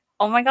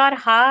Oh my god,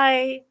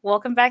 hi!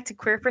 Welcome back to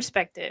Queer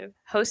Perspective,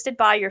 hosted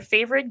by your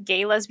favorite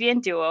gay lesbian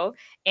duo,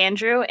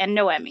 Andrew and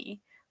Noemi.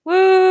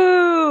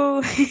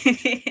 Woo!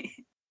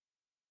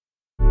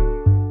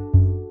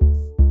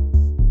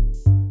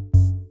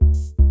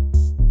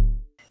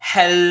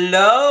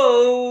 Hello.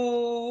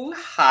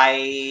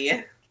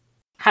 Hi.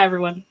 Hi,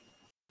 everyone.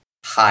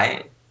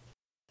 Hi.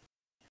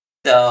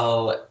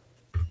 So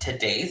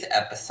today's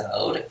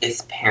episode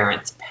is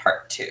Parents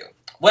Part 2.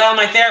 Well,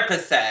 my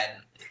therapist said.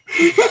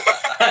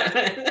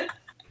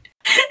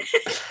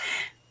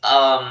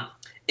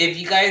 If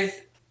you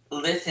guys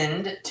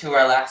listened to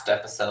our last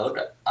episode,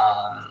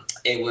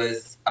 it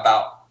was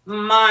about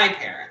my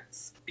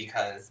parents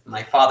because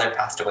my father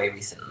passed away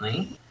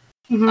recently.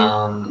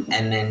 Mm-hmm.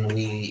 And then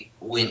we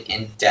went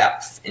in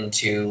depth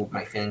into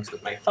my feelings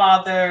with my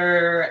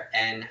father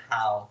and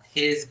how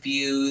his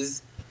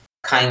views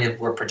kind of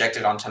were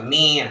projected onto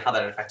me and how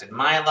that affected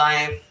my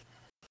life.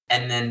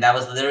 And then that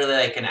was literally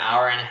like an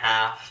hour and a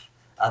half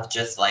of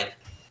just like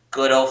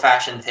good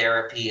old-fashioned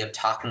therapy of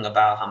talking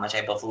about how much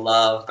I both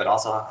love but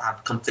also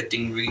have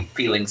conflicting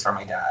feelings for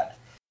my dad.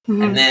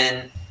 Mm-hmm. And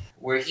then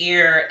we're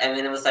here, and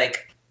then it was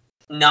like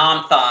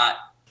Nam thought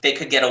they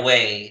could get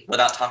away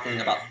without talking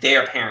about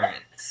their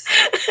parents.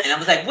 And I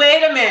was like,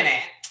 wait a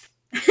minute.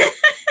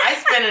 I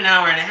spent an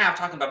hour and a half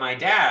talking about my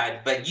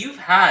dad, but you've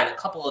had a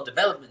couple of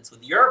developments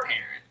with your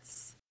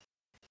parents.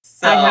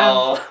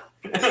 So,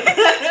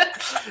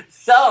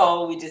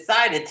 so we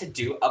decided to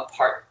do a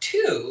part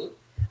 2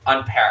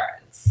 on parents.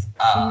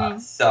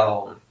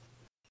 So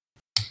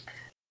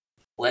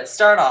let's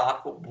start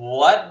off.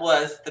 What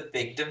was the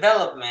big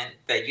development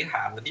that you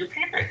had with your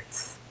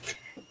parents?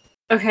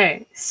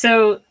 Okay,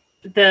 so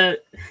the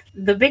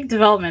big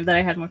development that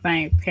I had with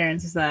my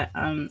parents is that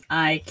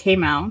I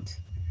came out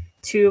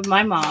to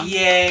my mom.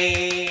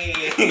 Yay!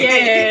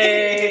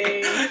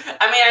 Yay!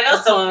 I mean, I know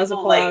applause, some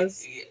people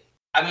applause.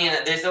 I mean,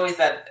 there's always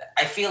that.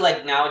 I feel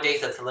like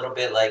nowadays it's a little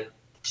bit like,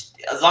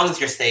 as long as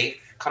you're safe,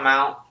 come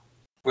out.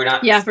 We're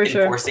not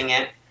enforcing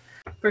it.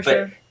 For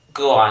sure.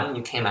 Go on.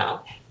 You came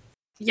out.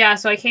 Yeah,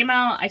 so I came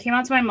out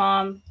to my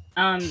mom.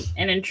 And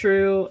in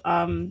true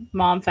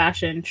mom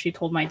fashion, she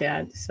told my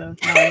dad. So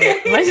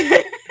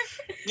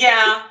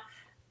yeah,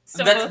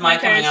 so that's my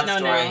coming out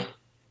story. Now.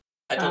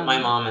 I told my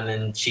mom, and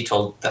then she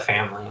told the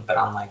family. But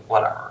I'm like,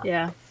 whatever.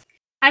 Yeah,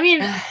 I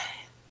mean,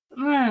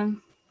 I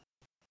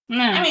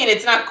mean,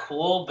 it's not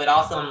cool, but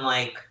also I'm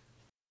like,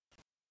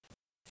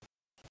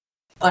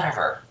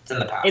 whatever. It's in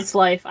the past. It's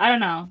life. I don't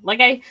know.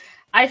 Like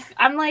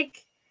I'm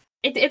like,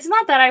 it's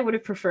not that I would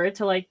have preferred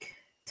to like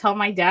tell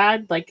my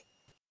dad, like,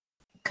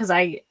 because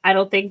I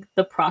don't think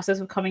the process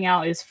of coming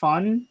out is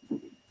fun.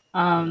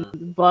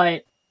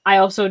 But I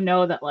also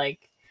know that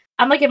like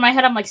I'm like in my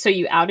head I'm like, so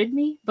you outed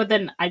me, but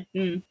then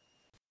you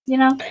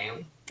know.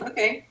 Damn.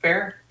 Okay,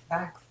 fair.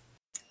 Facts.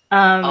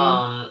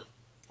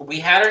 We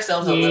had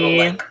ourselves a little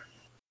like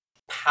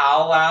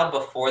powwow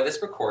before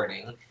this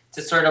recording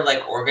to sort of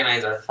like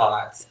organize our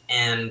thoughts,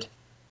 and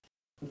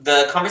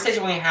the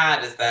conversation we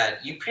had is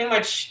that you pretty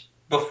much,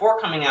 before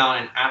coming out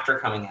and after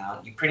coming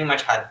out, you pretty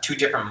much had two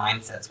different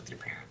mindsets with your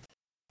parents.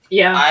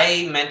 Yeah.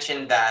 I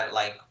mentioned that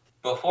like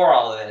before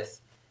all of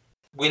this,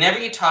 whenever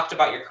you talked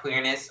about your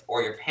queerness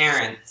or your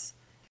parents,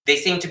 they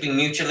seem to be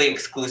mutually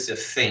exclusive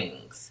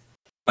things.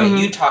 But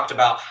you talked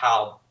about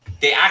how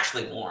they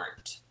actually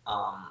weren't.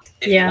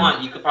 If you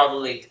want, you could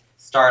probably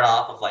start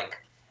off of like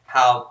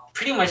how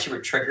pretty much you were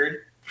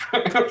triggered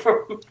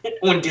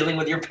when dealing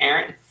with your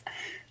parents.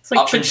 It's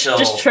like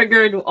just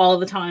triggered all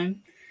the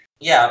time.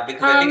 Yeah,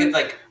 because I think it's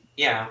like,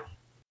 yeah.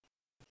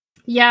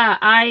 Yeah,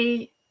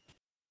 I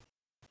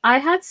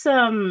had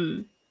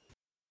some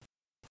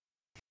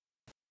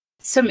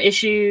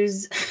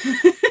issues.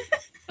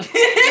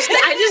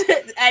 I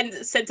just end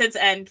sentence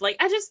end. Like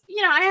I just,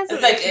 I had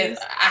some issues.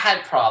 I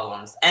had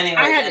problems. Anyway,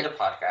 end of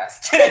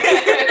podcast.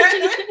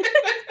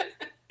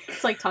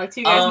 It's like, talk to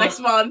you guys next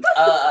month.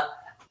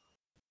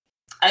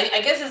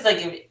 I guess it's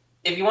like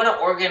if you want to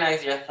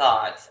organize your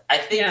thoughts, I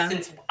think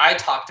since I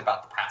talked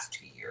about the past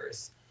 2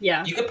 years,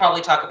 you could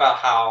probably talk about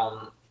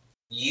how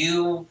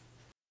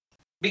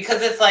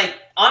because it's like,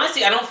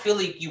 honestly, I don't feel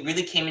like you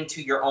really came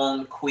into your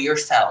own queer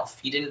self.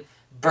 You didn't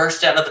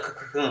burst out of the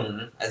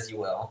cocoon, as you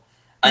will,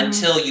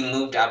 until you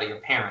moved out of your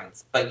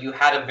parents. But you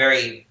had a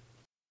very,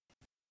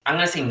 I'm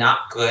going to say,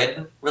 not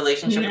good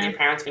relationship with your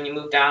parents when you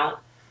moved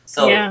out.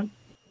 So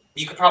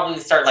you could probably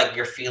start like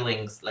your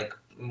feelings. Like,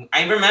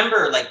 I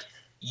remember like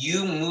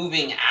you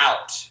moving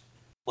out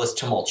was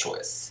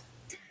tumultuous.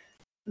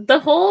 The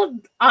whole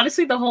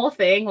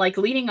thing, like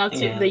leading up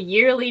to the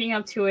year leading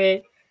up to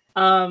it,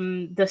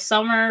 the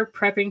summer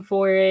prepping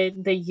for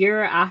it, the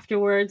year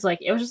afterwards, like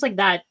it was just like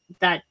that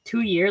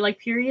 2 year like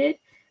period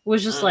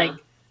was just like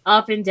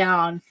up and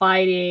down,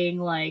 fighting,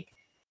 like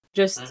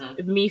just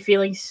me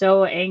feeling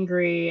so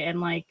angry and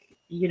like,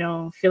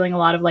 feeling a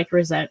lot of like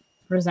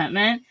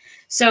resentment.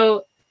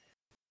 So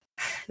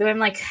then I'm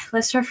like,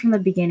 let's start from the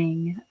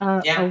beginning.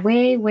 A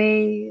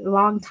way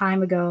long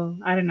time ago.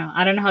 I don't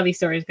know how these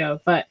stories go,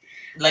 but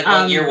like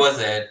what year was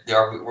it?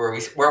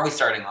 Where are we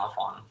starting off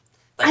on?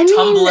 Like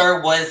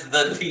Tumblr was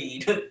the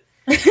lead.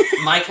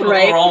 My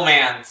Chemical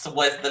Romance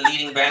was the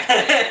leading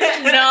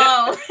band.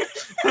 No.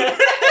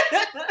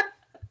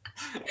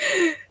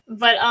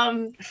 But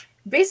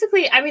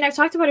basically, I mean, I've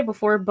talked about it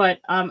before, but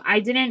I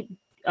didn't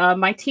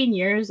my teen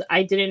years,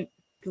 I didn't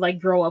like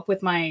grow up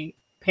with my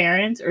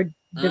parents or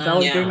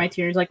develop during my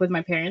teen years like with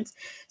my parents.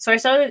 So I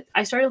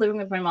started living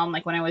with my mom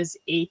like when I was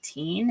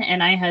 18,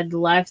 and I had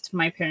left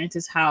my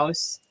parents'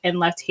 house and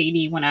left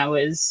Haiti when I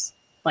was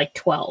like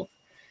 12.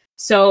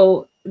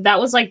 So that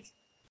was like,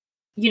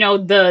 you know,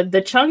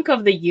 the chunk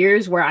of the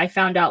years where I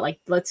found out, like,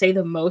 let's say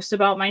the most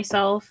about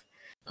myself.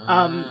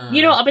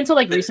 You know, up until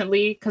like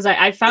recently, because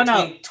I found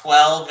between out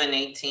 12 and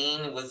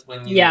 18 was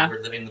when you were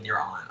living with your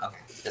aunt.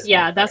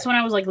 Okay. That's when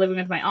I was like living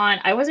with my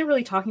aunt. I wasn't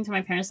really talking to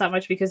my parents that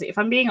much because if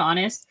I'm being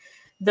honest,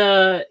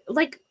 the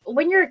like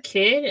when you're a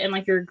kid and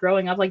like you're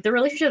growing up, like the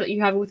relationship that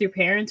you have with your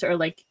parents are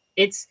like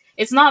it's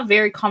not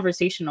very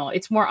conversational.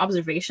 It's more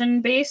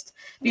observation based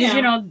because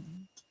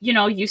you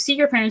know, you see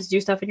your parents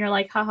do stuff and you're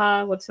like,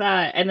 haha, what's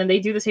that? And then they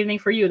do the same thing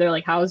for you. They're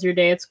like, how was your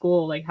day at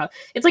school? Like, how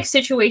it's like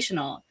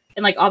situational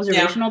and like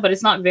observational, but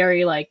it's not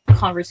very like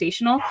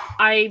conversational.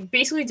 I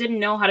basically didn't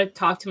know how to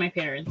talk to my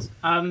parents.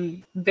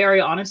 Very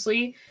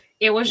honestly,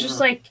 it was just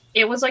like,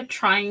 it was like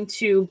trying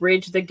to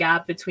bridge the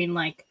gap between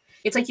like,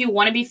 it's like you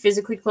want to be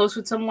physically close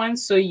with someone,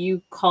 so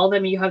you call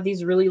them and you have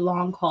these really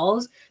long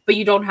calls, but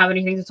you don't have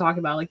anything to talk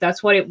about. Like,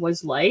 that's what it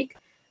was like.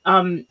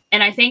 And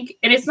I think,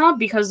 and it's not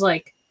because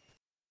like,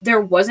 there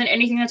wasn't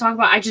anything to talk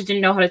about. I just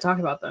didn't know how to talk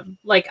about them.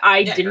 Like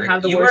I didn't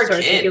have the words to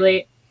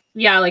articulate.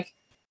 Yeah, like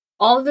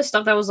all of the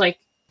stuff that was like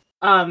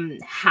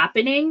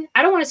happening.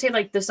 I don't want to say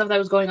like the stuff that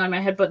was going on in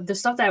my head, but the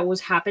stuff that was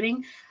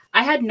happening,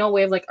 I had no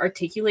way of like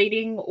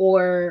articulating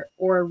or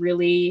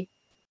really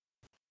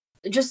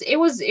just it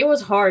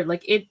was hard.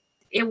 Like it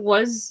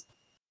was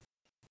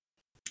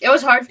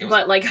hard,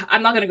 but like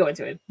I'm not gonna go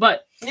into it.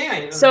 But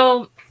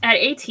so at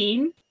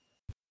 18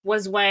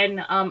 was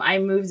when I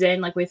moved in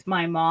like with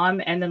my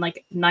mom, and then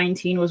like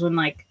 19 was when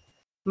like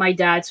my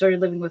dad started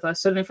living with us.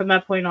 So then from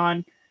that point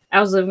on, I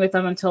was living with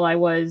them until I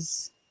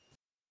was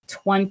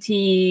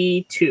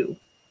 22.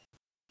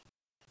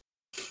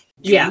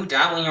 You moved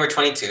out when you were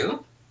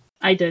 22?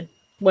 I did.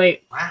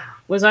 Wait. Wow.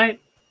 Was I?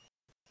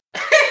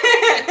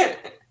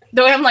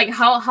 The way I'm like,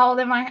 how old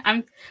am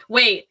I?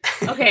 Wait.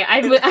 Okay,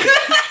 I lived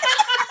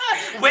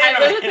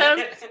with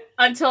them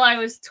until I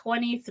was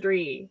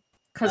 23.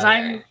 Because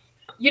I'm,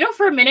 you know,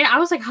 for a minute, I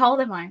was like, how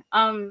old am I?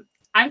 I'm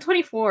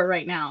 24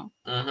 right now.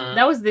 Mm-hmm.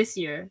 That was this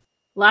year.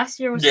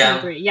 Last year was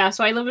 23. Yeah,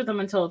 so I lived with them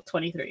until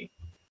 23.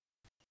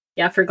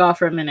 Yeah, I forgot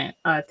for a minute.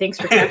 Thanks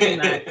for catching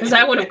that, because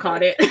I would have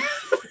caught it.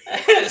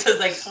 It was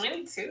like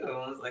 22.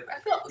 I was like, I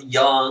felt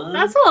young.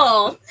 That's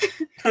all.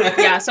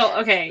 Yeah, so,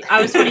 okay,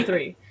 I was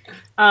 23.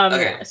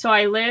 So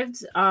I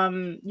lived,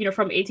 you know,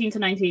 from 18 to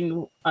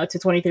 19 to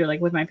 23,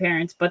 like, with my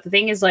parents. But the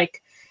thing is,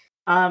 like,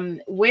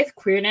 with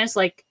queerness,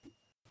 like,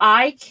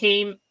 I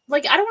came...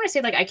 Like, I don't want to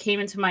say, like, I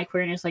came into my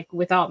queerness, like,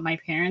 without my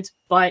parents,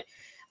 but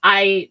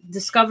I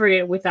discovered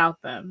it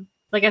without them.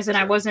 Like I said,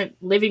 I wasn't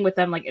living with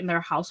them, like, in their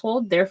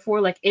household.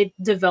 Therefore, like, it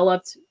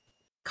developed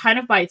kind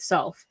of by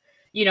itself.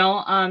 You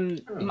know,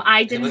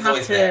 I didn't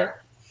have to...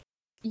 There.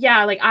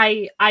 Yeah, like,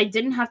 I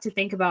didn't have to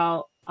think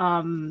about,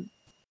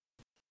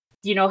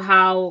 you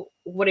know,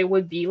 what it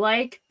would be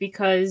like,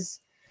 because,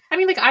 I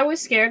mean, like, I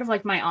was scared of,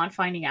 like, my aunt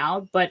finding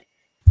out, but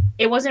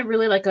it wasn't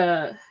really, like,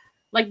 the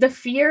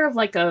fear of,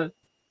 like,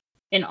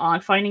 an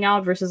aunt finding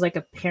out versus like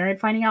a parent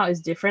finding out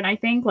is different. I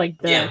think like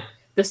the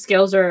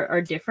skills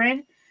are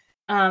different.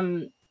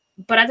 But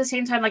at the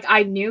same time, like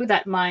I knew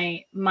that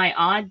my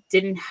aunt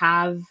didn't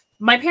have,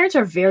 my parents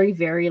are very,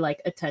 very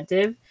like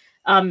attentive.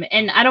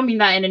 And I don't mean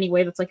that in any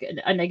way that's like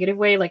a negative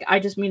way. Like I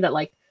just mean that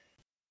like,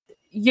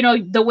 you know,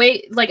 the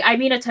way, like I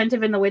mean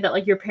attentive in the way that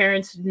like your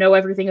parents know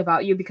everything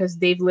about you because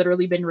they've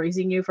literally been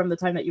raising you from the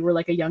time that you were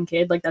like a young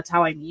kid. Like that's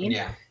how I mean.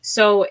 Yeah.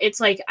 So it's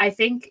like, I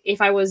think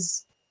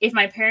if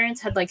my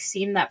parents had like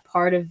seen that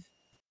part of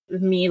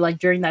me like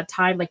during that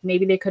time, like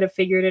maybe they could have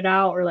figured it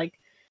out, or like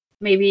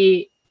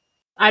maybe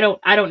I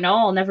don't know,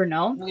 I'll never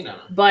know.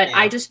 But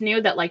I just knew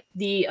that like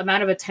the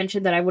amount of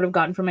attention that I would have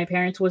gotten from my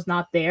parents was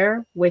not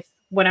there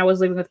when I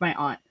was living with my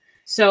aunt.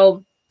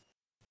 So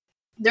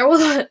there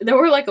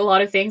were like a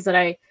lot of things that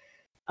I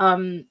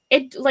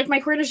it like my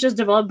queerness just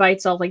developed by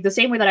itself, like the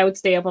same way that I would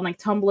stay up on like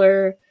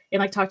Tumblr and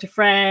like talk to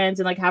friends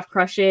and like have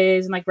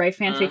crushes and like write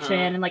fan fiction,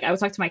 and like I would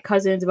talk to my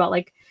cousins about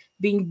like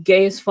being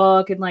gay as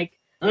fuck and like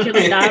shit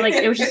like that. Like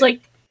it was just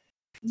like,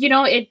 you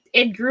know,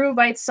 it grew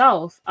by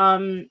itself.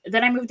 Then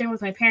I moved in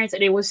with my parents,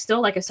 and it was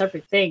still like a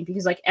separate thing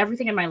because like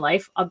everything in my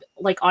life,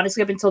 like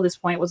honestly up until this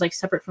point, was like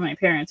separate from my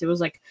parents. It was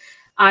like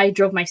I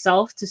drove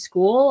myself to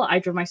school, I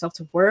drove myself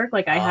to work,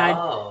 like I had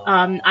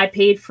I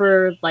paid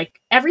for like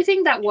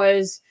everything that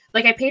was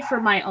like I paid for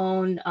my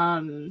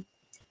own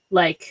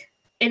like,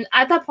 and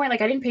at that point like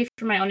I didn't pay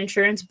for my own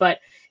insurance, but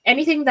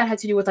anything that had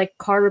to do with like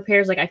car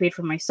repairs, like I paid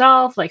for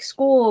myself, like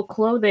school,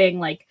 clothing,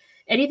 like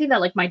anything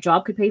that like my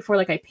job could pay for,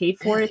 like I paid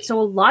for it. So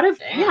a lot of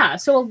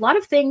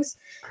things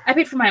I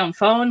paid for my own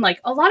phone,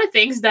 like a lot of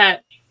things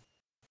that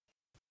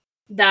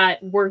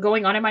that were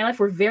going on in my life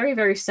were very,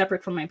 very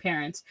separate from my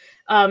parents.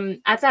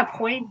 At that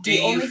point, do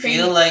you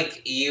feel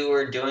like you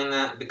were doing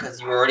that because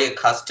you were already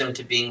accustomed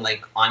to being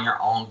like on your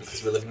own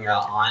because you were living your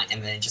own,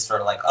 and then just sort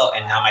of like, oh,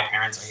 and now my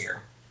parents are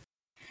here?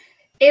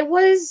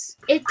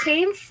 It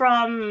came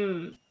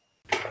from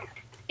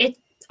it.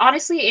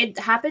 Honestly, it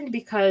happened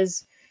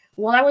because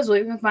while I was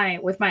living with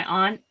my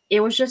aunt,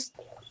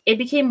 it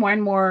became more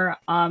and more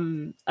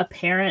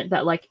apparent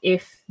that like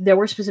if there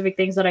were specific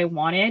things that I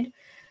wanted,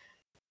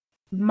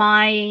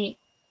 the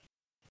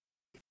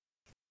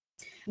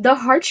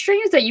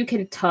heartstrings that you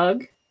can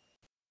tug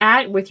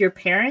at with your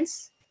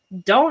parents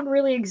don't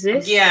really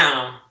exist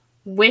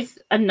with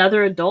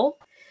another adult.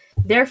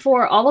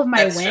 Therefore, all of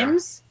my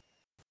whims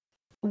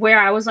where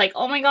I was like,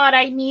 oh my god,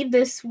 I need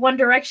this One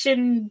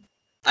Direction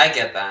I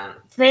get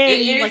that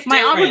thing. Like my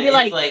aunt would be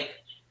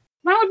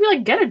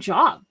like, get a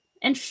job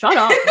and shut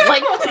up.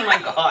 Like oh my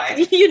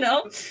god. You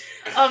know?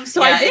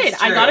 So I did.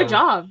 I got a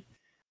job.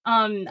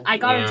 I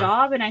got a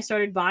job and I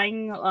started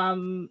buying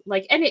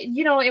like, and it,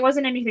 you know, it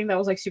wasn't anything that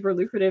was like super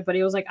lucrative, but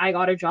it was like I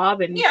got a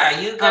job and you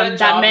got a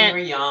job when you were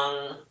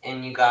young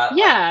and you got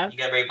you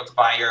were able to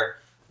buy your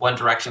One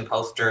Direction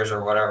posters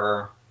or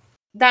whatever.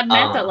 That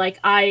meant that like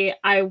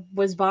I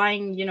was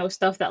buying, you know,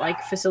 stuff that like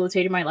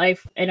facilitated my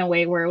life in a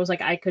way where it was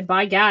like I could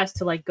buy gas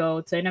to like go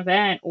to an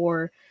event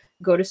or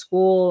go to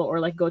school or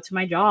like go to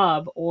my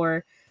job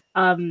or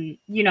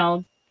you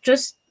know,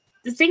 just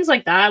things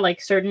like that,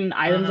 like certain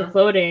items of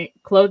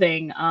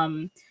clothing,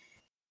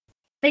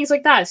 things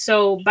like that.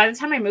 So by the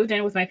time I moved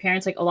in with my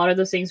parents, like a lot of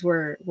those things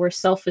were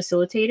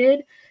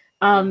self-facilitated.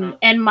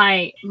 And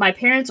my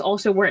parents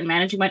also weren't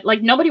managing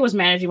nobody was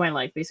managing my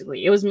life.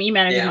 Basically, it was me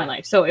managing my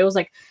life. So it was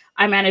like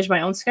I managed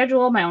my own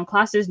schedule, my own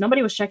classes.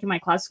 Nobody was checking my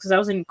classes because I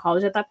was in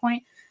college at that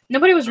point.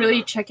 Nobody was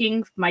really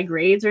checking my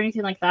grades or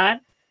anything like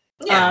that.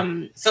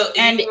 So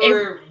you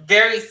were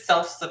very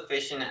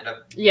self-sufficient at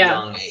a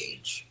young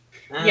age.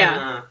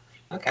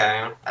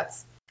 Okay,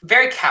 that's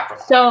very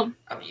Capricorn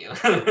of you.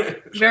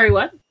 Very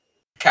what?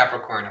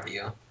 Capricorn of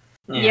you.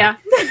 Yeah.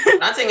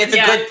 Not saying it's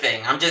a good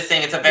thing. I'm just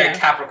saying it's a very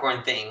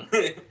Capricorn thing.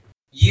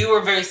 You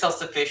were very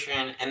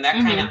self-sufficient, and that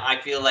kind of, I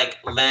feel like,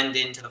 lend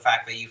into the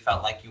fact that you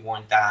felt like you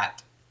weren't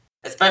that,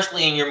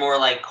 especially in your more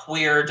like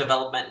queer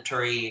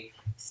developmentary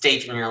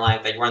stage in your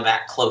life, that you weren't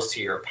that close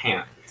to your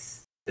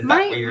parents. Is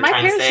that what you're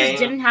trying to say? My parents just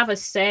didn't have a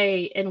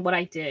say in what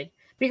I did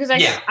because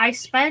I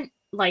spent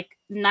like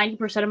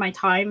 90% of my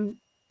time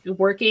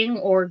working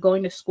or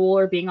going to school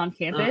or being on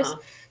campus.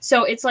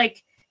 So it's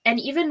like, and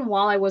even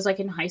while I was like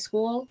in high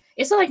school,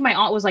 it's not like my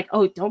aunt was like,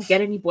 oh, don't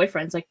get any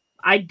boyfriends. Like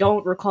I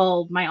don't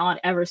recall my aunt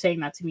ever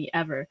saying that to me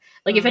ever.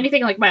 Like if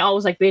anything, like my aunt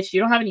was like, bitch, you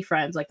don't have any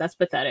friends. Like that's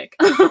pathetic.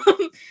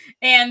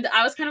 And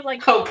I was kind of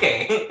like,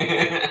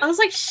 okay. I was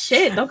like,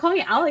 shit, don't call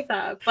me out like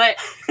that. But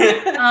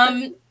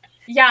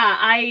yeah,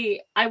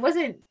 I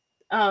wasn't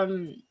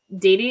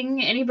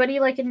dating anybody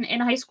like in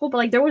high school, but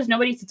like there was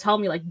nobody to tell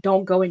me like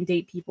don't go and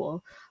date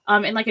people.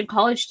 And like in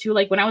college too,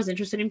 like when I was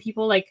interested in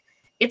people, like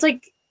it's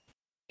like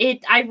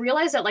I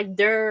realized that like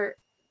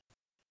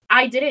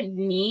I didn't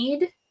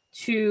need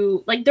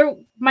to like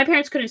my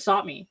parents couldn't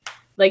stop me.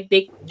 Like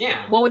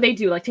what would they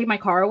do? Like take my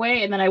car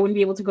away and then I wouldn't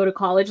be able to go to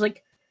college.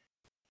 Like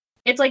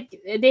it's like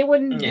they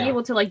wouldn't be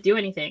able to like do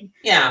anything.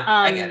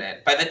 I get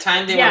it. By the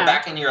time they were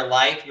back in your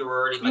life, you were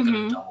already like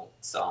an adult.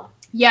 So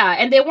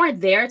and they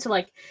weren't there to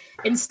like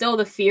instill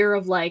the fear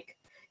of like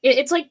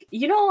it's like,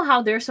 you know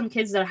how there's some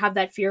kids that have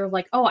that fear of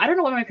like, oh, I don't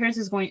know what my parent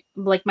is going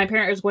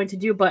to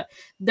do, but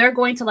they're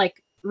going to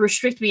like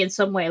restrict me in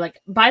some way. Like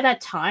by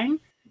that time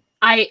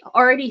I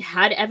already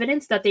had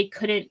evidence that they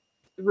couldn't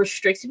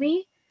restrict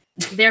me.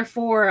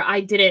 Therefore,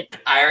 I didn't.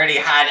 I already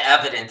had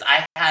evidence.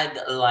 I had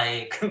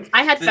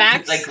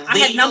facts. Like I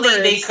had numbers.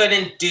 They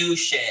couldn't do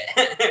shit.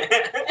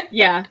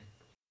 Yeah.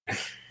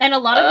 And a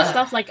lot of the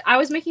stuff, like I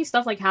was making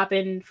stuff like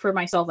happen for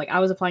myself. Like I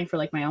was applying for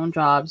like my own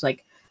jobs,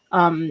 like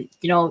you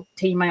know,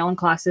 taking my own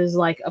classes,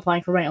 like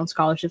applying for my own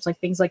scholarships, like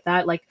things like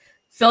that, like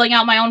filling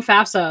out my own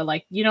FAFSA,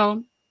 like, you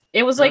know,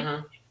 it was like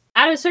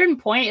at a certain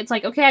point, it's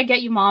like, okay, I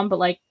get you, mom, but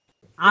like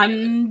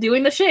I'm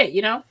doing the shit,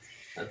 you know?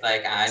 It's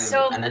like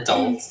I'm an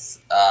adult.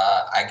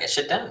 I get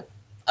shit done.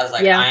 I was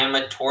like, I am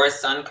a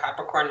Taurus Sun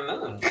Capricorn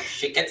Moon.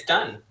 Shit gets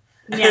done.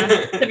 Yeah,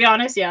 to be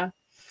honest, yeah.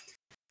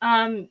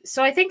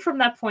 So I think from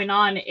that point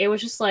on, it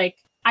was just like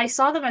I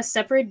saw them as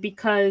separate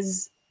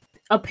because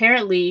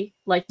apparently,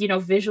 like, you know,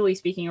 visually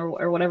speaking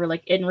or whatever,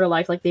 like in real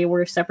life, like they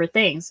were separate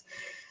things.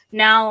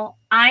 Now,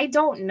 I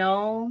don't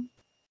know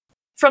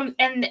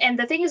and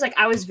the thing is like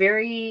I was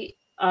very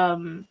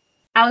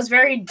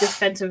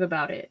defensive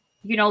about it.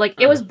 You know, like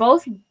it was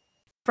both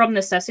from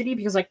necessity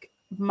because like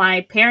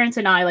my parents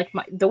and I, like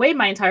the way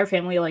my entire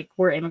family like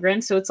were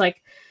immigrants, so it's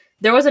like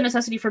there was a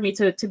necessity for me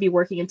to be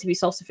working and to be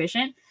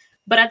self-sufficient.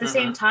 But at the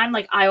same time,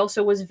 like I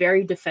also was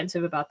very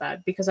defensive about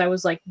that because I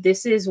was like,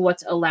 this is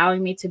what's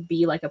allowing me to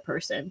be like a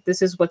person.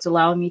 This is what's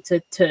allowing me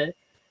to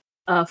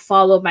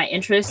follow my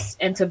interests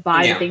and to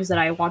buy the things that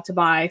I want to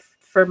buy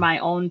for my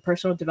own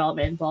personal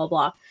development and blah,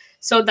 blah.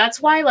 So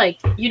that's why, like,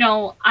 you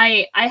know,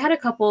 I had a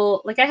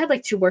couple, like, I had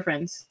like two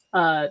boyfriends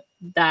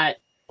that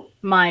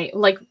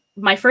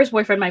my first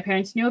boyfriend my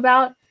parents knew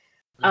about,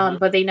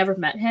 but they never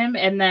met him.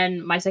 And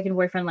then my second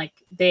boyfriend, like,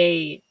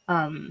 they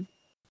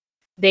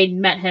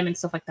met him and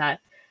stuff like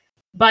that.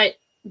 But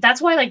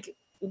that's why, like,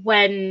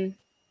 when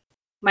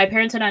my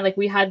parents and I, like,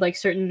 we had like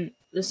certain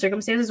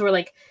circumstances where,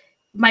 like,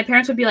 my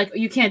parents would be like,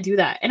 you can't do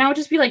that, and I would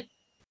just be like,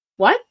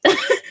 what?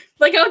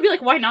 Like, I would be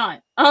like, why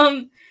not?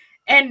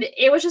 And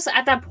it was just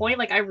at that point,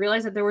 like, I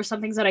realized that there were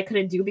some things that I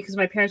couldn't do because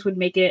my parents would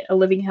make it a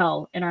living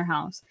hell in our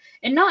house,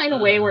 and not in a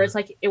way where it's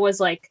like, it was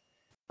like,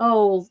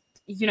 oh,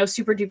 you know,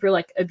 super duper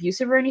like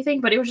abusive or anything,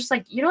 but it was just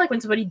like, you know, like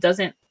when somebody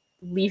doesn't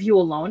leave you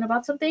alone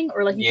about something,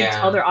 or like you can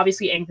tell they're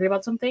obviously angry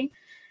about something.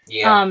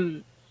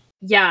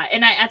 Yeah,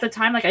 and I, at the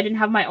time, like, I didn't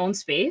have my own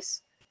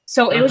space,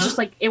 so it was just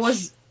like,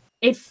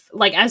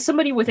 like, as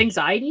somebody with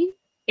anxiety,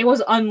 it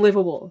was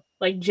unlivable,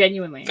 like,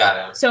 genuinely.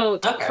 Got it. So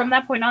from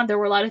that point on, there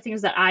were a lot of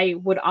things that I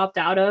would opt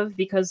out of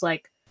because,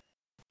 like,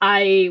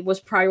 I was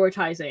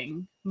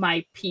prioritizing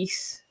my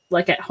peace,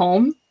 like, at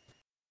home.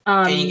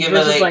 Can you give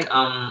me like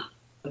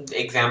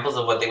examples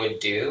of what they would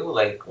do?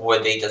 Like,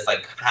 would they just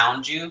like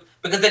hound you?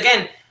 Because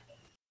again,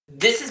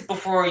 this is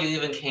before you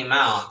even came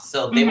out,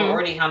 so they were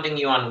already hounding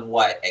you on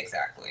what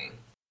exactly?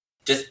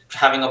 Just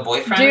having a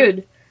boyfriend?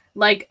 Dude,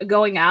 like,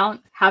 going out,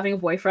 having a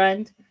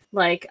boyfriend,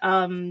 like,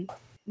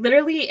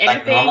 literally anything.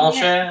 Like normal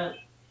shit?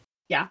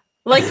 Yeah.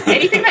 Like,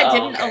 anything that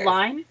didn't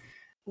align.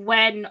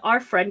 When our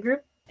friend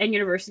group in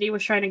university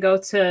was trying to go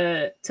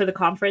to the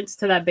conference,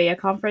 to that BEA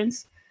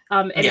conference,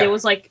 and it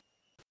was like,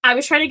 I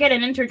was trying to get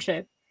an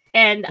internship,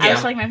 and I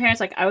was telling my parents,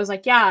 like, I was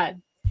like, yeah,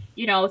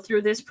 you know,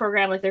 through this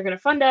program, like, they're going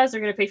to fund us, they're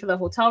going to pay for the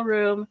hotel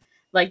room,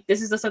 like,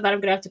 this is the stuff that I'm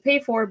going to have to pay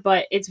for,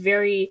 but it's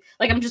very,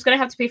 like, I'm just going to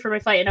have to pay for my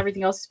flight and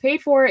everything else is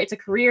paid for. It's a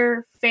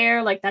career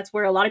fair. Like, that's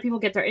where a lot of people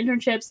get their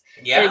internships.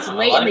 Yeah, it's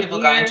late a lot of people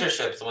got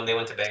internships when they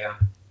went to BEA.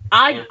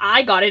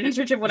 I got an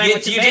internship when I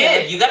went to BEA. You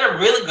did. You got a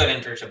really good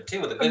internship, too,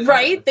 with a good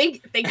right?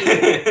 Thank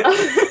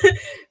you.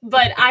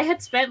 But I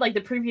had spent, like,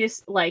 the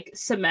previous, like,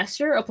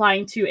 semester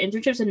applying to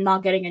internships and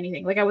not getting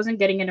anything. Like, I wasn't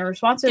getting any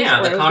responses.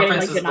 Yeah, or the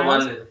conference was the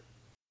one.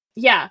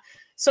 Yeah.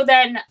 So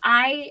then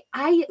I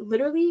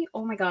literally,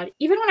 oh my god,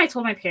 even when I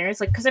told my parents,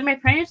 like, because my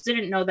parents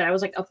didn't know that I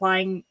was, like,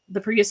 applying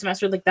the previous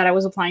semester, like, that I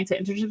was applying to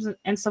internships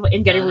and stuff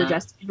and getting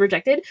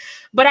rejected.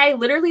 But I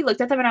literally looked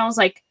at them and I was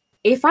like,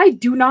 if I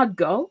do not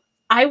go,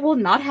 I will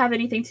not have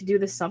anything to do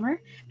this summer.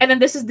 And then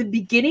this is the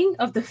beginning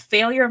of the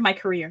failure of my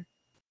career.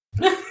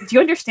 Do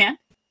you understand?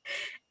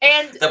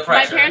 And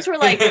my parents were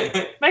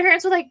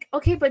like,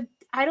 okay, but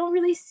I don't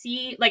really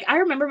see, like, I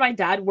remember my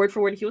dad, word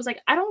for word, he was like,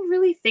 I don't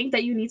really think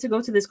that you need to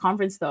go to this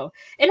conference, though.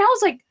 And I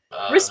was like,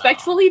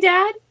 respectfully,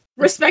 Dad?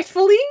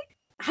 Respectfully?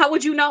 How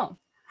would you know?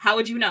 How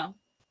would you know?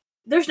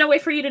 There's no way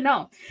for you to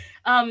know.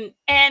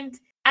 And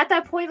at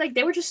that point, like,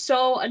 they were just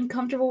so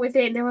uncomfortable with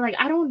it, and they were like,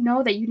 I don't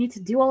know that you need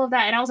to do all of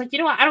that. And I was like, you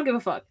know what? I don't give a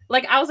fuck.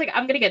 Like, I was like,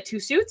 I'm going to get 2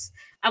 suits.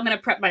 I'm going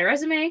to prep my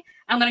resume.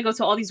 I'm going to go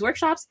to all these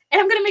workshops,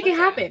 and I'm going to make it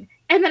happen.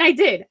 And then I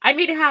did. I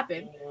made it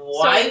happen.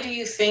 Why do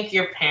you think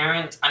your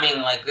parents, I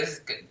mean, like, this is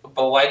good,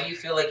 but why do you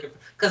feel like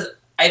because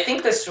I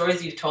think the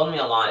stories you've told me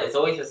a lot is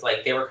always just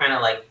like, they were kind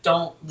of like,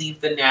 don't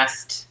leave the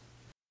nest.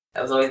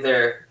 That was always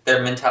their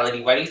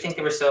mentality. Why do you think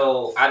they were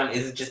so adamant?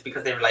 Is it just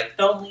because they were like,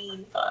 don't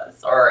leave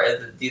us? Or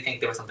do you think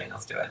there was something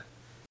else to it?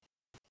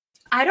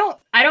 I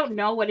don't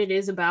know what it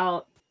is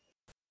about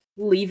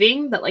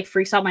leaving that, like,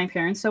 freaks out my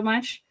parents so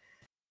much.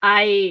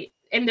 I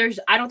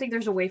don't think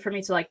there's a way for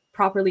me to, like,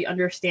 properly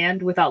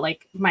understand without,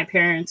 like, my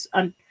parents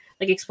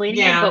like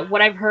explaining it. But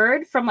what I've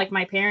heard from, like,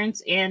 my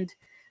parents and,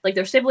 like,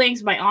 their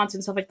siblings, my aunts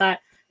and stuff like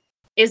that,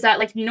 is that,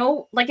 like,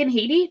 no, like, in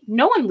Haiti,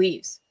 no one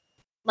leaves.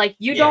 Like,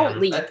 you don't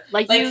leave.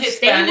 Like you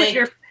Hispanic,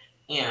 stay with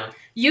your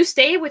you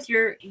stay with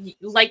your,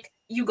 like,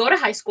 you go to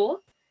high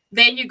school,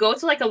 then you go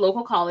to, like, a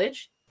local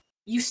college,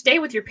 you stay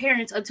with your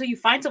parents until you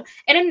find some.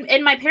 And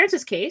in my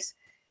parents' case,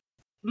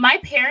 my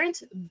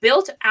parents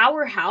built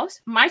our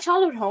house. My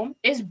childhood home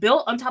is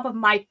built on top of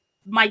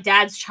my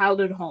dad's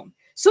childhood home.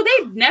 So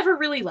they never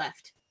really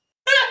left.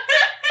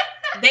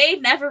 They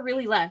never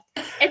really left.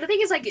 And the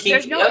thing is, like,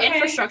 there's no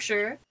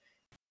infrastructure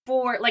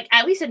for, like,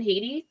 at least in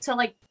Haiti, to,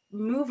 like,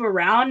 move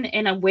around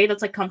in a way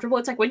that's, like, comfortable.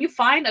 It's like, when you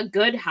find a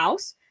good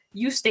house,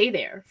 you stay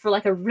there for,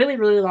 like, a really,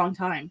 really long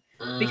time,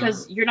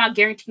 because you're not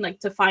guaranteed, like,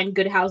 to find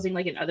good housing,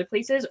 like, in other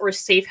places, or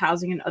safe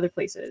housing in other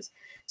places.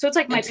 So it's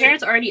like, my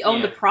parents already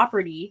owned the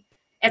property,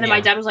 and then my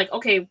dad was like,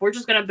 okay, we're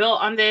just gonna build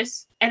on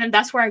this. And then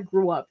that's where I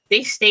grew up.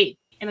 They stayed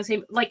in the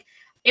same, like,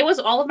 it was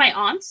all of my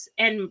aunts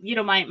and, you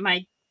know,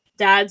 my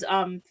dad's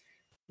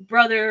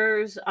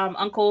brothers,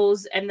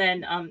 uncles, and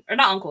then or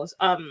not uncles,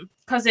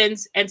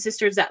 cousins and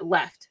sisters that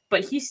left,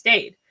 but he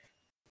stayed.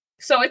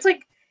 So it's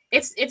like,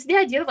 it's the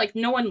idea of, like,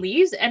 no one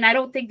leaves, and I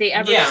don't think they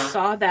ever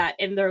saw that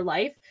in their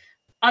life,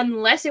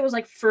 unless it was,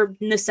 like, for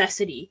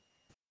necessity.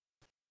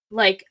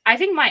 Like, I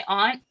think my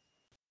aunt,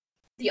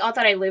 the aunt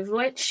that I live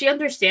with, she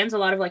understands a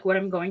lot of, like, what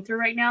I'm going through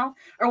right now,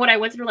 or what I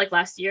went through, like,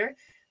 last year,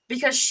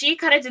 because she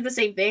kind of did the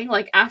same thing.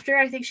 Like, after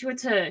I think she went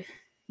to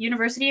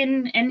university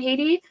in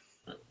Haiti,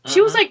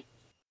 she was like,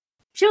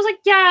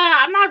 yeah,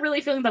 I'm not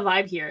really feeling the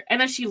vibe here. And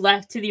then she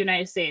left to the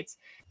United States.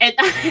 And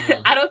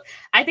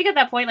I think at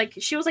that point, like,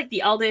 she was like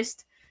the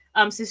eldest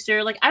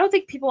sister. Like, I don't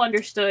think people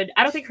understood.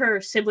 I don't think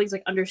her siblings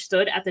like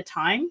understood at the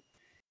time.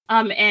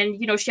 And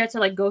you know, she had to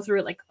like go through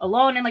it like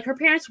alone, and like her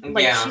parents,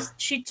 like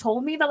she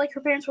told me that like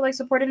her parents were like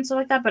supportive and stuff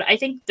like that. But I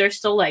think they're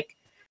still like,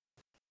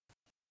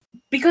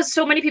 because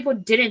so many people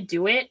didn't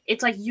do it,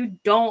 it's like you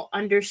don't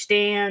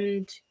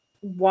understand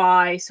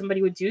why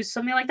somebody would do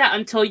something like that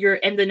until you're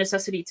in the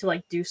necessity to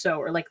like do so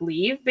or like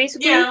leave,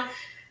 basically. Yeah.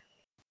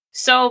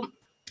 So,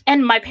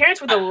 and my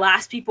parents were the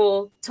last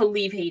people to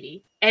leave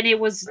Haiti, and it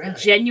was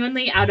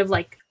genuinely out of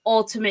like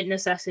ultimate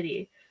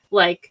necessity.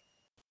 Like,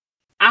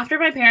 after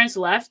my parents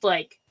left,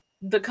 like,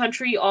 the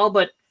country all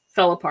but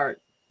fell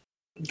apart.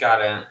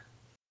 Got it.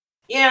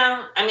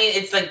 Yeah, I mean,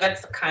 it's like,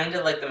 that's kind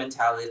of like the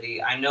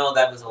mentality. I know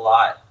that was a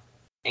lot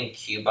in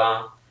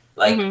Cuba.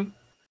 Like,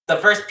 the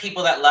first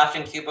people that left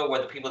in Cuba were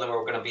the people that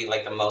were going to be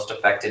like the most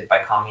affected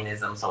by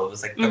communism. So it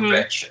was like the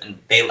rich, and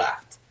they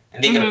left,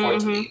 and they could afford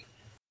to leave.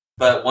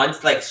 But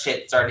once like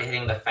shit started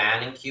hitting the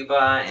fan in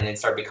Cuba, and it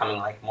started becoming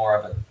like more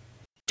of a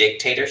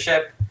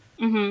dictatorship,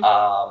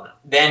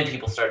 then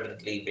people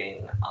started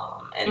leaving,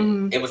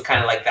 and it was kind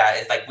of like that.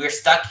 It's like, we're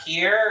stuck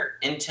here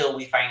until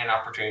we find an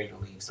opportunity to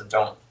leave. So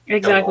don't.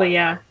 Exactly.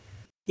 Yeah.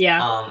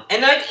 Yeah.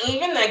 And like,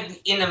 even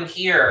like in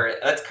here,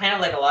 that's kind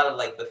of like a lot of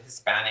like the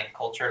Hispanic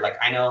culture. Like,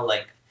 I know,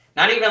 like,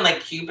 not even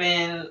like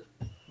Cuban,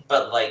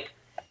 but like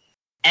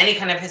any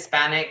kind of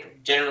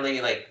Hispanic,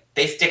 generally like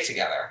they stick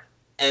together.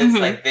 And it's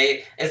like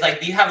it's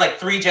like you have like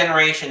 3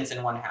 generations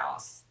in one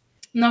house.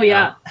 No,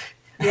 yeah.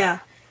 Yeah.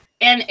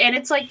 And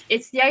it's like,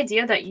 it's the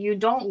idea that you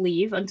don't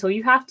leave until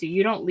you have to.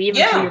 You don't leave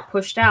until you're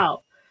pushed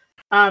out.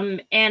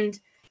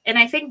 And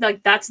I think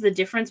like that's the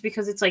difference,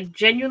 because it's like,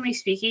 genuinely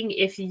speaking,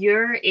 if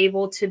you're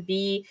able to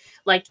be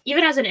like,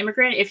 even as an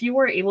immigrant, if you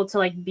were able to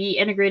like be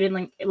integrated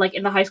like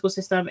in the high school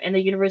system and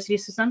the university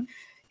system,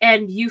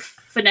 and you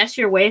finesse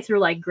your way through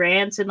like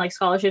grants and like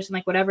scholarships and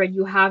like whatever, and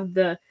you have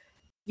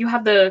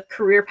the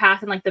career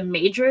path and like the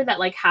major that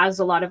like has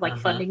a lot of like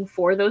funding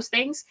for those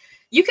things,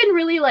 you can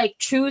really like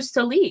choose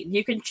to leave.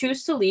 You can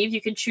choose to leave. You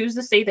can choose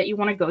the state that you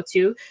want to go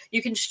to.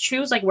 You can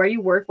choose like where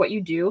you work, what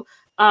you do.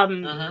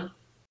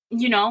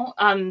 You know,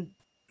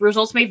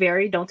 results may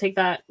vary. Don't take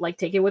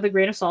it with a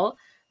grain of salt.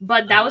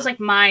 But that was like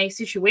my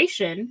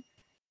situation.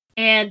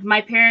 And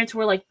my parents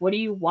were like,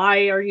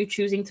 why are you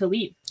choosing to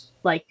leave?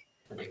 Like,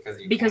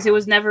 because it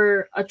was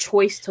never a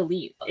choice to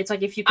leave. It's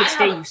like, if you could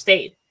stay, you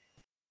stayed.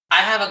 I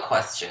have a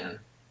question.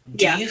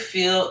 Do you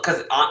feel,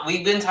 because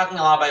we've been talking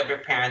a lot about your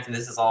parents, and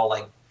this is all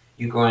like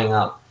you growing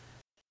up.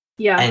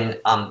 Yeah. And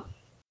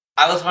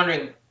I was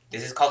wondering,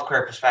 this is called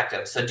queer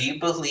perspective. So do you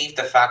believe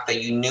the fact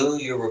that you knew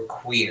you were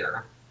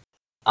queer,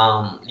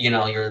 you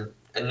know, you're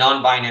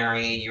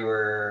non-binary, you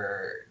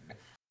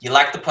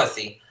like the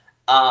pussy.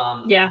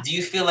 Do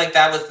you feel like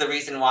that was the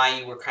reason why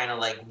you were kind of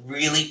like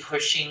really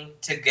pushing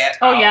to get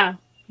out? Oh yeah,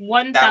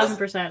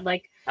 1000%.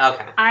 Like,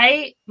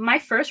 okay, my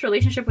first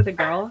relationship with a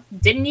girl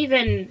didn't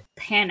even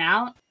pan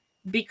out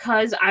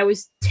because I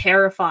was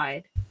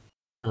terrified.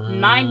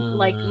 When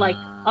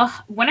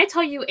I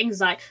tell you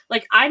anxiety,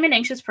 like, I'm an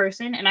anxious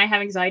person and I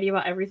have anxiety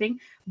about everything.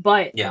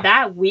 But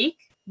that week,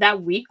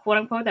 quote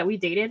unquote, that we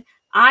dated,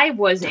 I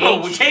was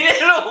anxious. We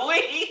dated a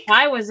week.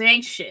 I was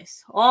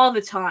anxious all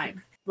the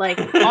time, like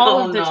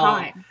all of the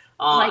time.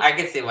 Like, I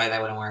could see why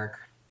that wouldn't work.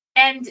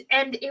 And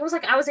it was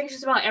like, I was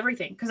anxious about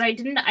everything, because I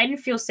didn't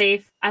feel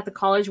safe at the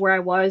college where I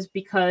was,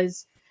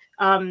 because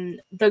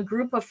the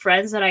group of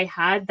friends that I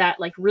had that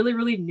like really,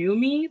 really knew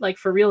me, like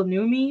for real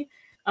knew me,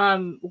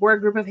 were a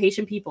group of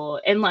Haitian people.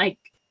 And like,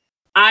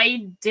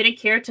 I didn't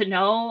care to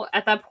know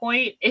at that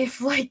point if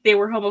like they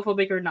were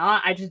homophobic or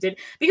not. I just did,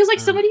 because like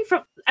somebody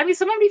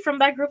from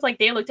that group, like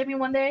they looked at me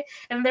one day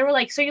and they were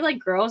like, "So you like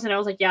girls?" And I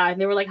was like, "Yeah."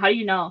 And they were like, "How do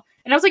you know?"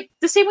 And I was like,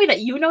 "The same way that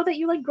you know that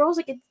you like girls.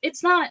 Like,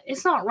 it's not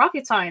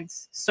rocket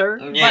science, sir."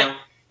 Yeah. But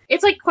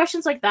it's like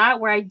questions like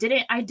that where I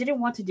didn't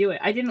want to do it.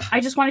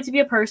 I just wanted to be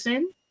a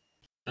person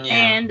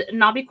and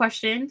not be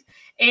questioned.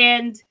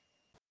 And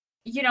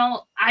you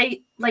know,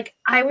 I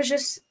was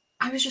just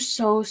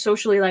so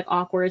socially like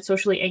awkward,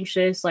 socially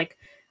anxious, like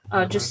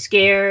just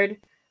scared.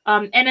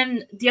 And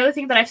then the other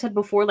thing that I've said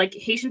before, like,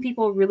 Haitian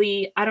people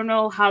really, I don't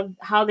know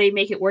how they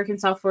make it work in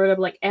South Florida,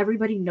 but like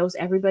everybody knows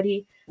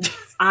everybody.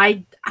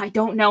 I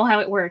don't know how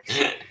it works.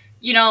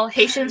 You know,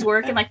 Haitians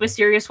work in like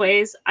mysterious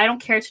ways. I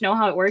don't care to know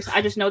how it works.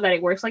 I just know that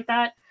it works like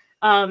that.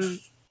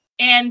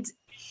 And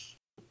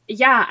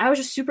yeah, I was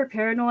just super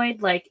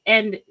paranoid. Like,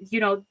 and you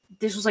know,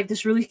 this was like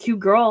this really cute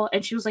girl,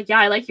 and she was like, "Yeah,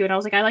 I like you," and I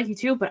was like, "I like you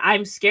too," but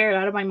I'm scared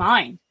out of my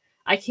mind.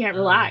 I can't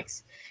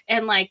relax.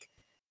 And like,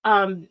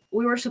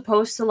 we were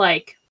supposed to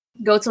like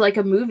go to like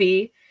a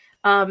movie,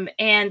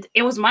 and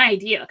it was my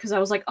idea, because I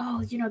was like,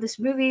 "Oh, you know, this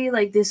movie,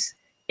 like this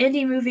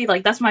indie movie,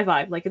 like that's my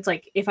vibe. Like it's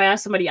like if I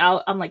ask somebody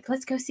out, I'm like,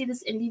 let's go see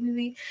this indie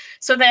movie.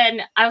 So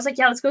then I was like,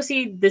 yeah, let's go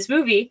see this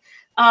movie.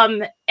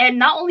 And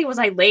not only was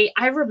I late,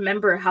 I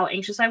remember how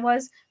anxious I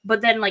was,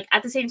 but then like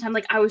at the same time,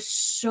 like I was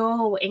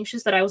so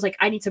anxious that I was like,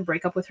 I need to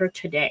break up with her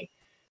today.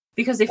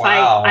 Because if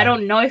I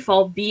don't know if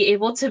I'll be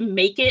able to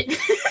make it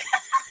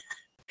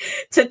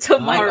to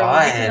tomorrow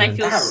because I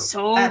feel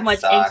so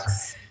much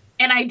anxious.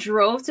 And I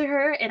drove to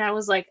her and I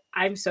was like,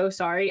 I'm so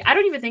sorry. I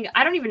don't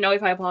even know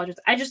if I apologize.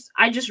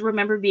 I just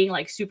remember being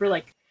like super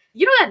like,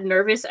 you know, that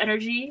nervous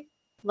energy,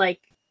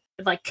 like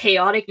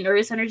chaotic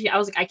nervous energy. I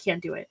was like, I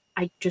can't do it.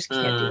 I just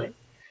can't do it.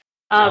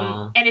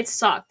 And it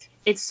sucked.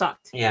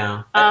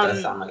 Yeah, that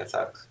does sound like it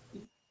sucks.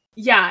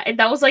 Yeah, and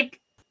that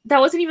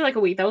wasn't even like a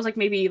week. That was like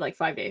maybe like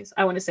 5 days.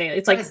 I want to say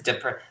it's like it's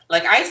different.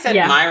 Like I said,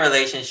 my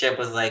relationship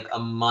was like a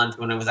month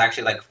when it was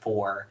actually like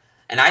 4,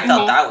 and I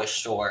felt that was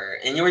short.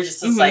 And you were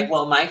just like,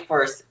 well, my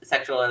first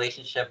sexual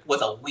relationship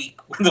was a week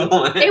with a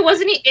woman. It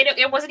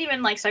wasn't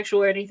even like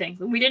sexual or anything.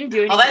 We didn't do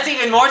anything. Oh, that's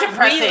even more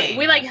depressing.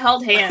 We like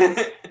held hands.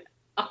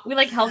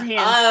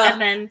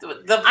 And then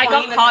I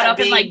got caught up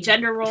in like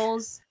gender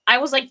roles. I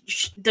was like,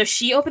 does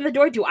she open the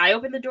door? Do I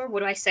open the door?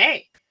 What do I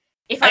say?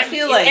 I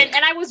feel like,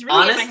 and I was really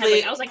honestly, in my head,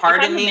 like, I was like,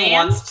 part of me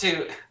wants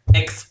to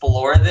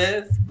explore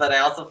this, but I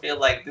also feel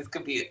like this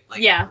could be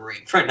like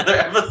great for another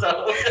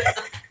episode.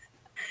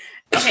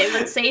 Okay,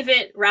 let's save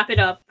it, wrap it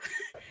up,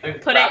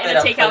 put it in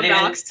a takeout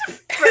box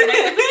for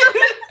next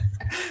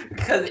episode.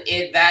 Because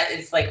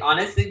it's like,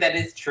 honestly, that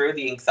is true.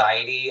 The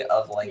anxiety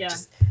of like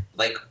just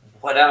like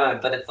whatever,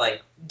 but it's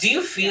like, do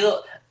you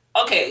feel?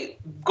 Okay,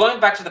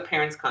 going back to the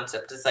parents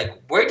concept, it's like,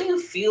 where do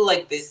you feel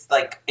like this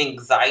like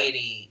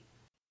anxiety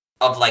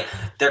of like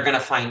they're gonna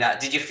find out?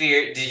 Did you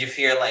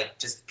fear like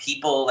just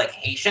people like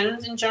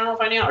Haitians in general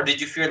finding out, or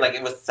did you fear like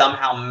it was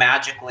somehow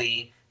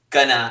magically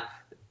gonna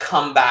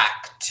come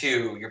back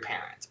to your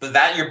parents? Was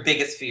that your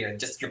biggest fear?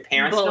 Just your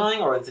parents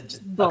knowing, or was it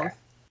just both? Okay.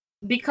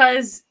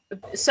 Because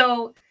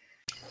so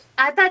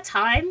at that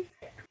time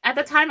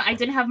I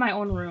didn't have my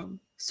own room.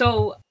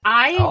 So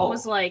I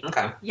was like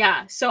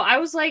so I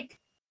was like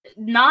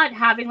not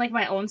having like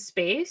my own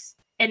space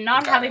and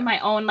not having my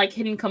own like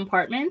hidden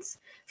compartments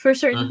for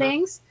certain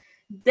things.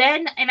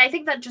 Then, and I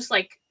think that just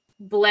like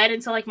bled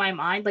into like my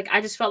mind. Like I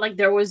just felt like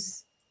there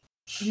was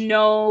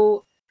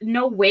no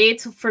way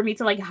for me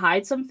to like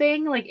hide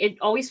something. Like it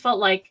always felt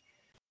like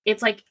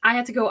it's like I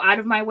had to go out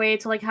of my way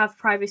to like have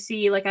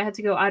privacy. Like I had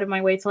to go out of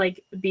my way to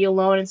like be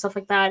alone and stuff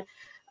like that.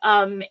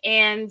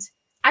 And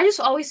I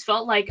just always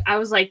felt like I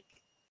was like,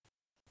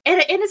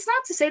 and it's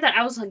not to say that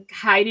I was like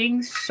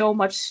hiding so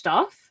much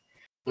stuff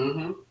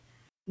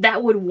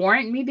that would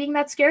warrant me being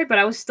that scared, but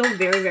I was still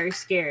very, very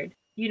scared.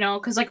 You know,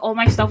 because like all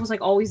my stuff was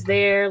like always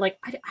there. Like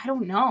I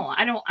don't know.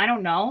 I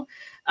don't know.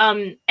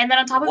 And then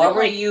on top of what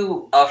were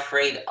you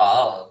afraid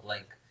of?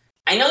 Like,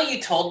 I know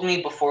you told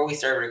me before we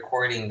started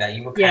recording that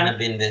you were kind of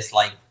in this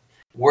like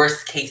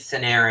worst case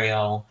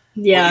scenario.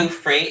 Yeah. Were you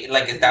afraid?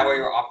 Like, is that where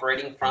you're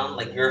operating from?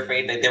 Like, you're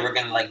afraid that they were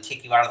gonna like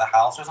kick you out of the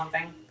house or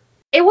something?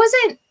 It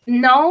wasn't.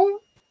 No.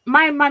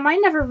 My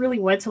mind never really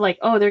went to like,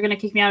 oh, they're gonna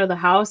kick me out of the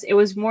house. It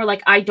was more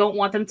like I don't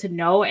want them to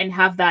know and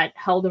have that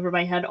held over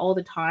my head all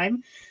the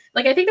time.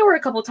 Like, I think there were a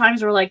couple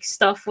times where, like,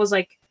 stuff was,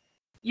 like,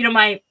 you know,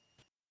 my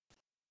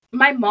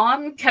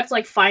mom kept,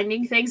 like,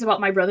 finding things about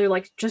my brother,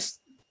 like, just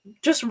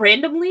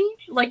randomly.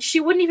 Like, she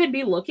wouldn't even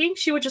be looking.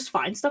 She would just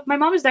find stuff. My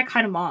mom is that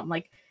kind of mom.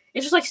 Like,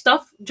 it's just, like,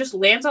 stuff just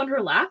lands on her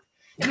lap.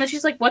 And then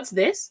she's like, what's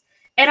this?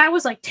 And I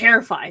was, like,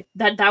 terrified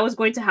that was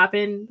going to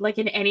happen, like,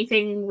 in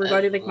anything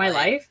regarding, like, my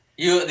life.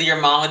 Your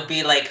mom would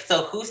be like,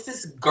 so who's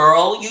this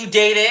girl you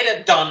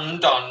dated? Dun,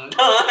 dun,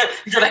 dun.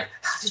 You're like,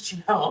 how did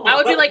you know? I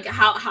would be like,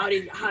 how?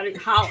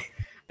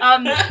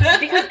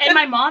 Because, and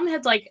my mom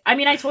had like, I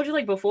mean, I told you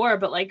like before,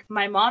 but like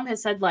my mom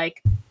has said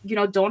like, you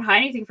know, don't hide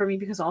anything from me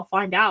because I'll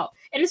find out.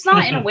 And it's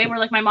not in a way where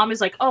like my mom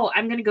is like, oh,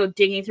 I'm going to go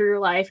digging through your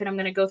life and I'm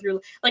going to go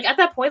through, like at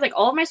that point, like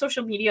all of my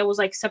social media was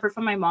like separate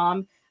from my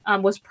mom.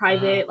 Was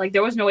private. Like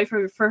there was no way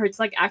for her to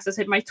like access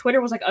it. My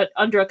Twitter was like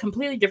under a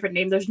completely different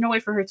name. There's no way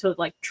for her to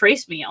like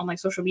trace me on like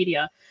social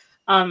media.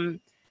 And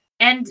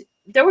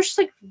there was just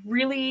like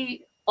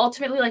really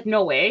ultimately like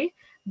no way.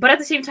 But at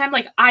the same time,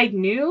 like I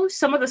knew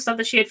some of the stuff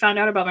that she had found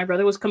out about my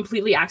brother was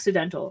completely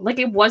accidental. Like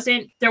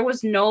there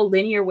was no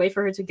linear way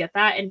for her to get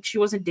that, and she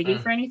wasn't digging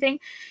for anything.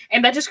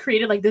 And that just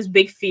created like this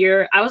big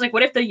fear. I was like,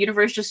 what if the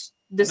universe just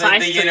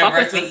decides to fuck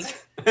with me?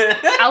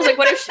 I was like,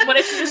 what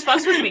if she just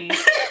fucks with me?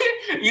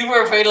 You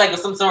were afraid like of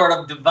some sort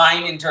of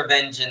divine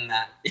intervention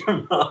that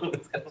your mom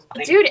was gonna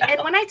find Dude, out.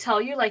 And when I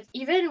tell you, like,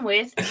 even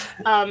with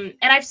and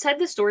I've said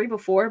this story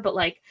before, but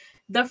like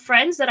the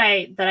friends that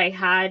I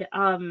had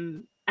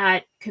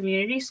at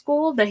community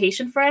school, the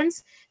Haitian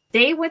friends,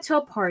 they went to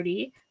a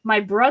party. My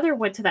brother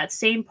went to that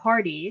same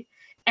party.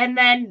 And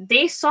then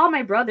they saw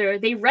my brother.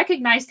 They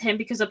recognized him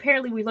because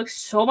apparently we look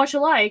so much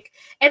alike.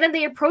 And then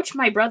they approached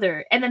my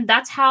brother. And then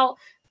that's how...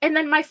 And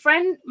then my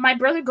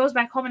brother goes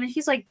back home and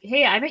he's like,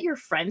 hey, I met your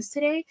friends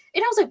today.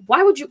 And I was like, why?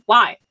 I was like,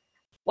 why?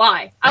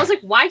 I was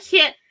like, why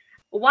can't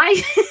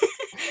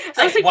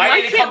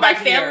my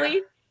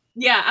family...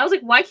 Yeah, I was like,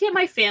 why can't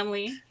my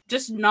family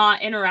just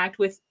not interact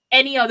with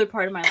any other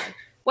part of my life?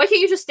 Why can't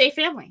you just stay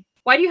family?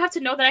 Why do you have to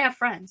know that I have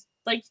friends?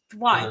 Like,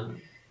 why? And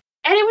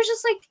it was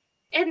just like,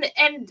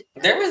 and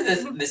there was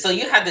this. So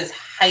you had this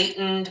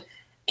heightened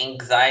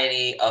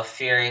anxiety of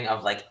fearing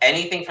of like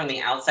anything from the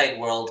outside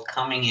world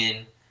coming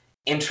in,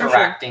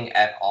 interacting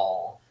at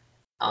all.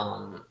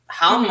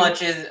 How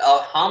much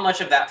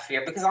of that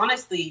fear? Because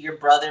honestly, your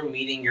brother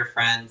meeting your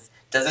friends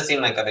doesn't seem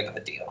like that big of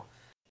a deal.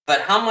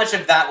 But how much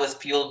of that was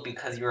fueled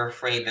because you were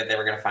afraid that they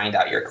were going to find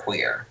out you're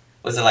queer?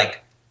 Was it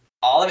like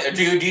all of it? Or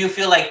do you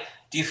feel like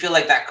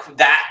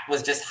that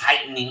was just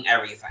heightening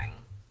everything?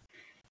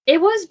 It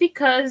was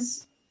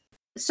because,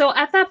 so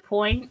at that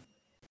point,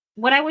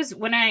 when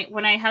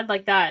I had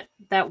like that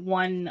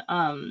one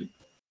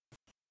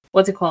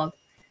what's it called?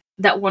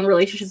 That one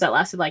relationship that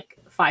lasted like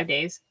 5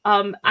 days.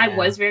 I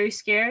was very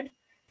scared.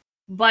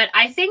 But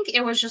I think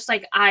it was just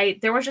like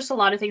there was just a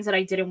lot of things that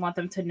I didn't want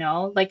them to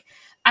know. Like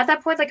at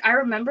that point, like I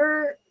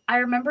remember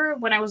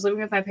when I was living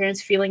with my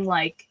parents feeling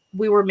like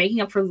we were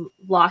making up for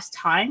lost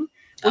time,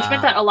 which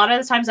meant that a lot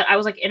of the times that I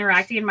was like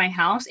interacting in my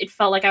house, it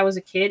felt like I was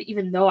a kid,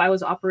 even though I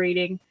was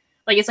operating.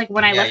 Like it's like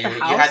when I left the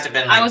house, you had to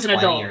been like I was an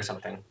adult or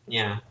something.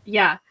 Yeah.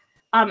 Yeah.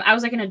 I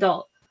was like an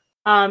adult.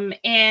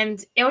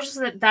 And it was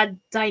just that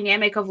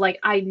dynamic of like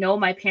I know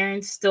my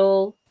parents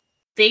still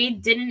they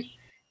didn't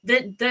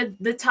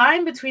the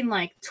time between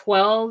like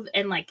 12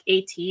 and like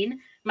 18,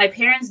 my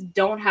parents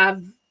don't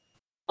have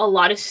a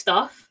lot of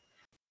stuff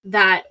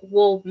that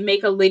will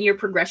make a linear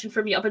progression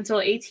for me up until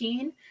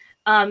 18.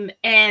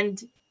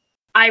 And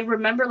I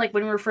remember like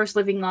when we were first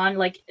living on,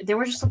 like there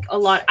was just like a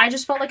lot. I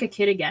just felt like a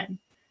kid again.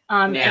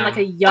 And like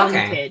a young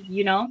kid,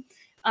 you know?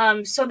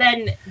 But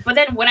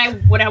then when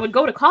I would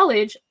go to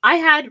college, I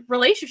had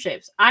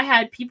relationships. I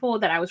had people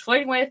that I was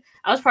flirting with.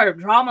 I was part of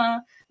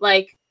drama.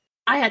 Like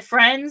I had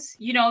friends,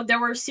 you know, there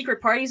were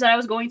secret parties that I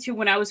was going to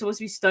when I was supposed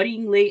to be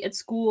studying late at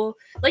school.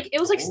 Like it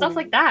was like stuff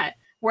like that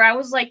where I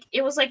was like,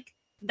 it was like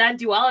that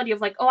duality of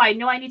like, oh, I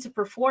know I need to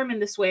perform in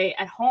this way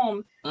at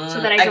home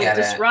so that I don't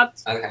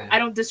disrupt. I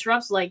don't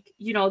disrupt like,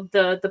 you know,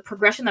 the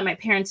progression that my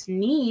parents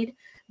need,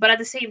 but at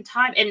the same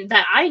time, and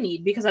that I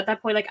need, because at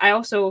that point, like I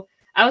was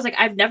like,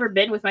 I've never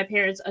been with my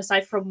parents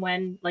aside from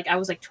when like I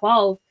was like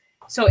 12.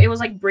 So it was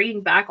like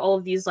bringing back all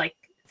of these like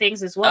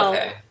things as well.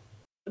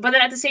 But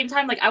then at the same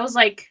time, like I was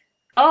like,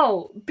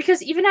 oh,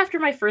 because even after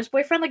my first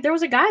boyfriend, like there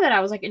was a guy that I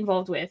was like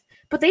involved with,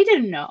 but they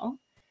didn't know.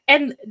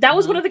 And that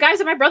was one of the guys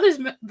that my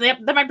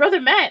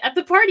brother met at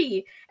the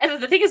party.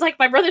 And the thing is, like,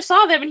 my brother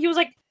saw them and he was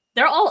like,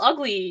 "They're all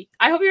ugly.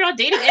 I hope you're not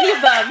dating any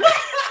of them."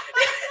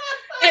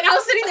 And I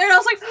was sitting there and I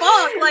was like,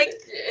 "Fuck!" Like,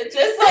 it's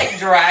just like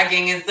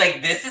dragging. It's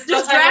like this is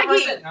just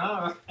dragging.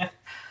 No,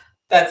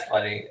 that's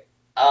funny.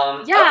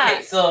 Yeah.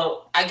 Okay,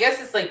 so I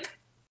guess it's like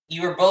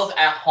you were both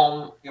at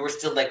home. You were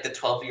still like the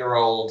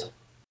 12-year-old,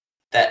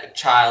 that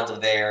child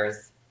of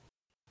theirs.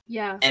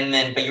 Yeah. And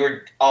then, but you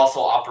were also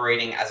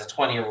operating as a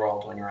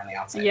 20-year-old when you were on the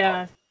outside.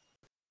 Yeah.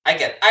 I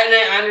get it.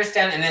 I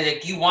understand. And then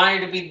like, you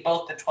wanted to be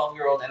both the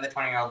 12-year-old and the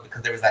 20-year-old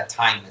because there was that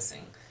time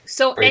missing.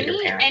 So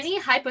any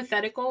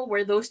hypothetical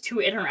where those two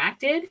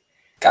interacted.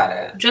 Got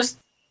it. Just.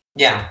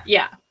 Yeah.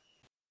 Yeah.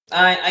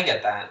 I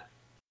get that.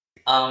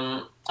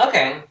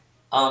 Okay.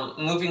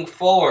 Moving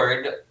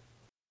forward.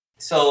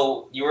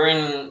 So you were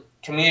in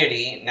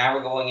community. Now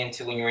we're going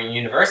into when you were in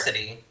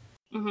university.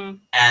 Mm-hmm.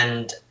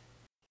 And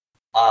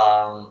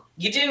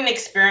you didn't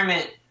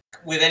experiment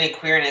with any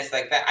queerness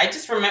like that. I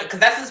just remember because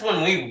that's just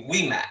when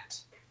we met,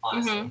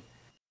 honestly.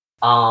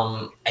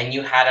 Mm-hmm. And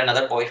you had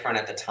another boyfriend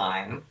at the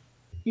time.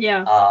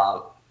 Yeah.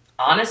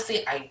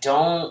 Honestly, I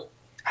don't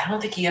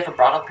think he ever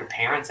brought up your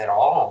parents at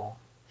all.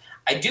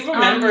 I do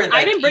remember that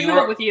I didn't bring him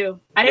up with you.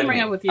 I didn't bring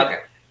him up with you.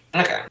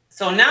 Okay.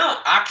 So now,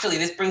 actually,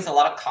 this brings a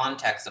lot of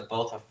context of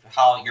both of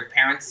how your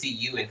parents see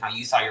you and how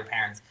you saw your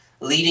parents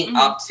leading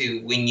up to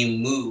when you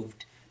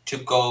moved to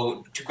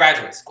go to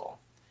graduate school.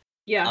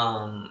 Yeah.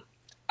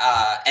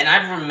 And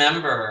I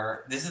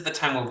remember this is the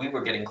time where we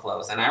were getting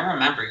close, and I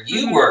remember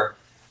you were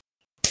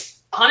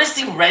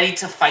honestly ready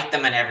to fight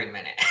them at every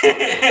minute.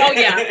 Oh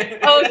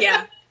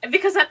yeah.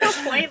 Because at that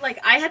point, like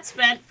I had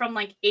spent from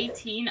like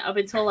 18 up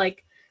until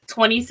like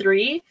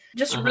 23,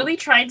 just really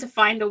trying to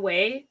find a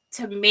way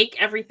to make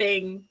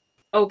everything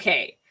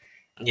okay.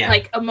 Yeah.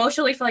 Like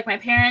emotionally for like my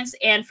parents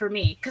and for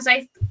me, because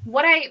I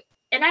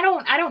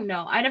don't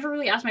know. I never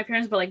really asked my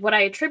parents, but like what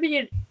I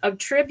attributed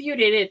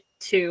it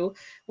to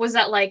was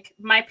that like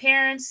my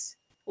parents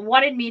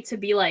wanted me to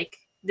be like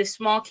this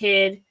small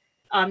kid,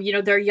 you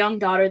know, their young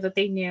daughter that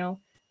they knew,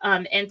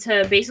 and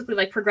to basically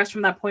like progress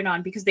from that point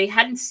on because they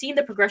hadn't seen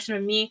the progression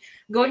of me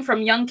going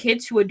from young kid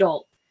to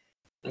adult.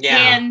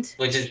 Yeah.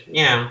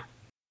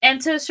 And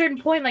to a certain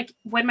point, like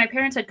when my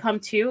parents had come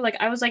to, like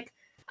I was like,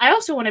 I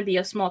also want to be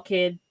a small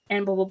kid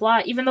and blah blah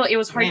blah. Even though it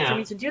was hard for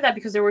me to do that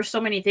because there were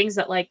so many things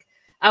that like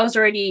I was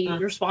already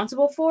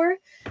responsible for.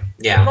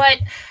 Yeah. But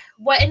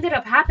what ended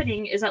up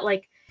happening is that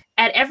like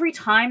at every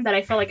time that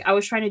I felt like I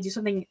was trying to do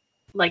something,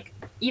 like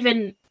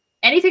even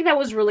anything that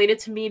was related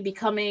to me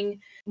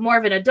becoming more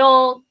of an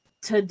adult,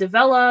 to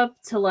develop,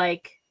 to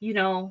like, you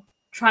know,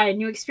 try a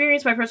new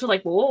experience, my parents were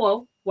like,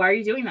 whoa, why are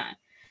you doing that?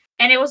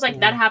 And it was like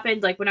that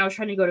happened like when I was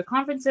trying to go to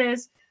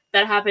conferences,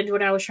 that happened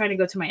when I was trying to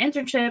go to my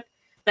internship,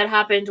 that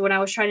happened when I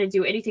was trying to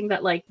do anything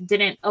that like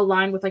didn't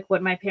align with like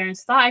what my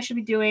parents thought I should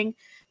be doing.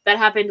 That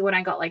happened when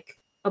I got like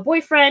a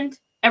boyfriend.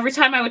 Every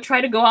time I would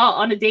try to go out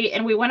on a date,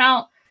 and we went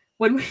out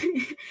when we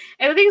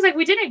and the thing is like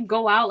we didn't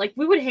go out, like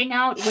we would hang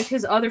out with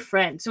his other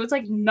friends. So it's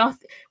like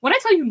nothing. When I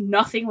tell you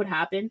nothing would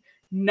happen,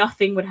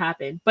 nothing would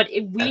happen. But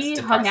if we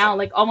hung out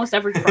like almost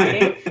every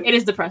Friday, it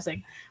is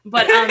depressing.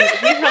 But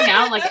we hung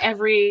out like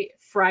every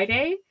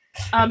Friday.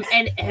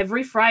 And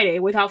every Friday,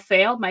 without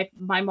fail,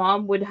 my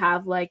mom would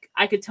have like,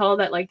 I could tell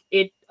that like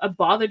it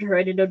bothered her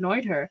and it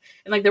annoyed her,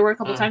 and like there were a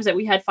couple times that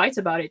we had fights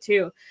about it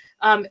too.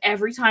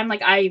 Every time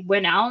like I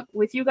went out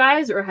with you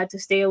guys or had to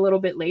stay a little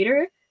bit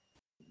later,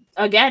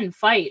 again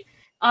fight.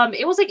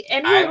 It was like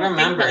any I little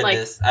remember thing that, like,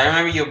 this. I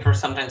remember you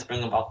sometimes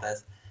bring about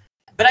this,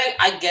 but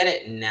I get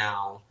it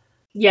now.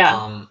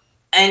 Yeah.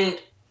 And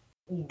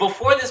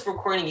before this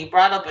recording, you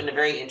brought up a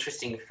very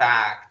interesting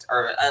fact,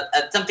 or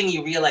something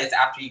you realized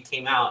after you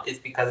came out, is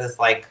because it's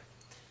like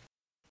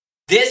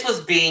this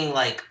was being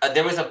like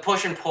there was a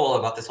push and pull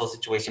about this whole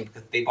situation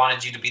because they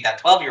wanted you to be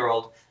that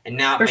 12-year-old, and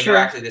now you're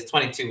actually this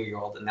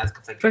 22-year-old, and that's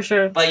conflicting. For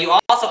sure. But you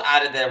also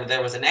added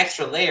there was an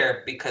extra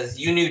layer because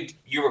you knew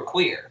you were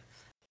queer,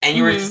 and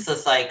you were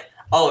just like,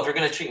 oh, if you're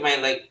gonna treat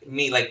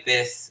me like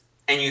this,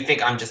 and you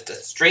think I'm just a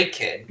straight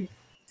kid,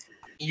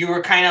 you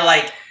were kind of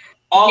like,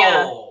 oh.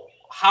 Yeah.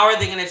 How are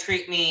they going to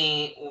treat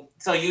me?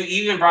 So you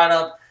even brought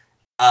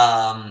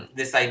up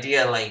this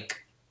idea,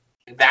 like,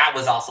 that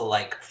was also,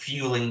 like,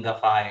 fueling the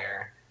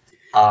fire.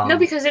 No,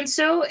 because in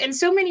so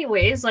many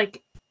ways,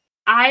 like,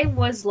 I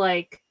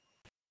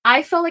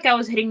felt like I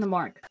was hitting the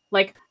mark.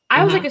 Like,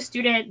 I was, like, a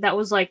student that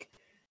was, like,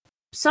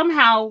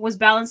 somehow was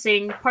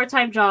balancing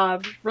part-time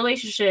job,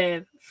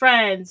 relationship,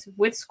 friends,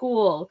 with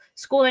school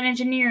and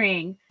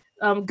engineering,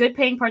 good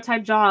paying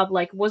part-time job,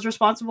 like, was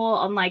responsible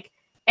on, like,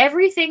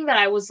 everything that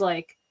I was,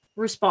 like,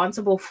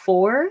 responsible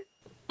for.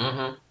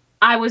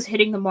 I was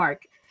hitting the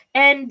mark,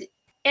 and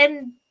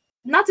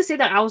not to say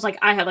that I was like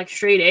I had like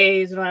straight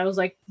A's and I was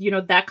like, you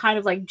know, that kind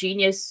of like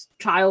genius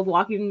child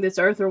walking this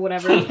earth or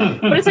whatever,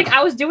 but it's like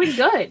I was doing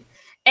good.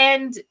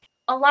 And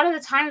a lot of the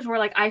times where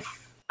like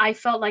I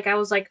felt like I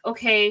was like,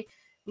 okay,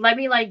 let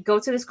me like go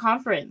to this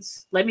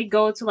conference, let me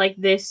go to like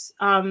this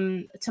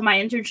to my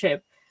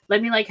internship,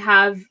 let me like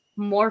have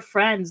more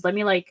friends, let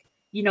me like,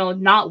 you know,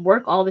 not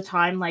work all the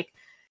time, like,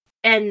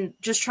 and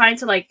just trying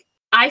to like,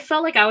 I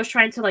felt like I was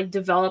trying to like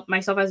develop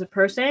myself as a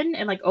person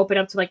and like open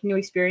up to like new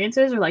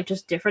experiences or like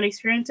just different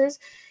experiences.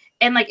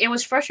 And like it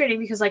was frustrating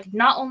because like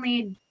not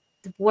only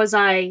was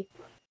I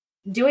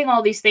doing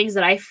all these things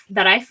that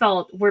I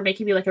felt were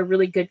making me like a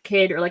really good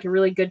kid or like a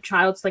really good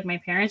child to like my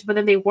parents, but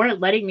then they weren't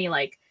letting me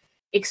like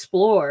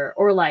explore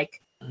or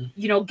like,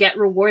 you know, get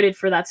rewarded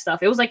for that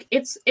stuff. It was like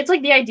it's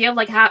like the idea of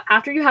like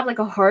after you have like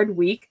a hard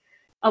week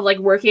of like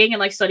working and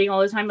like studying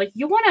all the time, like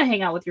you want to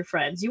hang out with your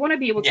friends, you want to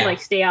be able to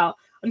like stay out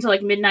until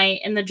like midnight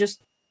and then just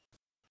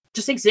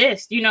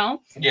exist, you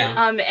know?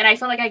 Yeah. And I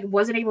felt like I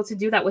wasn't able to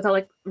do that without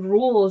like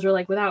rules or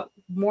like without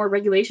more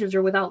regulations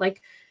or without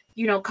like,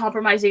 you know,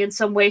 compromising in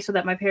some way so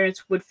that my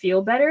parents would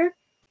feel better.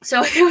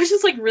 So it was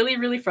just like really,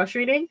 really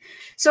frustrating.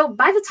 So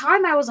by the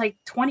time I was like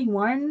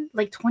 21,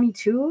 like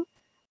 22,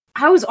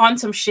 I was on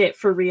some shit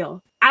for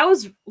real. I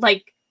was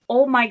like,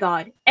 oh my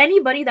God,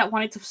 anybody that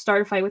wanted to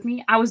start a fight with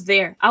me, I was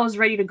there. I was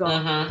ready to go.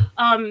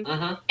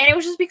 And it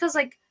was just because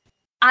like,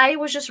 I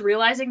was just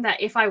realizing that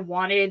if I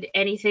wanted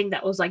anything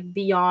that was like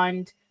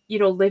beyond, you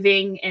know,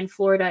 living in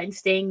Florida and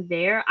staying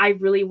there, I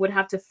really would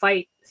have to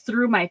fight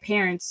through my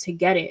parents to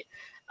get it.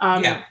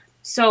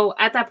 So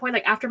at that point,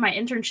 like after my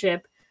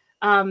internship,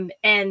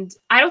 and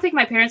I don't think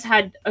my parents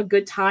had a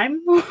good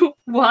time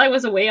while I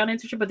was away on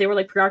internship, but they were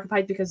like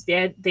preoccupied because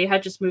they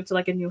had just moved to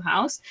like a new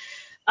house.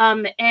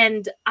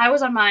 And I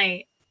was on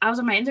my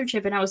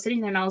internship and I was sitting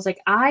there and I was like,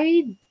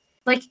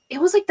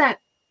 it was like that.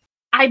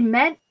 I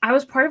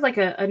was part of like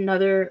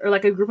another or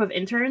like a group of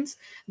interns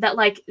that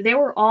like they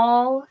were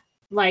all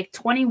like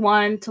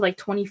 21 to like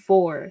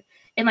 24,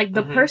 and like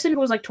the person who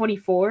was like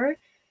 24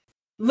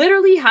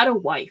 literally had a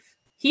wife.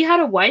 He had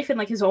a wife in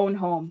like his own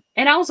home,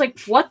 and I was like,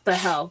 what the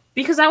hell?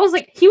 Because I was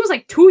like, he was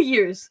like 2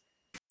 years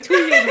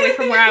away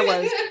from where I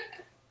was,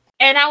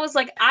 and I was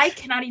like, I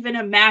cannot even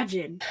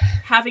imagine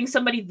having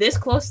somebody this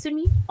close to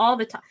me all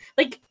the time,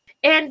 like.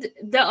 And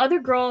the other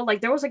girl,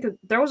 like there was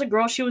a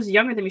girl, she was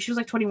younger than me. She was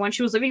like 21.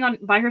 She was living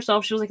by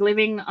herself. She was like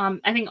living,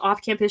 I think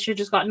off campus. She had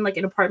just gotten like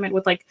an apartment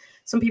with like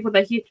some people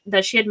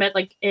that she had met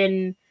like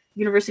in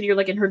university or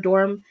like in her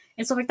dorm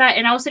and stuff like that.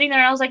 And I was sitting there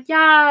and I was like,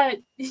 yeah,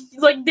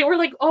 like they were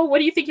like, oh, what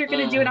do you think you're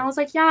gonna do? And I was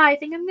like, yeah, I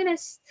think I'm gonna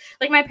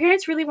like my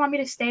parents really want me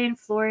to stay in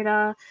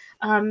Florida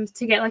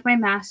to get like my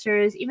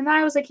master's, even though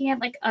I was looking at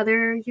like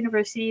other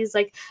universities,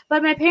 like,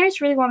 but my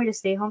parents really want me to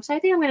stay home, so I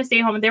think I'm gonna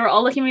stay home. And they were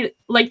all looking at me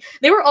like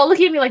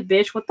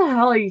bitch, what the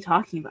hell are you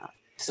talking about?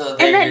 So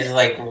there's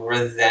like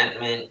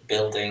resentment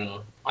building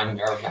on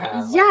your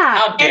behalf. Yeah, like,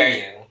 how dare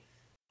you?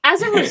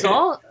 as a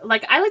result,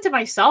 like, I looked at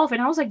myself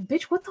and I was like,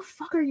 bitch, what the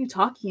fuck are you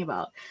talking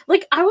about?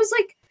 Like, I was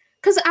like,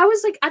 because I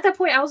was like, at that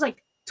point, I was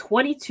like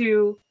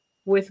 22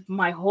 with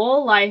my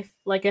whole life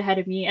like ahead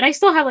of me, and I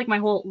still have like my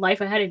whole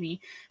life ahead of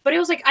me, but it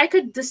was like I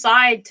could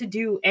decide to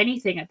do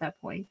anything at that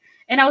point.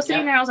 And I was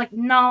sitting there, I was like,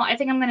 no, I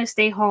think I'm gonna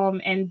stay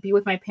home and be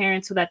with my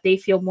parents so that they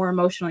feel more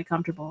emotionally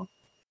comfortable.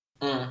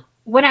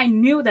 When I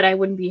knew that I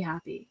wouldn't be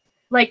happy.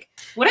 Like,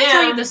 when I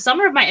tell you the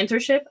summer of my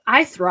internship,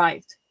 I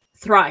thrived.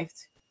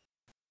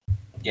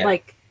 Yeah.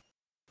 Like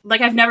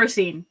I've never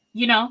seen,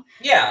 you know?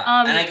 Yeah.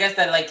 And I guess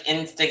that like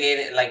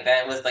instigated, like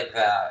that was like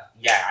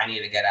I need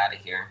to get out of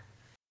here.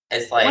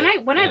 It's like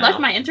when I left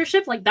my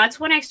internship, like that's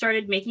when I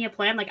started making a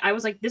plan. Like I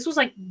was like, this was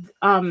like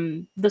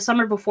the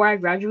summer before I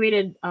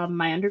graduated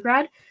my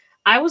undergrad.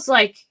 I was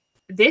like,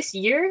 this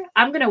year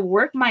I'm gonna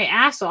work my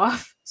ass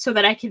off so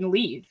that I can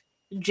leave.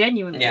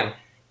 Genuinely. Yeah.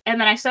 And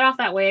then I set off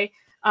that way.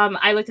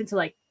 I looked into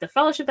like the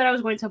fellowship that I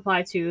was going to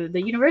apply to,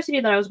 the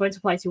university that I was going to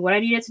apply to, what I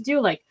needed to do,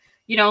 like,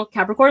 you know,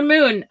 Capricorn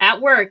moon at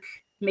work,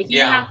 making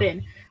it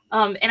happen.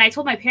 And I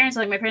told my parents,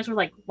 like, my parents were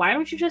like, why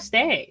don't you just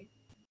stay?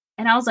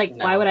 And I was like,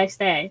 why would I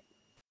stay?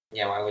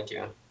 Yeah, why would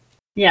you?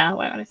 Yeah,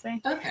 why would I stay?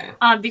 Okay.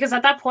 Because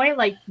at that point,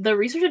 like, the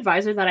research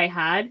advisor that I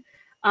had,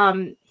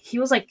 he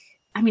was like,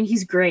 I mean,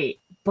 he's great,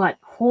 but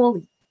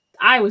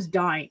I was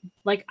dying.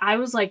 Like, I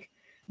was like,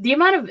 the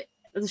amount of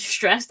the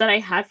stress that I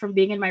had from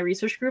being in my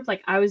research group,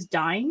 like, I was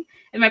dying.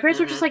 And my parents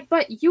were just like,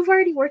 but you've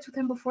already worked with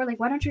him before. Like,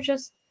 why don't you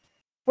just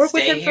work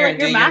with him for like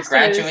your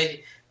master's? And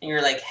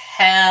you're like,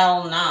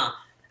 hell nah.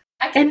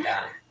 I get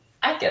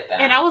that.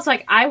 And I was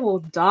like, I will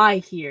die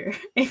here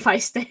if I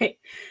stay.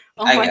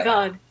 Oh my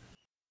god.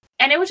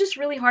 And it was just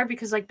really hard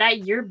because like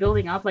that year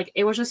building up, like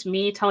it was just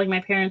me telling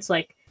my parents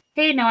like,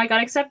 hey, now I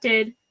got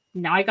accepted.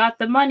 Now I got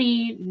the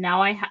money.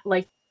 Now I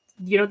like,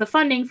 you know, the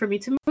funding for me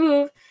to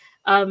move.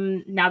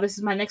 Now this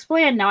is my next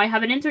plan. Now I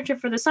have an internship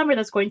for the summer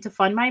that's going to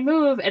fund my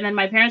move. And then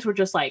my parents were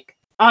just like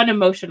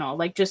unemotional,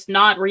 like just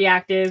not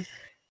reactive,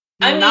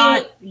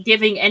 not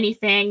giving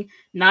anything,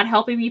 not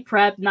helping me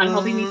prep, not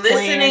helping me plan.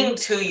 Listening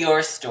to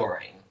your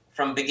story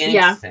from beginning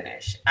to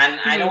finish.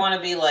 And I don't want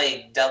to be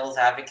like devil's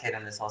advocate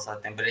in this whole sort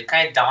of thing, but it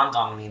kind of dawned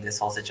on me, this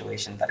whole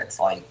situation, that it's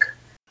like,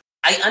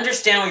 I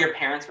understand where your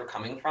parents were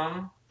coming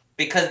from,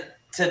 because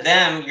to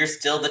them, you're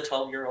still the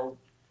 12-year-old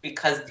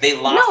because they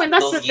lost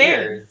those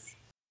years.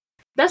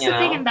 That's the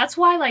thing, and that's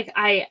why, like,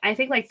 I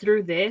think, like,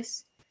 through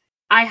this,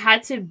 I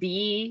had to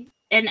be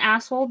an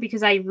asshole,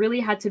 because I really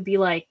had to be,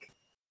 like,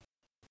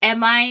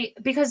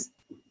 because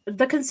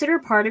the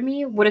considerate part of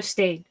me would have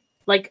stayed.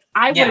 Like,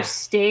 I would have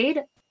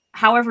stayed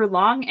however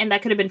long, and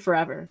that could have been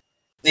forever.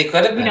 It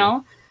could have been. You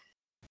know?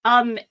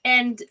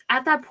 And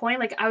at that point,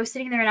 like, I was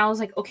sitting there, and I was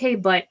like, okay,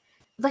 but,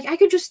 like, I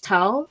could just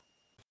tell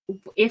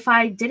if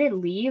I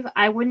didn't leave,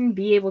 I wouldn't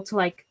be able to,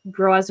 like,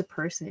 grow as a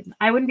person.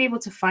 I wouldn't be able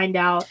to find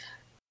out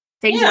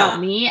things about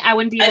me. I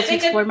wouldn't be able to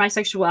explore my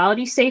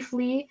sexuality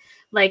safely.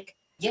 Like,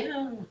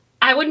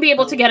 I wouldn't be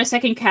able to get a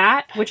second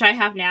cat, which I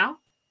have now.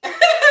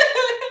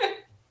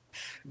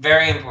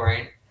 Very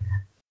important.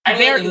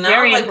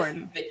 Very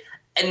important.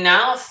 And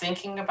now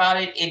thinking about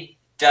it, it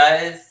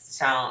does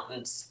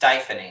sound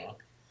stifling.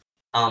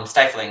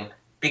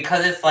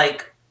 Because it's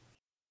like,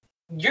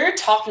 you're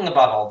talking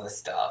about all this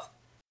stuff,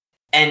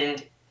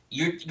 and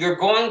you're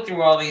going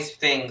through all these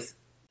things,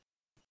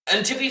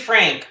 and to be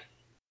frank,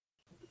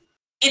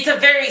 it's a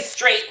very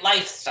straight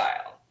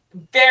lifestyle,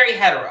 very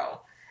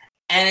hetero,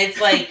 and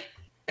it's like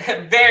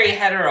very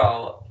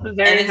hetero.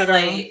 Very hetero.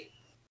 Like,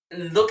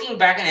 looking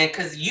back on it,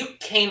 because you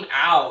came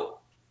out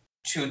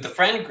to the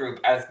friend group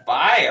as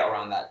bi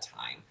around that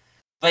time,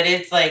 but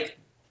it's like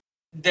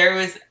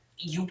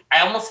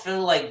I almost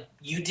feel like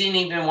you didn't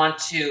even want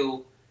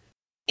to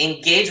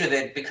engage with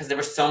it because there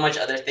were so much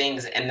other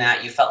things, and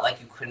that you felt like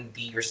you couldn't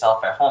be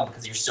yourself at home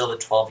because you're still the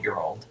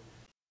 12-year-old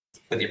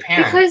with your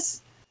parents.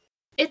 Because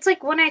it's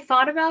like, when I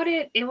thought about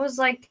it, it was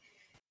like,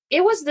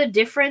 it was the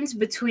difference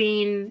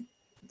between,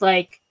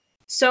 like,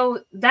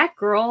 so that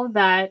girl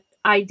that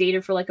I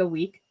dated for like a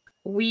week,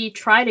 we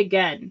tried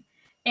again.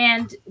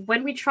 And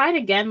when we tried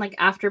again, like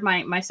after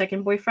my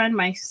second boyfriend,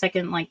 my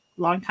second like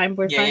longtime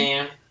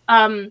boyfriend,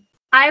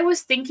 I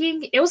was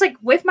thinking, it was like,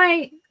 with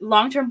my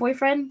long-term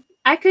boyfriend,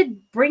 I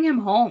could bring him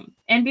home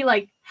and be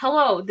like,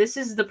 hello, this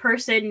is the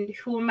person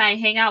whom I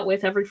hang out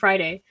with every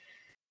Friday.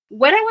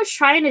 When I was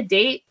trying to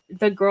date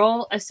the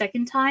girl a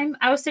second time,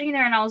 I was sitting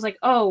there and I was like,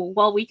 oh,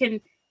 well, we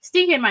can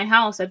sneak in my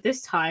house at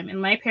this time,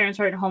 and my parents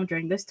aren't home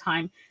during this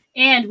time.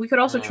 And we could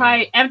also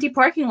try empty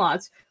parking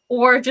lots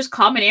or just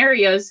common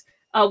areas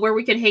where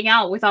we could hang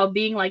out without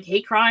being like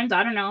hate crimes.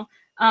 I don't know.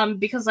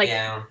 Because like,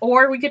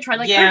 or we could try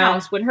like her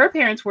house when her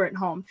parents weren't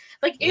home.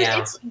 Like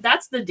it's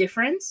that's the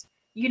difference,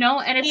 you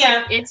know. And it's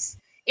like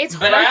it's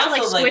hard to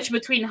like switch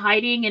between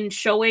hiding and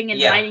showing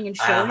and hiding and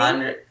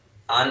showing.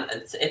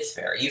 It's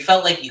fair. You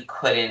felt like you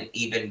couldn't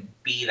even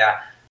be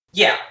that.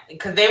 Yeah,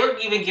 because they were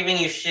even giving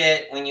you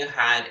shit when you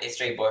had a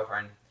straight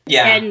boyfriend.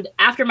 Yeah. And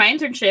after my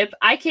internship,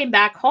 I came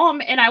back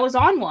home and I was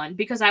on one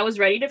because I was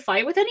ready to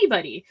fight with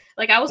anybody.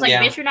 Like, I was like,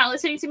 Yeah. bitch, you're not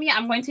listening to me.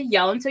 I'm going to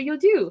yell until you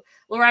do.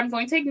 Or I'm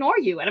going to ignore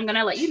you. And I'm going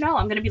to let you know.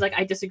 I'm going to be like,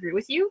 I disagree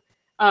with you.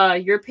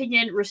 Your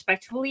opinion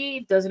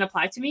respectfully doesn't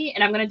apply to me.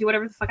 And I'm going to do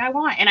whatever the fuck I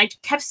want. And I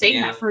kept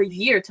saying that for a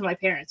year to my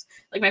parents.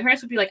 Like, my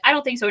parents would be like, I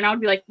don't think so. And I would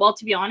be like, well,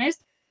 to be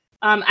honest,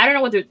 I don't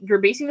know what you're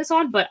basing this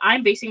on, but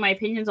I'm basing my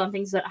opinions on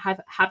things that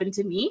have happened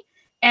to me.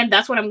 And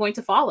that's what I'm going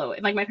to follow.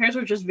 And like, my parents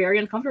were just very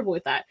uncomfortable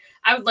with that.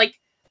 I would like,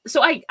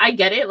 so I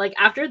get it. Like,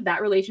 after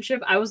that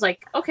relationship, I was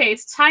like, okay,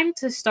 it's time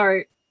to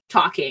start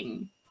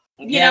talking.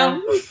 You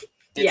know?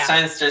 It's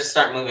time to just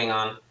start moving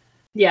on.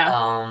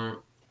 Yeah.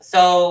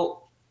 So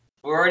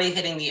we're already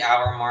hitting the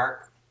hour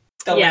mark.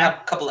 So we have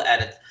a couple of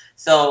edits.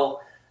 So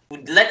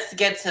let's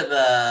get to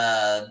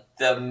the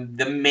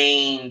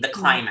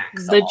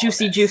climax. The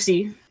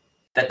juicy.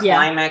 The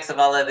climax of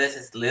all of this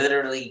is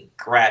literally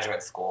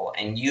graduate school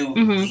and you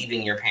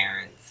leaving your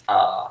parents.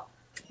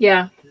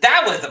 Yeah.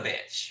 That was a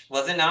bitch,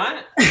 was it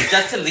not?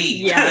 Just to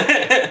leave.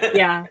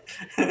 Yeah.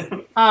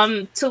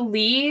 To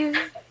leave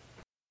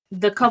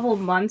the couple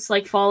months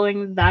like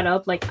following that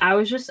up, like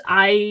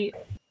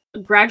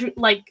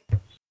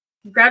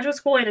graduate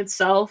school in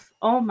itself,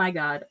 oh my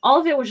god.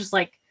 All of it was just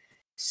like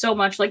so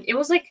much. Like, it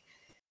was like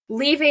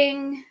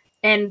leaving,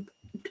 and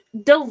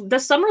the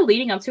summer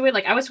leading up to it,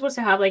 like, I was supposed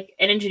to have like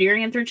an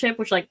engineering internship,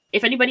 which, like,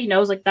 if anybody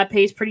knows, like, that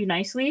pays pretty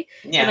nicely.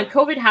 And then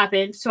COVID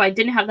happened, so I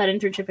didn't have that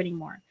internship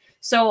anymore.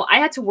 So I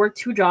had to work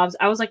 2 jobs.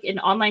 I was like an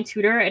online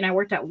tutor and I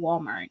worked at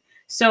Walmart.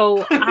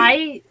 So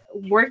I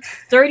worked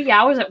 30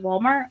 hours at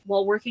Walmart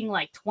while working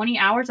like 20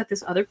 hours at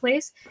this other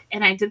place.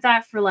 And I did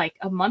that for like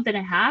a month and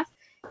a half.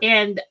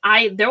 And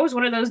there was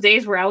one of those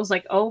days where I was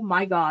like, oh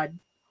my God,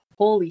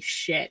 holy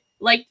shit.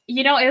 Like,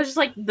 you know, it was just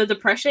like when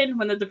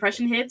the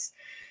depression hits.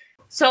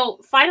 So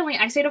finally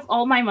I saved up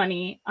all my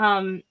money.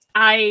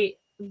 I,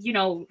 you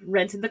know,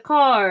 rented the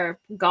car,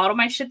 got all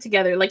my shit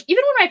together. Like,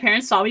 even when my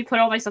parents saw me put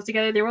all my stuff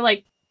together, they were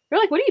like,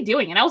 what are you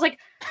doing? And I was like,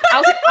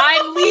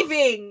 I'm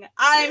leaving.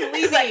 I'm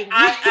leaving. Like,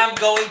 I'm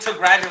going to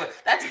graduate.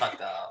 That's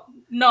fucked up.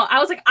 No, I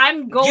was like,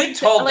 I'm going. You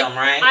told them,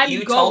 right?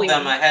 You told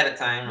them ahead of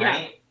time,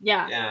 right?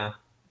 Yeah.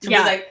 To be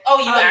like, oh,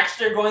 you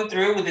actually are going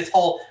through with this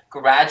whole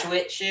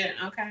graduate shit?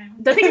 Okay.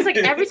 The thing is, like,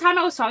 every time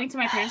I was talking to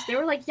my parents, they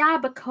were like, yeah,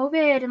 but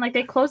COVID, and like,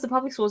 they closed the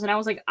public schools. And I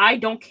was like, I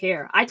don't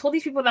care. I told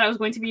these people that I was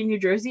going to be in New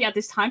Jersey at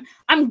this time.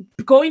 I'm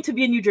going to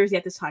be in New Jersey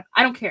at this time.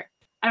 I don't care.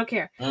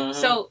 Mm-hmm.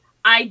 So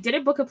I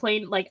didn't book a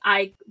plane. Like,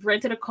 I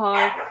rented a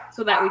car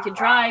so that we could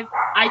drive.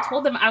 I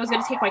told them I was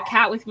going to take my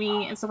cat with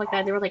me and stuff like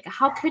that. They were like,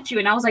 how could you?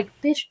 And I was like,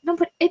 bitch, no,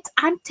 but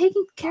I'm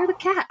taking care of the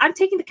cat. I'm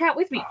taking the cat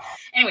with me.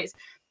 Anyways,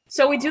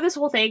 so we do this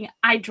whole thing.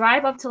 I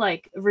drive up to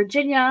like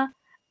Virginia.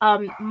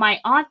 My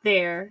aunt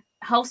there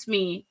helps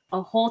me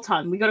a whole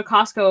ton. We go to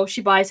Costco.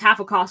 She buys half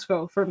of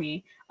Costco for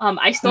me.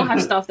 I still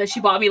have stuff that she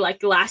bought me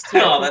like last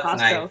year from Costco.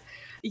 Nice.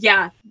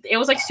 Yeah, it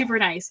was like super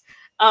nice.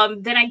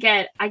 Then I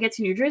get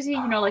to New Jersey,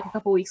 you know, like a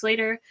couple weeks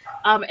later.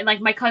 And like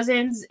my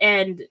cousins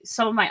and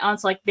some of my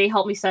aunts, like, they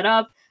helped me set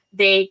up.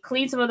 They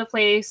cleaned some of the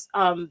place.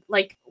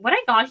 Like, when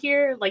I got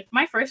here, like,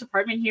 my first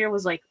apartment here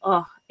was like,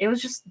 it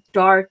was just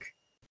dark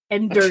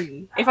and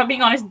dirty. If I'm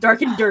being honest,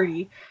 dark and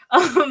dirty.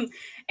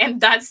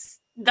 And that's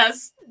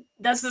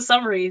the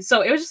summary.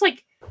 So it was just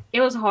like,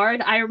 it was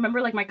hard. I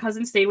remember like my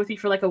cousin stayed with me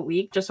for like a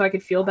week just so I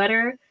could feel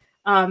better.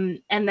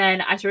 And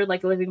then I started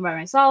like living by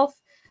myself.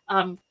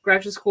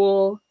 Graduate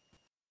school.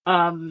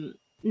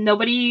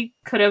 Nobody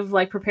could have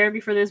like prepared me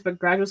for this, but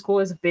graduate school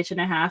is a bitch and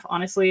a half,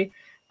 honestly.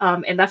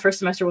 And that first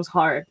semester was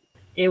hard.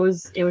 It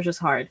was just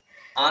hard.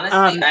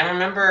 Honestly, I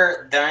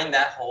remember during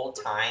that whole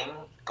time,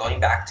 going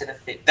back to the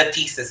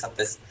thesis of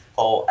this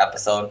whole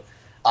episode,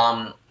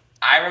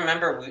 I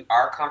remember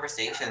our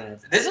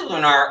conversations. This is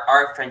when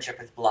our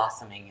friendship is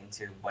blossoming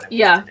into what it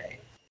is today.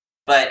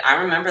 But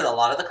I remember a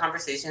lot of the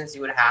conversations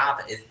you would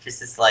have is just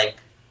this like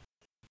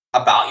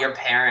about your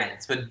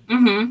parents. But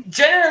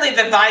generally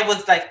the vibe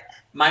was like,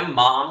 my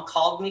mom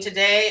called me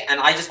today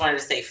and I just wanted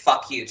to say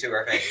fuck you to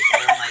her face.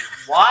 And I'm like,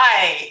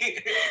 why?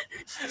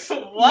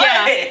 Why?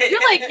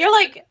 Yeah. You're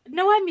like,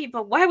 no, I mean,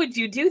 but why would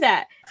you do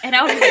that? And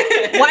I was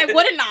like, why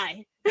wouldn't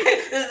I?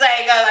 It's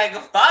like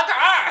fuck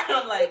her.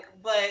 I'm like,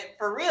 but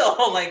for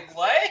real, like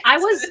what?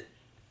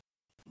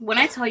 When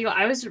I tell you,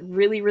 I was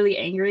really, really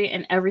angry,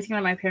 and everything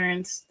that my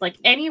parents, like,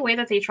 any way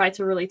that they tried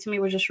to relate to me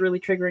was just really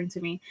triggering to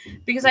me,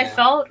 because I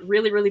felt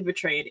really, really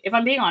betrayed. If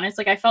I'm being honest,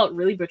 like, I felt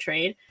really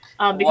betrayed,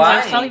 because I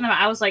was telling them,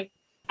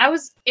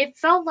 it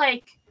felt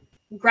like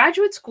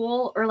graduate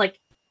school, or like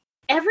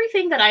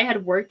everything that I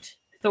had worked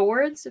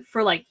towards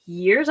for like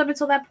years up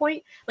until that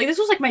point, like, this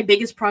was like my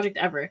biggest project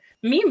ever.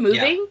 Me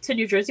moving to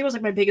New Jersey was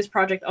like my biggest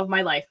project of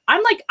my life.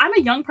 I'm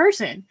a young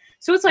person,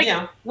 so it's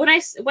like when I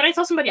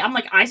tell somebody, I'm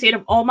like, I saved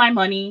up all my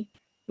money,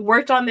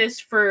 worked on this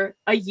for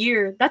a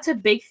year. That's a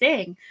big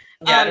thing.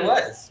 It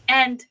was.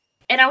 And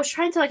I was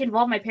trying to like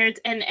involve my parents,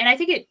 and I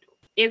think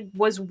it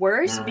was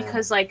worse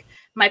because like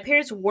my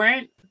parents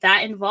weren't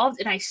that involved,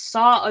 and I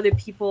saw other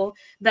people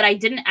that I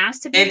didn't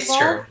ask to be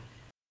involved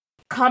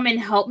come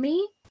and help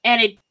me. And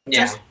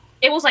it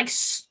it was like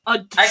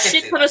a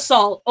shit ton of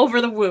salt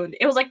over the wound.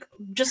 It was like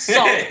just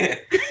salt. I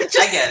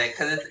get it,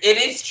 because it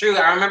is true.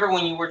 I remember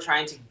when you were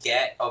trying to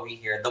get over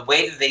here, the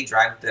way that they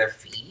dragged their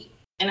feet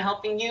in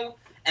helping you,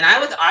 and I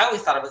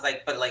always thought it was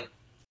like, but like,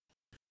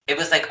 it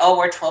was like, oh,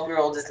 we're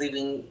 12-year-old is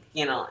leaving,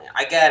 you know,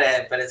 I get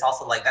it, but it's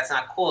also like, that's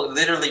not cool.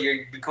 Literally,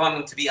 you're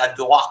going to be a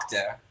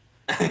doctor.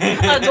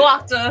 A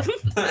doctor.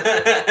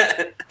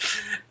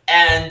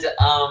 And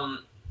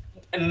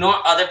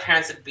nor other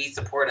parents would be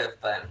supportive,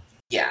 but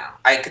yeah,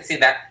 I could see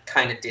that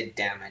kind of did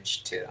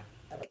damage too.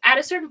 At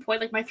a certain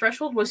point, like, my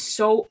threshold was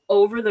so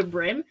over the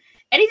brim.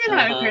 Anything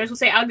that my parents would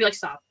say, I would be like,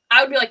 stop.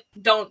 I would be like,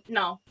 don't,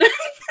 no.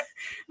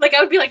 Like,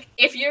 I would be like,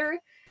 if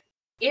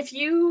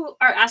you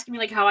are asking me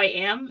like how I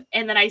am,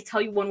 and then I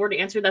tell you one word to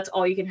answer, that's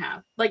all you can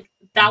have. Like,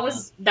 that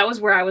was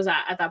where I was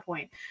at that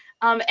point.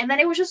 And then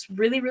it was just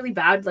really, really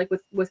bad, like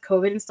with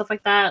COVID and stuff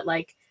like that.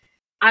 Like,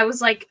 I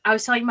was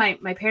telling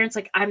my parents,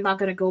 like, I'm not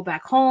gonna go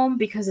back home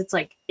because it's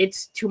like,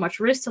 it's too much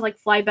risk to like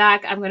fly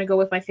back. I'm gonna go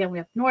with my family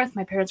up north.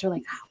 My parents are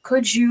like, how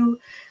could you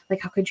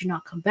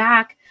not come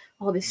back?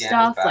 All this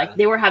stuff. Like,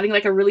 they were having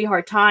like a really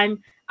hard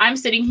time. I'm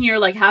sitting here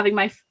like having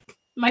my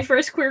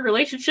first queer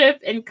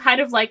relationship and kind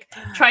of like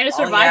trying to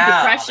survive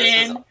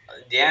depression.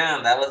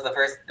 That was the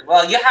first.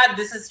 Well,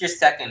 this is your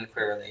second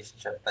queer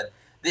relationship, but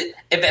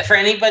if for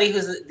anybody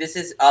this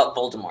is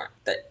Voldemort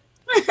that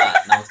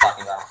no one's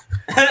talking about.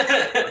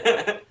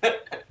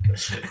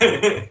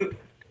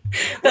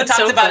 We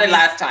talked about it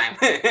last time.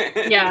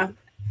 Yeah.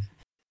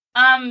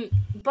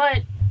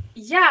 But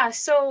yeah,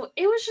 so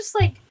it was just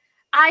like,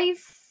 I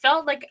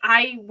felt like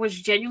I was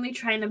genuinely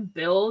trying to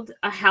build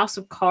a house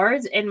of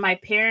cards, and my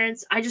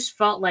parents, I just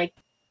felt like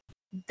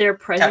their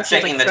presence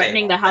was like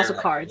threatening the house of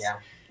cards.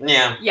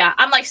 Yeah.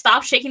 I'm like,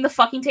 stop shaking the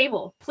fucking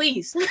table,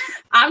 please.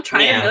 I'm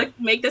trying to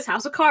make this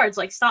house of cards.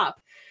 Like, stop.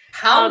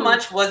 How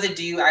much was it,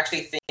 do you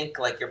actually think,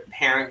 like, your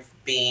parents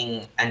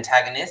being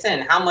antagonistic,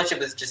 and how much it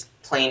was just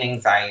plain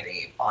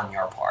anxiety on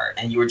your part,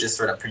 and you were just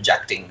sort of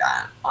projecting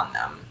that on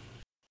them?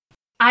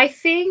 I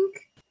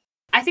think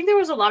there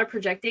was a lot of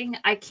projecting.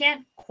 I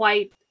can't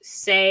quite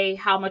say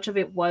how much of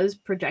it was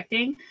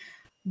projecting,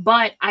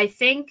 but I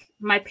think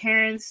my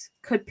parents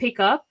could pick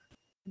up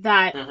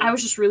that I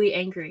was just really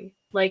angry.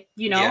 Like,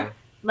 you know,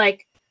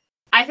 like,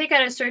 I think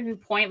at a certain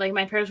point, like,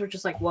 my parents were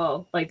just like,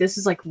 whoa, like, this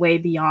is like way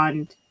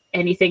beyond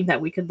anything that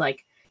we could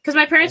like, because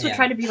my parents would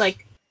try to be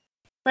like,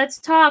 let's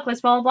talk, let's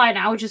blah blah blah, and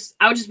I would just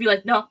be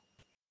like, no,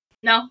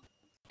 and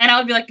I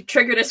would be like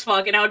triggered as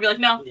fuck, and I would be like,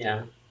 no,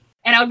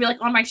 and I would be like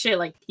on my shit,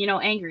 like, you know,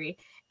 angry,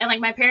 and like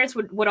my parents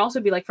would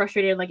also be like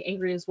frustrated and like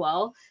angry as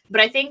well.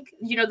 But I think,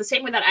 you know, the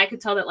same way that I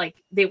could tell that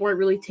like they weren't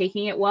really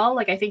taking it well,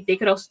 like I think they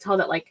could also tell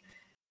that like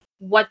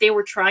what they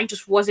were trying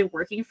just wasn't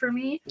working for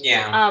me.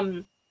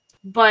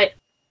 But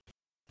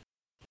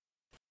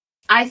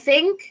I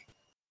think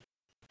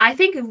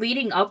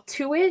leading up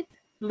to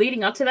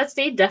that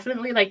state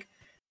definitely like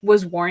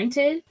was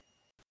warranted.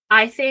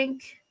 I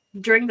think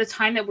during the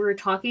time that we were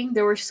talking,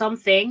 there were some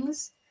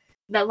things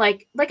that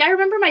like I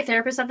remember my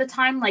therapist at the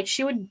time, like,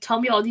 she would tell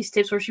me all these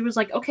tips where she was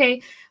like,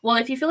 okay, well,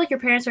 if you feel like your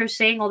parents are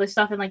saying all this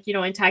stuff and like, you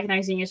know,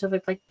 antagonizing you, stuff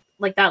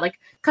like that, like,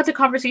 cut the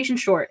conversation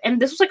short.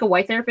 And this was like a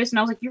white therapist, and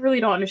I was like, you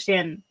really don't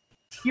understand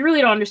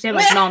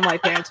like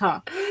non-white parents, huh?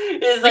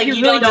 It's like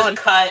you really don't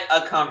just cut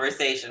a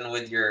conversation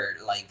with your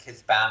like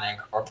Hispanic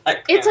or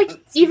black parents. It's like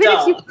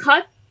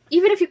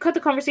even if you cut the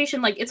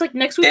conversation, like, it's like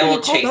next week when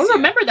you call, they'll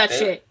remember that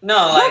shit. No,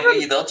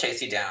 like, they'll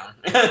chase you down.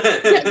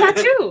 That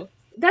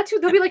too.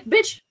 They'll be like,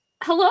 bitch,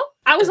 hello?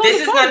 I was on the phone.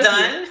 This is not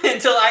done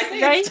until I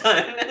say it's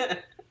done.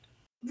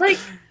 Like,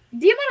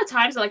 the amount of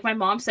times that like my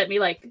mom sent me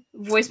like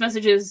voice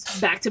messages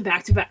back to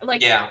back to back,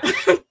 like,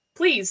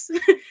 please,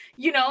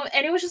 you know,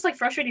 and it was just like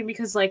frustrating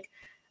because like,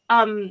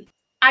 I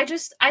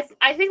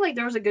think like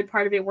there was a good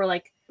part of it where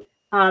like,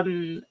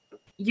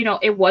 you know,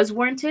 it was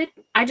warranted.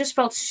 I just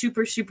felt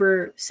super,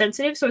 super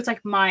sensitive. So it's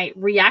like my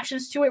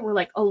reactions to it were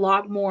like a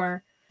lot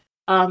more,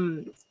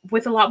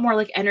 with a lot more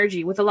like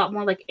energy, with a lot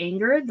more like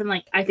anger than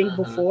like I think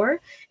before.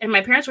 And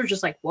my parents were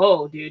just like,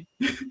 whoa, dude,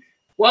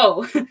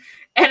 whoa.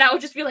 And I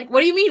would just be like, what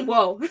do you mean,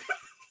 whoa?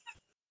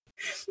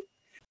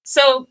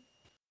 So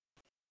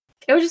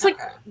it was just like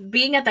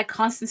being at that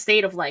constant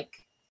state of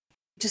like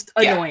just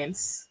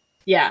annoyance.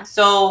 Yeah.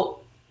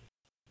 So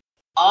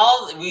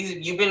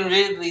you've been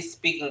really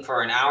speaking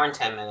for an hour and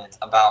 10 minutes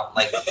about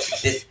like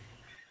this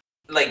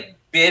like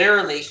bitter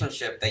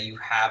relationship that you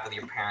have with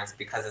your parents,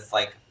 because it's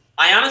like,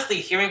 I honestly,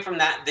 hearing from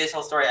this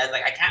whole story, I was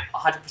like, I can't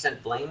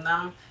 100% blame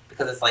them,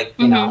 because it's like,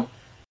 you know,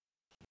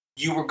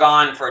 you were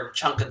gone for a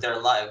chunk of their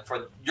life.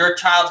 For your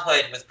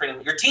childhood was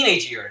your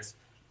teenage years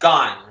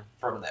gone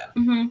from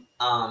them.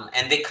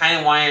 And they kind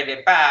of wanted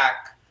it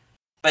back,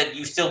 but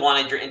you still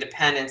wanted your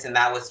independence, and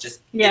that was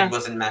just, it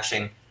wasn't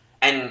meshing.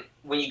 And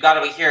when you got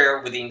over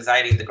here with the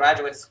anxiety of the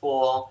graduate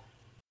school,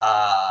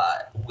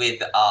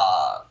 with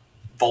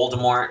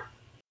Voldemort,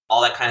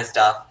 all that kind of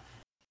stuff,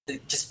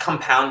 just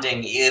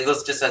compounding, it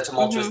was just a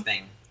tumultuous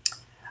thing.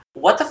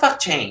 What the fuck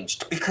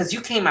changed? Because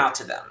you came out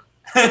to them.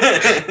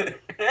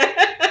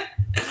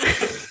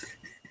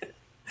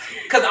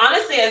 Because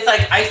honestly, it's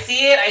like I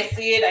see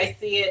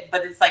it,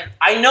 but it's like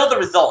I know the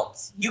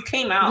results. You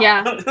came out.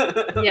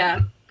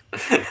 Yeah.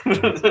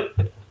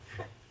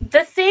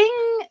 The thing,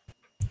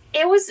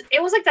 it was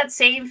like that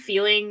same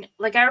feeling.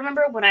 Like I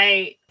remember when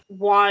I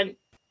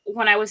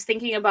was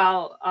thinking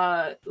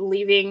about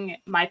leaving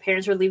my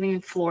parents were leaving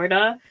in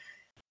Florida,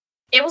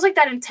 it was like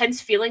that intense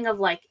feeling of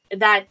like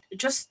that,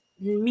 just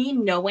me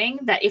knowing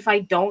that if I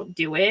don't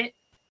do it,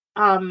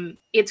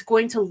 it's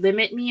going to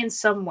limit me in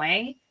some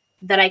way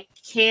that I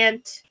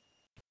can't,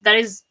 that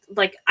is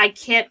like I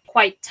can't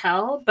quite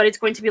tell, but it's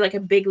going to be like a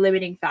big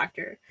limiting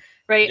factor,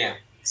 right? Yeah.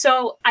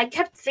 So I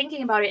kept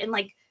thinking about it, and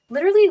like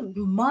literally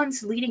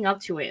months leading up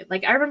to it.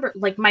 Like I remember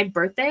like my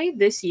birthday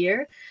this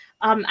year,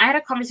 I had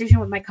a conversation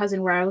with my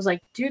cousin where I was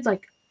like, dude,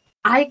 like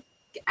I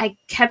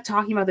kept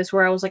talking about this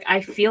where I was like,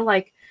 I feel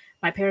like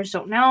my parents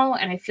don't know,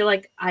 and I feel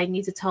like I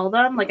need to tell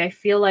them. Like I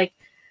feel like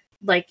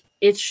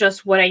it's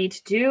just what I need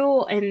to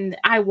do, and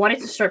I wanted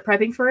to start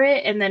prepping for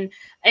it. And then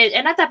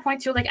and at that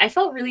point too, like I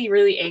felt really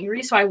really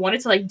angry, so I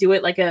wanted to like do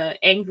it like a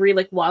angry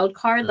like wild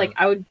card. Like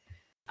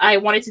I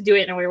wanted to do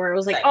it in a way where it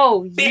was like,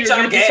 oh, you're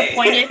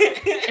disappointed.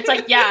 It's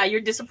like, yeah,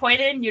 you're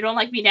disappointed and you don't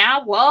like me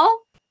now.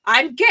 Well,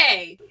 I'm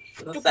gay.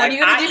 What are you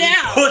gonna do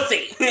now?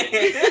 Pussy.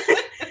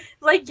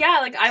 Like, yeah,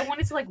 like I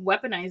wanted to like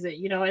weaponize it,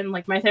 you know. And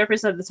like my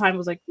therapist at the time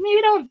was like,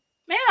 maybe don't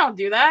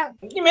do that.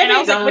 Maybe and I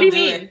was like, what do you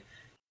mean?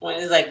 When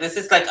it's like, this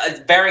is like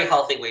a very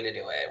healthy way to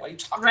do it. What are you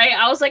talking about?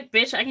 I was like,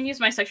 bitch, I can use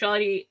my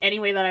sexuality any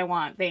way that I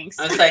want. Thanks.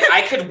 I was like,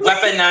 I could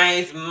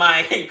weaponize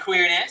my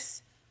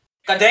queerness.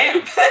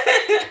 Goddamn.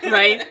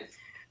 Right.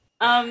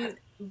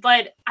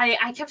 But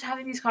I kept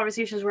having these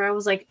conversations where I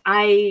was like,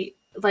 it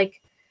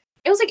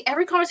was like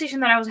every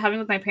conversation that I was having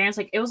with my parents,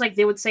 like it was like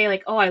they would say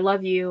like, oh, I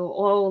love you.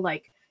 Oh,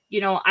 like, you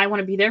know, I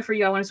want to be there for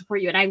you. I want to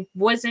support you. And I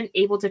wasn't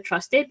able to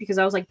trust it because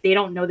I was like, they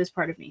don't know this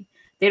part of me.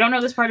 They don't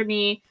know this part of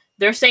me.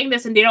 They're saying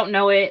this and they don't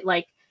know it.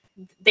 Like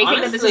they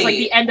think that this is like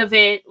the end of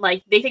it.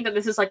 Like they think that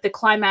this is like the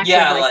climax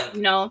of like,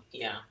 you know.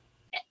 Yeah.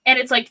 And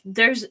it's like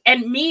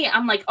and me,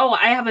 I'm like, oh,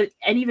 I have an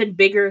even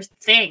bigger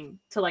thing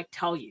to like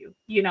tell you,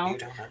 you know.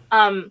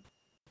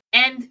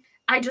 And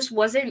I just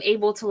wasn't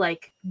able to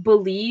like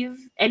believe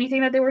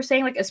anything that they were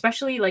saying. Like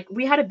especially like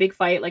we had a big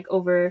fight like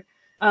over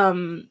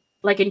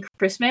like in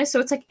Christmas. So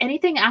it's like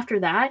anything after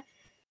that,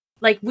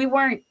 like we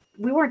weren't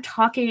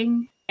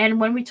talking. And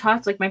when we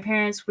talked, like my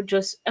parents would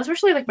just,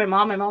 especially like my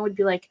mom would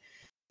be like,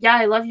 yeah,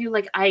 I love you.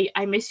 Like I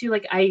miss you.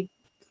 Like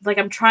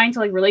I'm trying to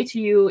like relate to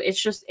you. It's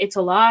just, it's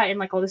a lot and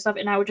like all this stuff.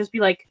 And I would just be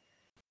like,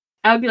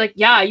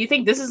 yeah, you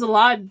think this is a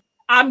lot?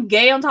 I'm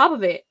gay on top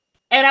of it.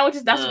 And I would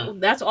just,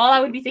 that's all I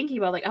would be thinking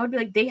about. Like, I would be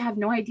like, they have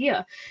no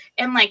idea.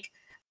 And like,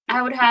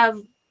 I would have,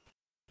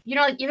 you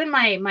know, like even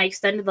my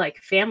extended like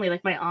family,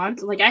 like my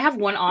aunt, like I have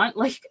one aunt,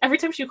 like every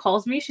time she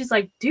calls me, she's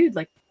like, dude,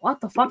 like,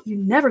 what the fuck? You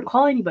never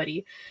call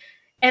anybody.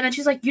 And then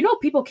she's like, you know,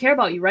 people care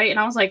about you, right? And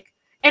I was like,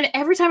 and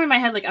every time in my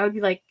head, like, I would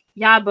be like,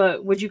 yeah,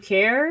 but would you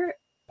care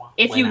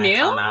if you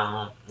knew?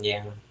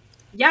 Yeah.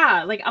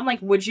 Yeah, like, I'm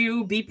like, would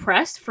you be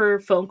pressed for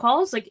phone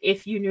calls, like,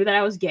 if you knew that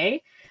I was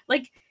gay?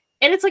 Like,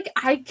 and it's like,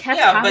 I kept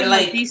having,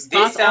 like, these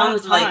thoughts all the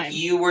time. Like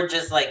you were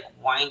just, like,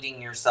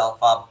 winding yourself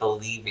up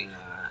believing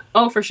that.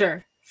 Oh, for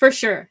sure. For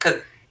sure.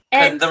 Because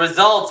the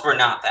results were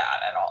not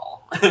that at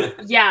all.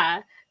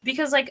 Yeah,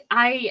 because, like,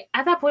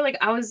 at that point, like,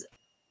 I was...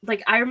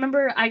 Like, I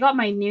remember I got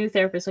my new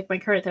therapist, like my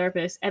current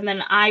therapist, and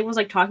then I was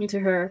like talking to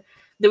her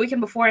the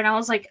weekend before, and I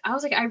was like,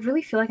 I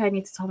really feel like I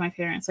need to tell my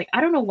parents. Like, I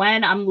don't know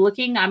when. I'm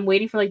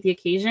waiting for like the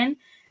occasion,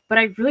 but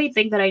I really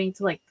think that I need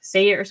to like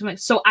say it or something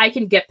so I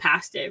can get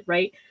past it,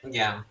 right?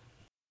 Yeah.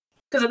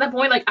 Because at that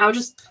point, like I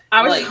was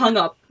like, just hung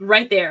up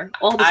right there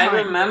all the time. I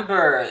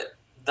remember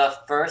the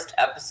first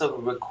episode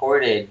we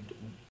recorded.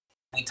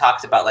 We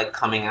talked about like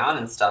coming out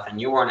and stuff, and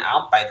you weren't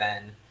out by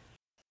then.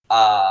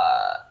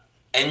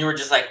 And you were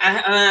just like,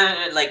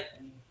 like,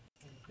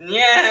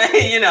 yeah,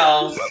 you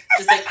know,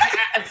 just like,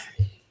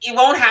 it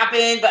won't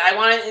happen, but I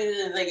want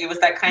it. Like, it was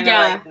that kind of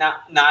like,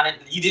 not,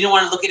 you didn't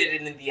want to look at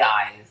it in the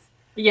eyes.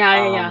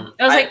 Yeah.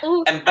 I was like,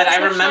 ooh. But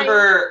I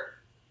remember,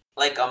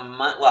 like, a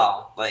month,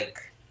 well,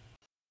 like,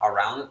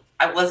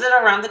 was it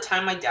around the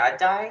time my dad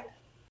died?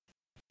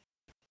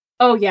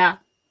 Oh, yeah.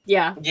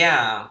 Yeah.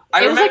 Yeah.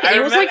 It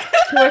was like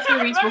 2 or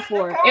 3 weeks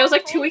before. It was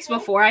like 2 weeks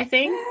before, I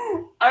think.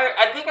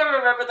 I think I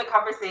remember the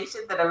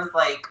conversation that I was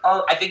like,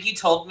 oh, I think you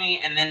told me,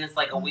 and then it's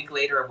like a week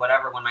later or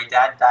whatever when my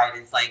dad died.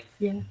 It's like,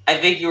 yeah. I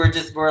think you were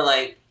just more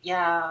like,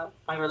 yeah,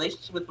 my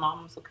relationship with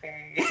mom's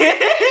okay.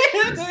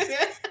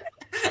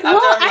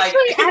 Well,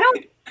 actually,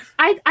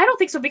 I don't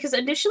think so, because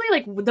initially,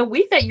 like the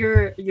week that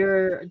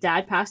your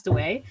dad passed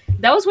away,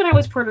 that was when I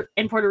was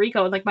in Puerto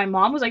Rico, and like my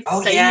mom was like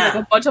sending me like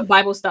a bunch of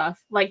Bible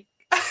stuff, like.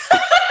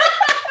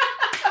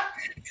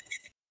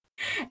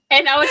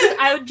 And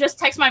I would just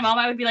text my mom.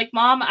 I would be like,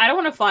 Mom, I don't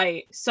want to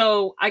fight,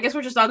 so I guess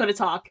we're just not going to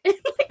talk.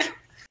 Like,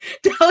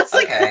 that was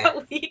like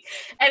that week.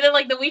 And then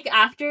like the week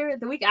after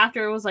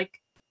it was like,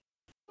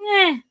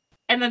 eh.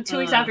 And then 2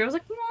 weeks after it was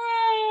like,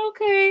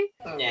 okay.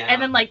 Yeah. And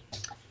then like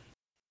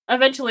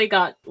eventually it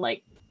got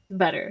like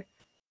better.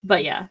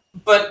 But yeah.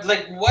 But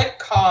like, what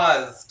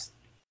caused?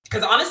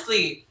 Because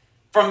honestly,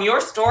 from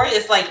your story,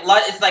 it's like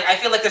I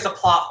feel like there's a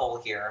plot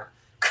hole here.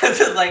 Because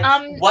it's like,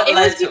 what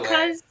led to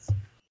it?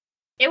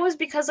 It was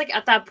because like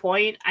at that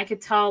point I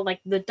could tell like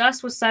the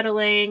dust was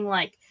settling.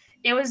 Like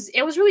it was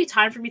really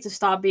time for me to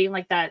stop being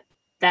like that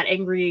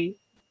angry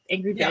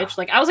bitch.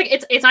 Like I was like,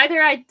 it's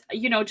either I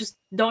just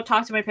don't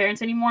talk to my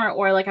parents anymore,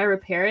 or like I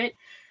repair it.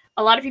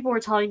 A lot of people were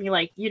telling me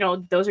like,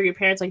 those are your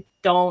parents, like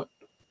don't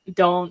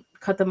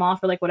cut them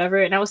off or like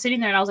whatever. And I was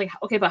sitting there and I was like,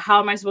 okay, but how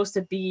am I supposed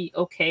to be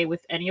okay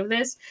with any of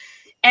this?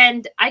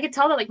 And I could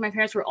tell that like my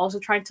parents were also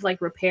trying to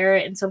like repair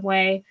it in some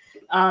way.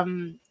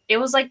 It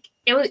was like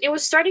it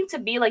was starting to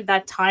be like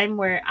that time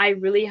where I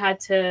really had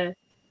to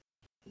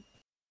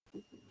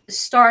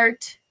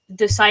start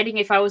deciding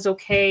if I was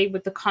okay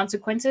with the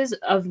consequences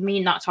of me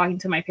not talking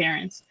to my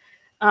parents.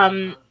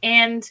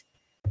 And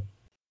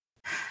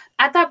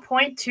at that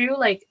point too,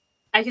 like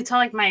I could tell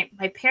like my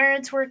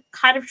parents were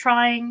kind of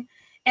trying,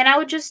 and I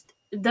would just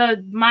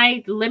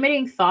my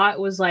limiting thought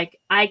was like,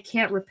 I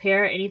can't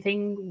repair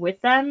anything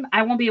with them.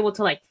 I won't be able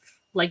to like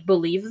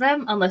believe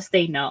them unless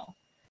they know.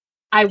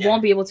 I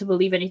won't be able to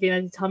believe anything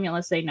that they tell me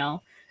unless they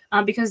know.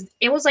 Because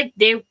it was like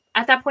they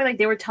at that point, like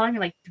they were telling me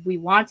like, we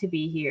want to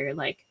be here,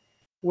 like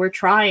we're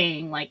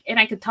trying, like, and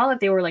I could tell that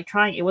they were like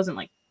trying. It wasn't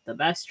like the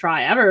best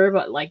try ever,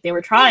 but like they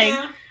were trying.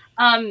 Yeah.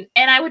 And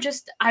I would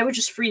just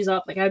freeze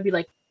up. Like I would be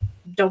like,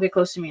 don't get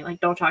close to me, like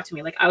don't talk to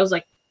me. Like I was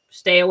like,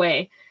 stay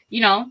away,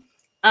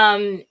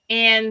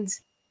 and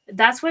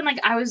that's when like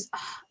I was,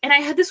 and I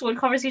had this one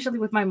conversation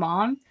with my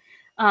mom.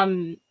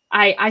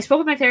 I spoke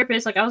with my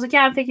therapist. Like I was like,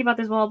 yeah, I'm thinking about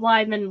this, blah, blah, blah.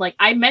 And then like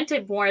I meant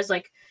it more as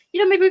like,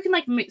 maybe we can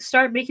like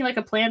start making like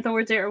a plan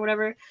towards it or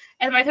whatever.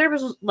 And my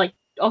therapist was like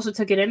also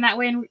took it in that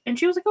way, and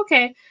she was like,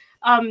 okay.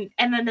 And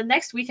then the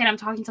next weekend I'm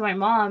talking to my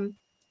mom,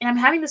 and I'm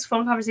having this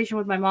phone conversation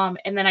with my mom,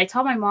 and then I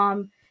tell my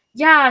mom,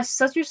 yeah,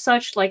 such and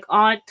such, like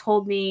aunt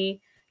told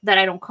me that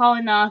I don't call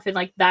enough, and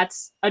like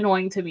that's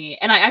annoying to me.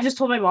 And I just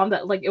told my mom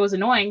that like it was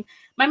annoying.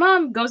 My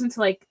mom goes into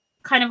like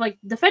kind of like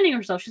defending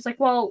herself. She's like,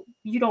 well,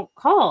 you don't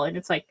call. And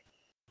it's like,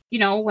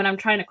 when I'm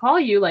trying to call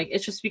you, like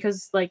it's just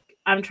because like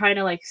I'm trying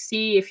to like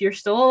see if you're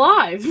still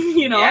alive,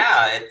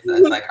 Yeah,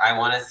 it's like I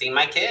want to see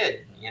my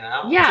kid,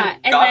 Yeah,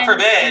 and God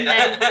forbid. And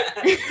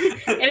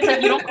it's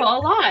like you don't call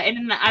a lot, and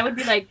then I would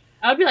be like,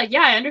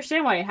 yeah, I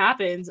understand why it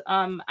happens.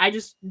 I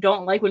just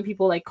don't like when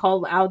people like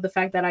call out the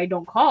fact that I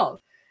don't call.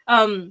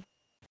 And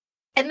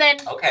then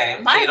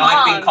okay, so you don't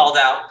like being called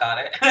out. Got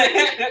it.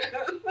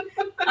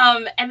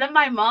 And then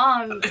my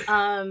mom,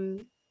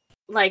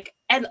 like,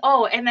 and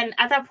then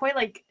at that point,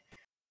 like,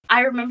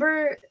 I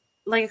remember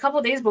like a couple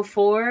of days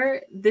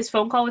before this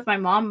phone call with my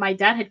mom, my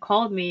dad had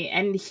called me,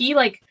 and he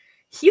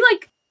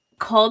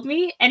called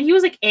me, and he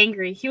was like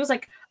angry. He was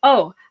like,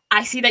 "Oh,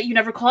 I see that you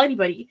never call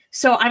anybody,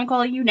 so I'm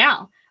calling you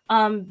now."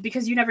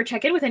 Because you never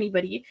check in with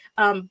anybody.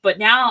 But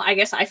now I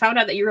guess I found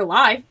out that you're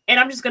alive, and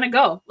I'm just gonna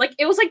go. Like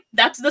it was like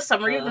that's the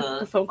summary of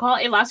the phone call.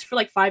 It lasted for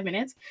like 5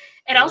 minutes,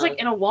 and I was like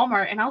in a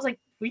Walmart, and I was like,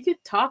 we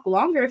could talk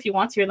longer if you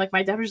want to. And like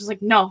my dad was just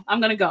like, no, I'm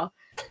gonna go.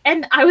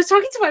 And I was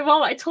talking to my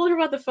mom. I told her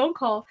about the phone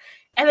call,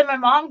 and then my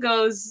mom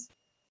goes,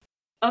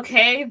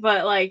 okay,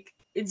 but like,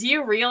 do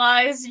you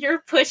realize you're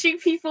pushing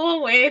people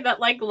away that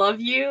like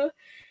love you?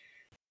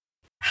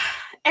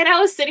 And I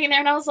was sitting there,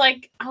 and I was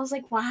like,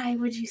 why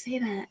would you say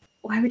that?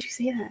 Why would you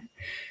say that?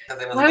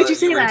 Why would you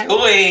say that?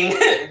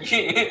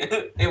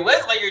 It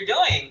was what you're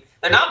doing.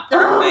 They're not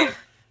perfect,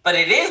 but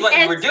it is what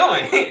you were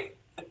doing.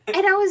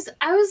 And I was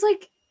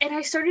like, and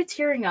I started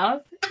tearing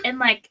up, and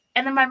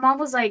then my mom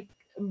was like,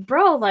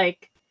 bro,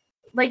 like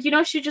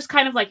she just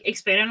kind of like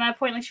expanded on that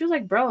point. Like she was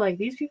like, bro, like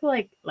these people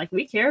like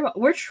we care about.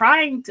 We're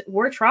trying to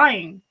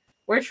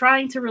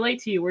relate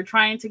to you. We're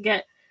trying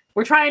to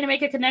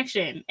make a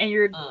connection, and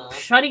you're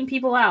shutting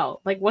people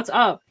out. Like, what's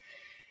up?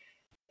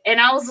 And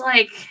I was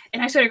like,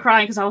 and I started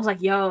crying because I was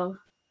like, yo,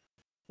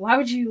 why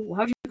would you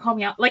call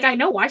me out? Like, I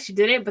know why she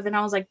did it, but then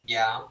I was like,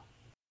 yeah,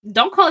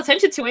 don't call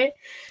attention to it.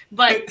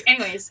 But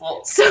anyways,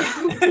 so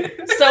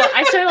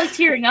I started like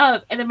tearing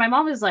up, and then my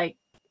mom was like,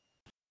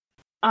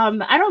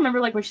 I don't remember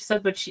like what she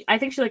said, but I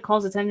think she like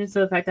calls attention to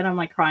the fact that I'm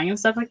like crying and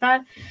stuff like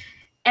that.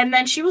 And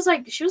then she was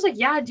like,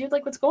 yeah, dude,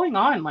 like what's going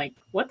on? Like,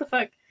 what the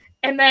fuck?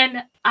 And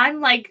then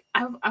I'm like,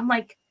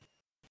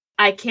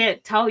 I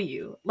can't tell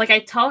you. Like I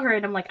tell her,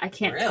 and I'm like, I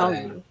can't tell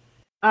you.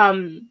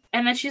 And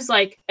then she's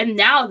like, and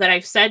now that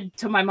I've said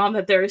to my mom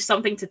that there is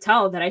something to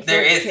tell, that I feel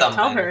like I can't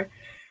tell her,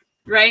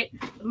 right?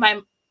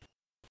 My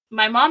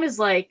mom is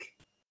like,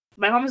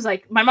 my mom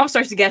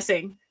starts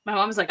guessing. My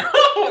mom is like,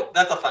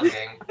 that's a fun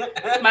game.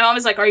 My mom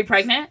is like, are you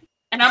pregnant?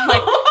 And I'm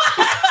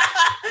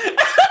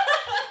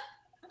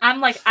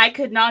like, I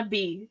could not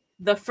be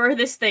the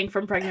furthest thing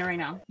from pregnant right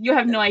now. You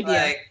have no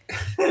idea.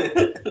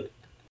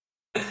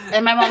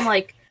 And my mom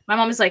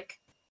is like,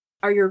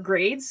 are your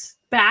grades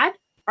bad?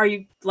 Are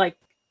you like,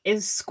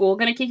 is school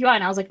gonna kick you out?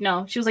 And I was like,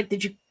 no. She was like,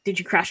 did you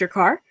crash your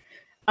car?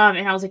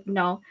 And I was like,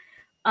 no.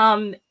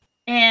 And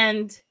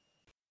then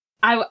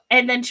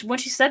when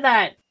she said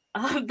that,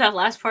 that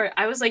last part,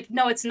 I was like,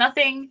 no, it's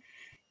nothing.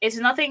 it's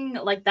nothing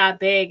like that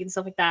big and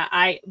stuff like that.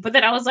 But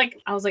then I was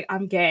like,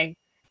 I'm gay.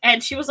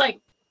 And she was like,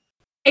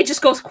 it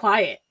just goes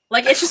quiet.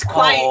 Like, it's just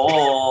quiet.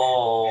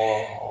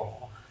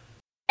 Oh.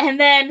 And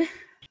then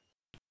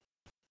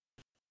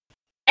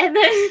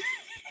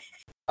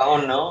Oh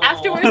no.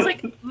 afterwards,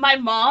 like, my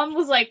mom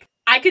was like,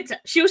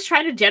 she was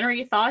trying to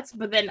generate thoughts,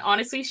 but then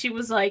honestly, she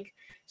was like,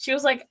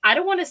 I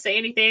don't want to say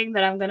anything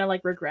that I'm gonna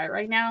like regret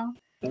right now.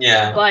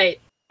 Yeah. But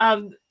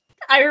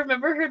I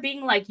remember her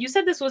being like, you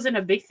said this wasn't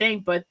a big thing,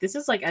 but this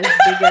is like as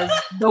big as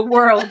the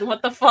world.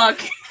 What the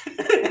fuck?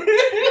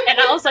 And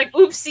I was like,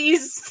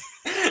 oopsies.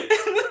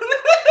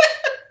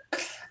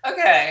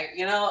 Okay,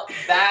 you know,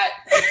 that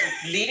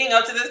leading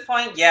up to this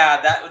point, yeah,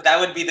 that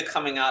would be the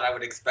coming out I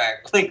would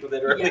expect, like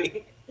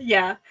literally.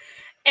 Yeah.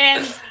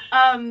 And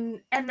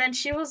then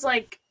she was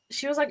like,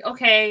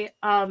 okay,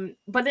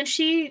 but then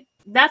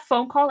that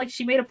phone call, like,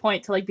 she made a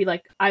point to like be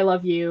like, I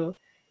love you,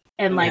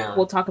 and like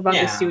we'll talk about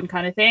this soon,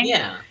 kind of thing.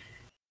 Yeah.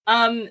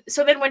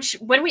 So then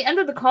when we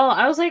ended the call,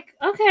 I was like,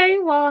 okay,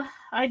 well,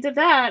 I did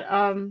that.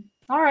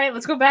 All right,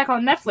 let's go back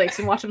on Netflix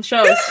and watch some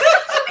shows.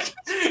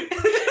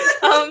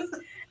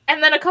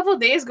 And then a couple of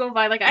days go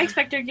by. Like, I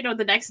expect her, you know,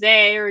 the next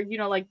day or, you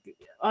know, like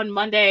on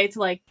Monday to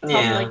like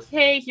tell me like,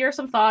 hey, here are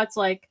some thoughts,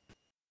 like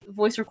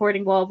voice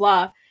recording, blah,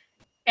 blah.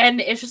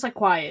 And it's just like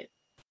quiet.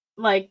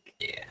 Like,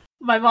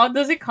 my mom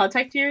doesn't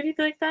contact you or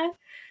anything like that.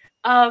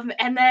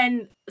 And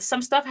then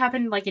some stuff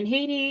happened like in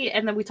Haiti,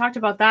 and then we talked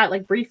about that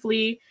like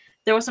briefly.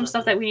 There was some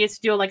stuff that we needed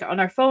to do like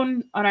on our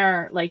phone, on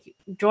our like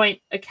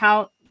joint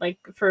account, like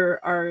for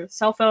our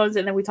cell phones,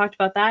 and then we talked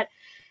about that.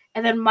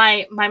 And then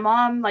my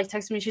mom like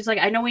texted me. She's like,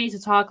 I know we need to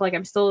talk. Like,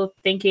 I'm still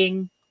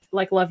thinking,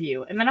 like, love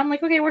you. And then I'm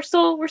like, okay, we're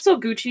still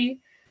Gucci.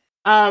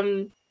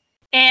 And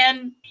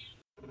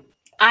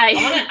I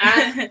want to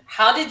ask,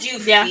 how did you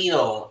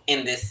feel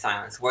in this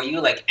silence? Were you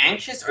like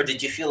anxious, or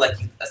did you feel like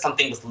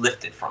something was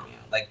lifted from you?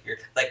 Like you're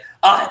like,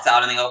 oh, it's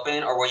out in the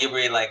open, or were you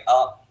really like,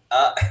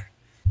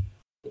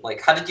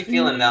 like how did you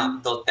feel in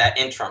that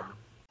interim?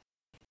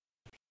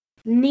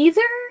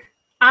 Neither.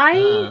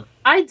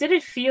 I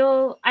didn't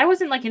feel, I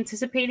wasn't like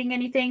anticipating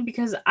anything,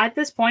 because at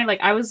this point, like,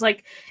 I was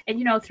like, and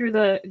you know, through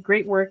the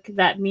great work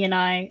that me and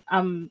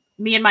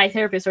my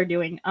therapist are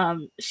doing,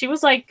 she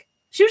was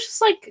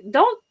just like,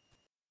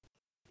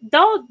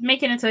 don't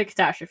make it into a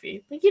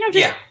catastrophe. Like, you know,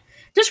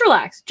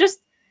 just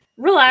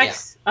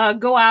relax,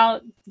 go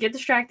out, get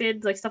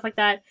distracted, like stuff like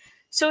that.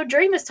 So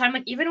during this time,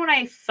 like, even when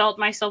I felt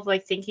myself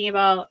like thinking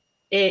about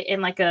it in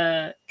like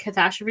a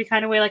catastrophe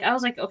kind of way, like, I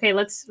was like, okay,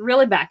 let's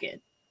reel it back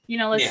in. You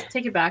know, let's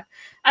take it back.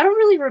 I don't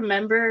really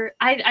remember.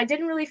 I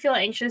didn't really feel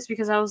anxious,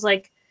 because I was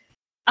like,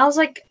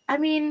 I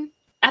mean,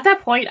 at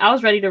that point, I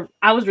was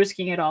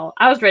risking it all.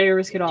 I was ready to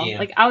risk it all.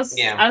 Like, I was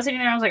sitting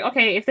there, I was like,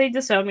 okay, if they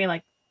disown me,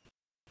 like,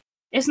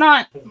 it's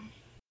gonna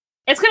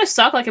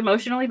suck, like,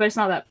 emotionally, but it's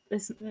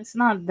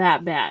not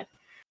that bad.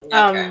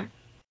 Okay.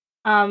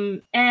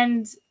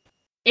 And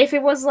if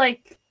it was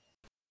like,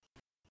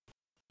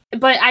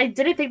 but I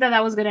didn't think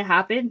that was gonna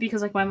happen,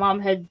 because like my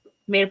mom had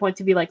made a point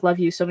to be like, love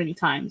you so many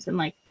times, and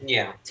like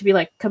to be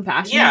like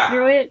compassionate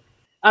through it,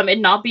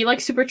 and not be like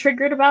super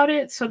triggered about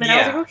it. So then I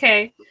was like,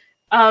 okay.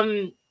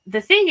 The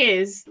thing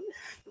is,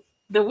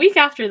 the week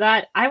after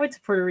that, I went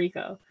to Puerto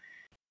Rico,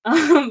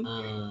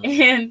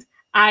 and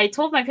I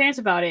told my parents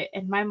about it,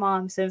 and my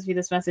mom sends me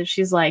this message.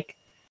 She's like,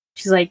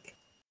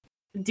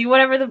 do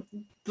whatever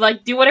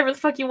the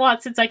fuck you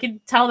want, since I can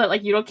tell that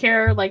like you don't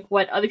care like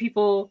what other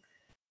people's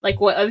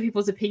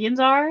opinions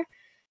are.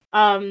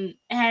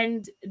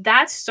 And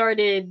that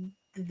started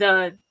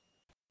the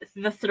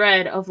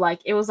thread of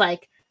like, it was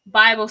like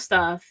Bible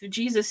stuff,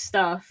 Jesus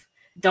stuff,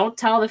 don't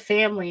tell the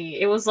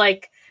family. It was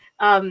like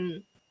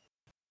you're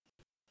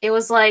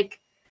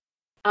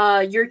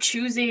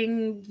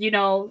choosing, you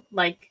know,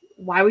 like,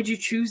 why would you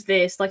choose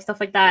this, like stuff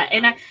like that.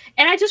 And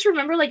I just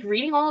remember like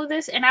reading all of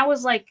this, and I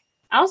was like,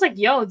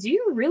 yo, do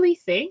you really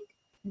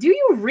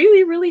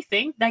really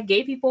think that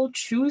gay people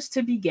choose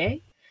to be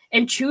gay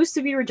and choose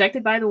to be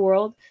rejected by the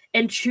world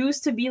and choose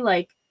to be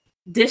like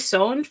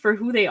disowned for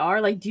who they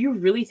are? Like, do you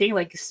really think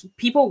like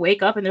people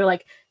wake up and they're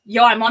like,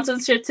 yo, I'm on some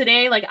shit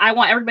today, like I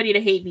want everybody to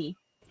hate me?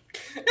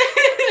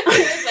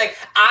 It's like,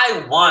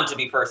 I want to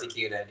be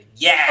persecuted.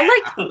 Yeah.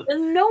 Like,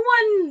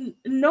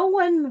 no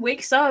one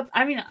wakes up.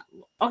 I mean,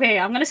 okay,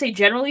 I'm gonna say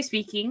generally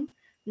speaking,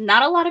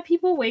 not a lot of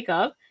people wake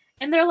up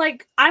and they're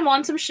like, I'm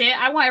on some shit,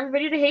 I want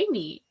everybody to hate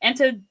me and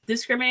to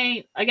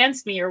discriminate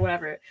against me or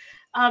whatever.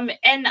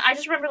 And I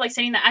just remember like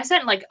saying that. I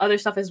sent like other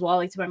stuff as well,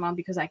 like to my mom,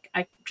 because I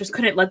just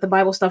couldn't let the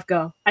Bible stuff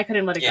go. I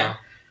couldn't let it go.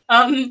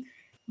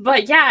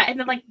 But yeah, and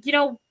then like, you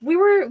know,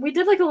 we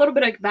did like a little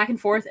bit of back and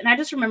forth, and I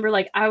just remember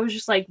like I was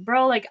just like,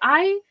 bro, like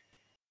I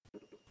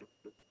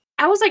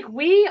was like,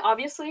 we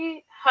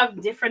obviously have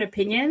different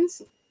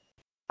opinions.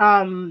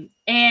 And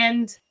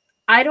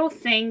I don't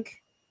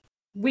think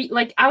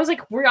I was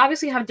like, we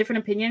obviously have different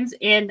opinions,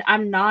 and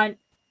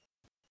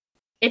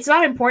it's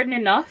not important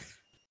enough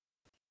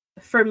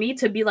for me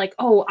to be like,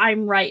 oh,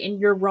 I'm right and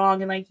you're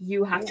wrong, and like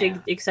you have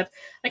to accept.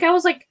 Like I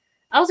was like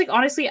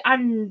honestly, I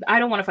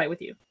don't want to fight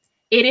with you.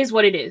 it is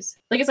what it is.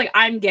 Like, it's like,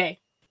 I'm gay.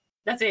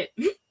 That's it.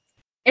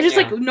 It's just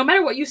like, no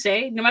matter what you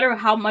say, no matter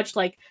how much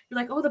like you're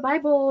like, oh, the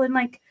Bible and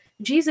like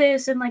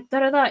Jesus and like da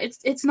da da,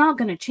 it's not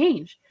gonna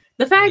change.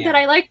 The fact that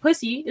I like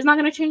pussy is not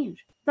gonna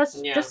change. That's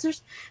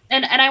just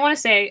and I want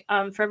to say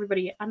for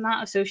everybody, I'm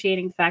not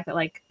associating the fact that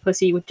like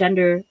pussy with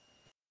gender.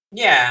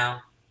 Yeah.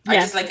 I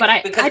just like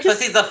it because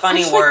pussy's a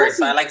funny word, like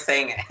so I like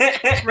saying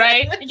it.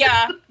 Right?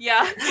 Yeah.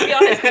 To be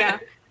honest, yeah.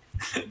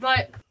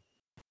 But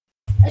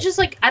it's just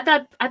like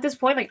at this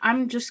point, like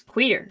I'm just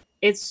queer.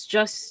 It's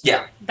just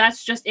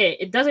that's just it.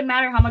 It doesn't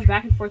matter how much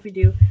back and forth we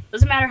do. It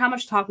doesn't matter how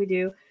much talk we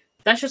do.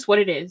 That's just what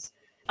it is.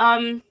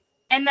 And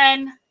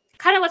then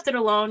kind of left it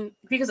alone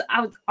because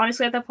I was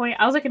honestly at that point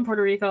I was like in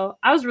Puerto Rico.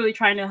 I was really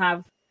trying to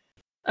have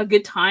a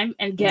good time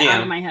and get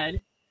out of my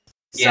head.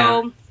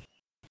 So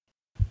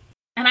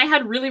and I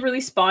had really,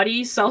 really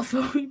spotty cell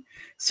phone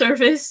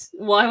service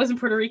while I was in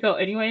Puerto Rico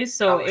anyways.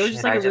 So it was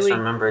just like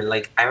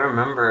I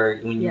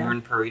remember when you were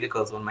in Puerto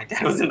Rico when my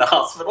dad was in the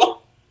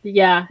hospital.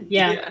 Yeah.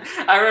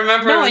 I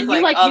remember. No, and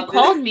you you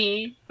called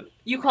me.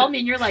 You called me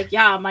and you're like,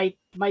 yeah, my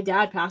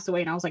dad passed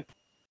away, and I was like,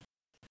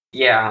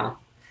 yeah.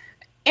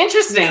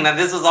 Interesting that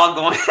this was all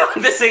going on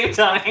at the same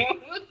time.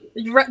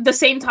 The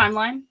same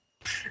timeline.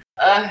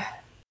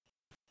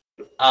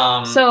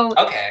 So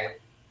okay.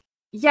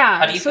 Yeah.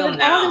 How do you feel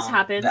now? All this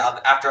happened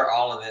after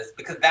all of this,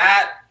 because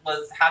that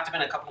had to have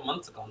been a couple of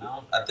months ago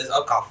now. It's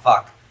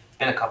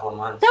been a couple of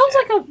months. That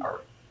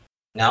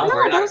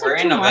was we're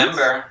in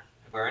November.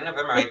 We're in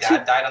November. My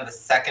dad died on the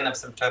 2nd of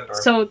September.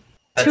 So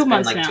that's 2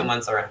 months now. 2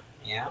 months already.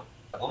 Yeah,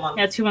 a couple months.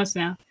 Yeah, 2 months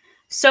now.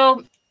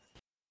 So,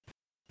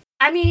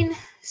 I mean,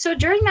 so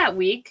during that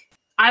week,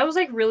 I was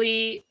like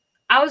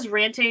I was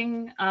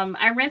ranting.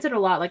 I ranted a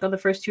lot, like on the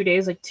first 2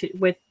 days, like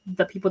with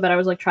the people that I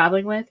was like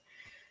traveling with.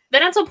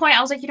 Then at some point,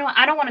 I was like, you know what?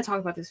 I don't want to talk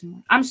about this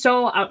anymore. I'm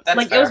so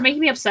like fair. It was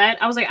making me upset.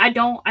 I was like, I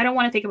don't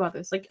want to think about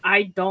this. Like,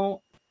 I'm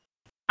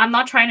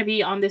not trying to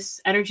be on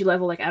this energy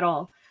level like at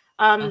all.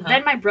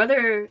 Then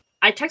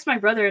I text my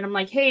brother and I'm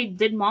like, hey,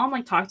 did mom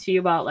like talk to you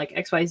about like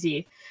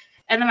XYZ?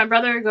 And then my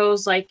brother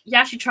goes like,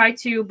 yeah, she tried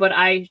to, but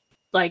I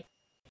like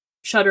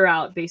shut her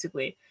out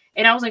basically.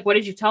 And I was like, what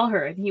did you tell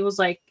her? And he was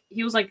like,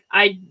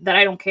 I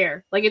don't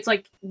care. Like, it's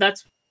like,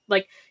 that's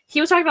like, he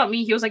was talking about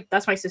me. He was like,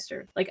 that's my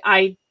sister. Like,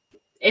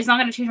 it's not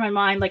gonna change my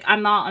mind. Like,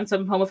 I'm not on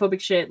some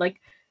homophobic shit. Like,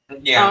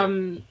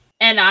 and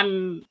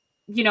I'm,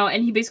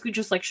 and he basically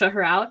just like shut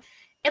her out.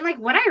 And like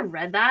when I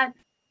read that,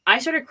 I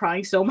started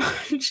crying so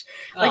much.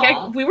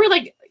 Like we were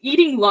like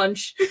eating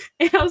lunch,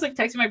 and I was like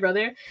texting my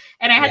brother,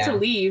 and I had to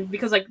leave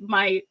because like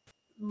my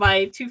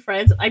two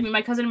friends, I mean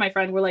my cousin and my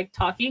friend were like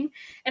talking,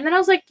 and then I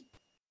was like,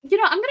 I'm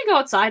gonna go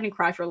outside and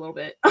cry for a little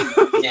bit.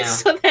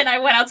 So then I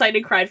went outside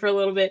and cried for a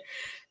little bit,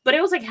 but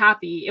it was like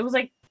happy. It was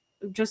like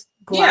just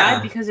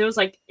glad because it was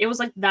like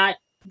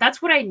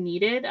that's what I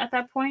needed at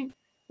that point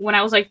when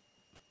I was like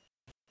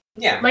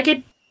like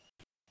it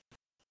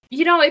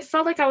it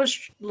felt like I was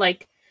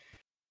like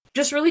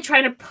just really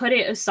trying to put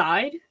it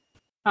aside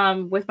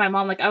with my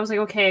mom. Like I was like,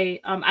 okay,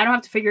 I don't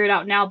have to figure it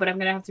out now, but I'm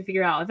gonna have to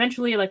figure it out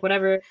eventually, like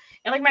whatever.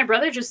 And like my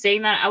brother just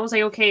saying that, I was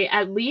like, okay,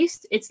 at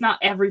least it's not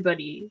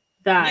everybody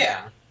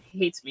that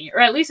hates me,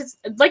 or at least it's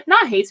like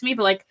not hates me,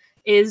 but like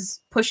is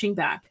pushing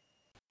back.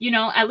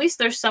 At least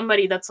there's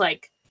somebody that's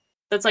like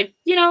I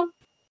don't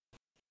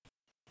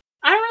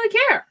really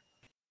care.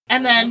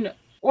 And then,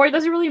 or it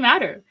doesn't really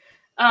matter.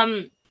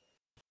 And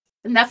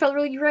that felt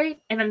really great.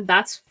 And then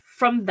that's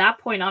from that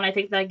point on, I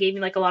think that gave me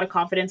like a lot of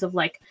confidence of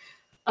like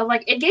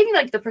it gave me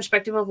like the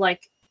perspective of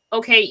like,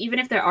 okay, even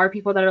if there are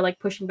people that are like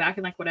pushing back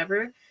and like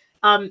whatever,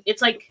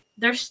 it's like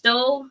there's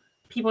still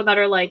people that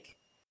are like,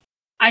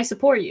 I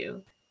support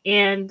you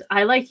and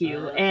I like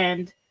you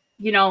and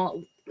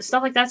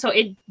stuff like that. So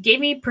it gave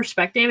me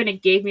perspective, and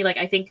it gave me like,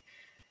 I think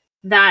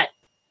that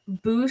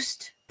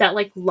boost, that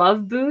like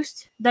love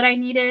boost that I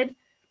needed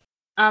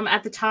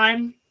at the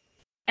time.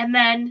 And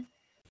then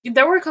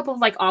there were a couple of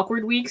like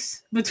awkward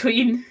weeks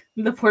between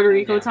the Puerto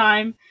Rico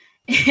time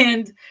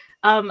and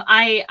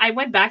I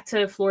went back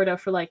to Florida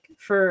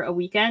for a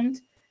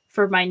weekend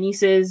for my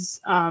niece's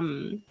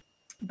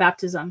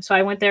baptism. So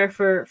I went there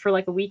for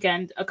like a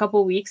weekend, a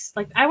couple of weeks,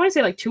 like I want to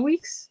say like 2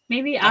 weeks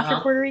maybe after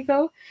Puerto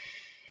Rico.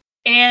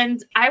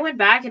 And I went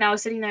back and I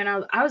was sitting there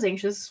and I was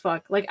anxious as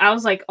fuck. Like I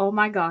was like, oh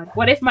my God,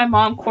 what if my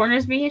mom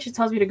corners me and she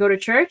tells me to go to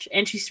church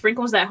and she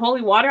sprinkles that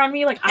holy water on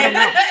me? Like, I don't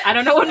know. I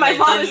don't know what my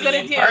mom is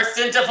going to do. Burst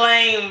into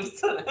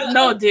flames.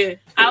 No, dude.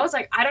 I was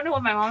like, I don't know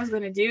what my mom is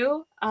going to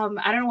do. I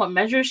don't know what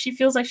measures she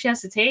feels like she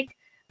has to take.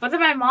 But then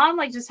my mom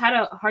like just had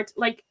a heart.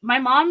 Like my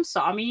mom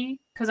saw me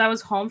because I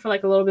was home for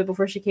like a little bit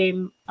before she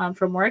came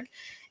from work.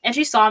 And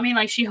she saw me and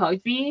like she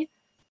hugged me.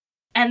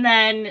 And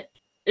then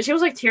she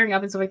was like tearing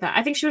up and stuff like that.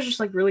 I think she was just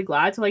like really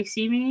glad to like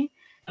see me.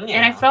 Yeah.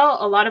 And I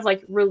felt a lot of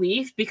like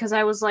relief because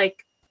I was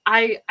like,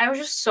 I was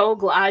just so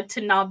glad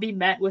to not be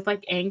met with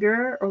like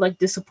anger or like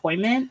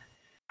disappointment.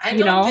 I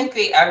don't think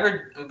they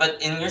ever,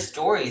 but in your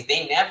stories,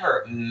 they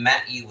never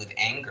met you with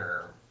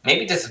anger.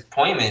 Maybe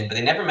disappointment, but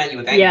they never met you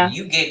with anger. Yeah.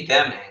 You gave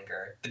them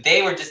anger. But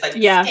they were just like,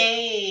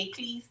 stay,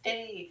 please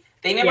stay.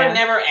 They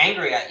never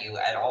angry at you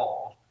at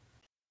all.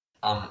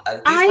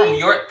 At I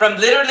least from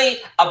literally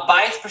a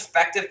biased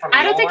perspective from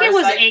I don't think it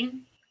was side.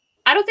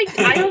 I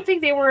don't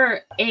think they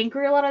were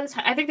angry a lot of the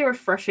time. I think they were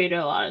frustrated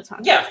a lot of the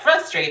time. Yeah,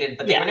 frustrated,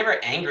 but they were never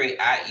angry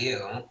at you.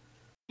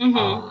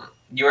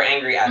 You were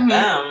angry at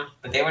them,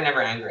 but they were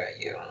never angry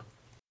at you.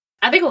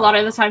 I think a lot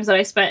of the times that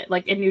I spent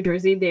like in New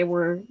Jersey, they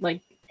were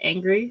like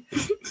angry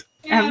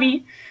at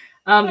me.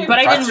 But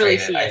I didn't really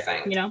see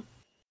it, you know?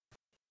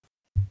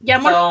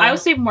 Yeah, I would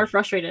say more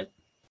frustrated.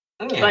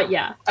 Yeah, but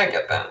yeah. I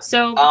get that.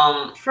 So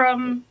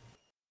from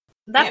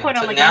that point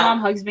on, like my mom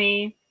hugs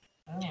me.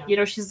 Yeah. You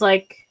know, she's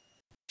like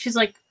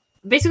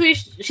basically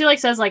she like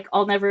says like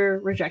I'll never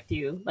reject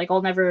you. Like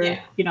I'll never,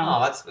 you know,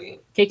 that's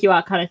sweet. Kick you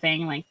out kind of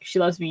thing. Like she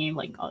loves me,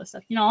 like all this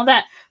stuff. You know, all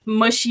that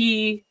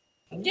mushy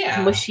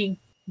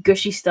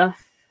gushy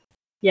stuff.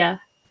 Yeah.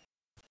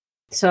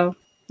 So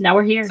now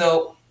we're here.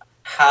 So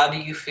how do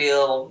you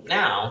feel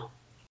now?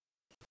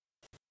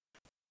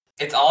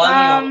 It's all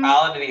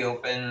out in the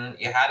open.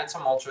 You had it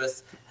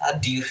tumultuous.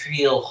 Do you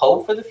feel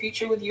hope for the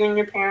future with you and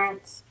your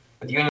parents?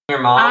 With you and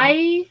your mom?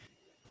 I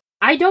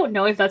don't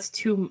know if that's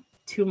too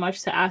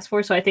much to ask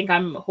for, so I think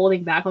I'm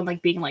holding back on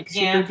like being like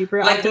super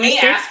duper like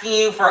optimistic. Me asking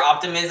you for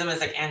optimism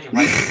is like, Andrew,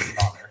 why do you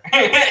bother?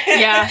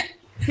 Yeah.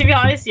 To be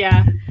honest,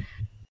 yeah.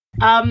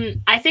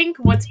 I think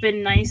what's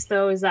been nice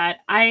though is that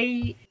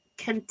I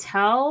can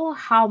tell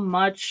how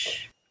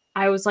much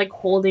I was like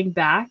holding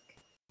back.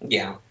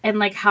 Yeah. And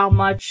like how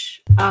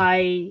much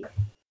I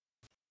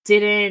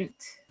didn't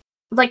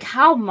like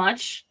how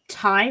much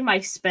time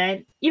I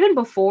spent even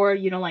before,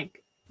 you know,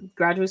 like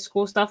graduate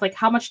school stuff, like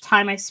how much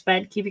time I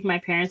spent keeping my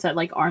parents at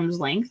like arm's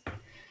length.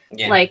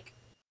 Yeah. Like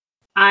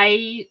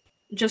I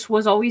just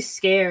was always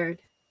scared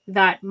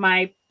that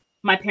my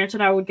parents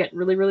and I would get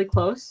really, really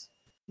close,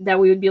 that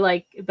we would be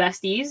like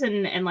besties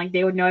and like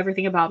they would know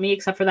everything about me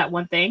except for that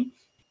one thing.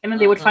 And then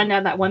they would find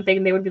out that one thing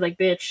and they would be like,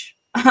 bitch,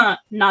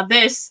 not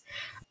this.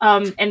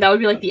 And that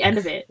would be like the end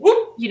of it.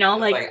 You know,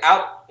 like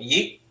out.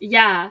 Yeet.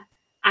 Yeah.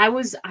 I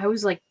was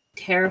like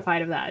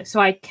terrified of that.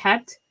 So I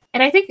kept,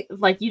 and I think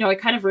like, you know,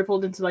 it kind of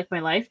rippled into like my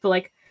life, but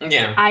like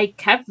I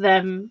kept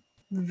them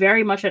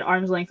very much at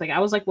arm's length. Like I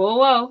was like,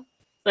 whoa.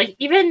 Like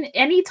even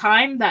any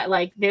time that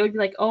like they would be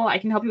like, oh, I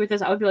can help you with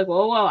this, I would be like,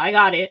 whoa, I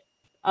got it.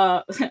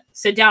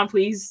 Sit down,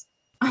 please.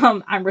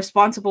 I'm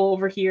responsible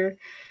over here.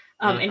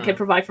 And can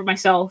provide for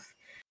myself.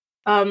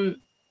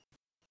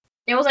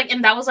 It was like,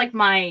 and that was like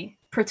my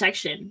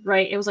protection,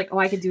 right? It was like, oh,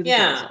 I could do this.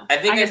 Yeah, I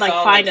think I could like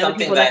find other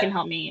people that can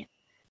help me.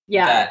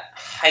 Yeah, that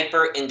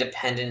hyper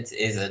independence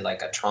is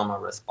like a trauma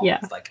response. Yeah.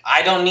 Like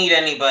I don't need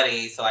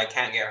anybody, so I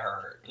can't get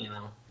hurt. You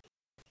know,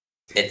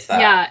 it's that.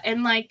 Yeah,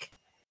 and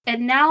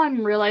now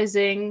I'm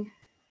realizing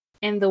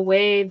in the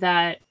way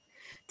that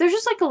there's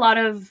just like a lot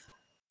of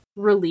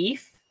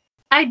relief.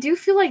 I do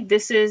feel like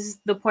this is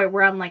the point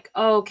where I'm like,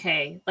 oh,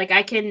 okay, like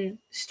I can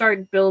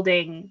start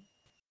building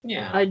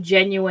a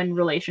genuine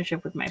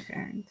relationship with my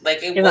parents.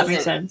 Like it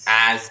wasn't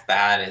as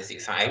bad as you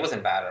thought. It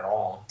wasn't bad at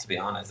all, to be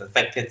honest.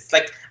 It's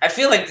like I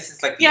feel like this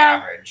is like the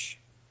average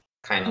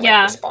kind of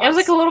like response. It was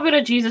like a little bit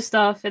of Jesus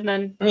stuff and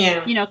then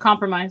you know,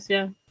 compromise.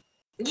 Yeah,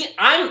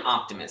 I'm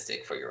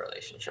optimistic for your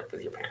relationship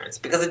with your parents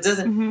because it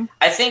doesn't.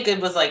 I think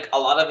it was like a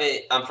lot of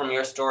it from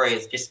your story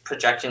is just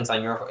projections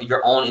on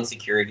your own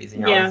insecurities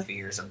and your own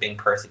fears of being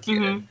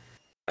persecuted.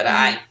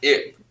 But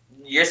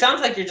your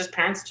sounds like your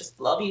parents just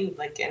love you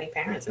like any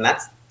parents, and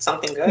that's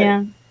something good.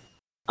 Yeah.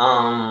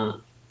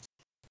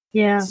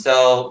 Yeah.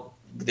 So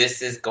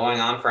this is going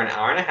on for an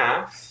hour and a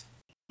half.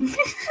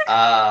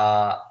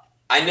 I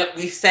know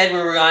we said we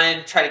were going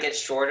to try to get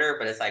shorter,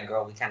 but it's like,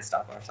 girl, we can't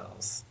stop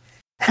ourselves.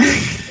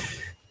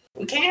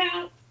 We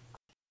can't.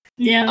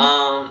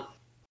 Yeah.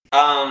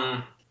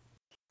 And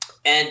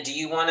do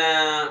you want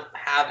to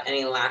have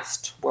any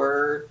last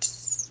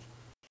words?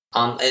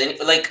 And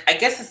like, I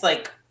guess it's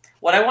like,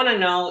 what I want to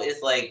know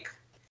is like,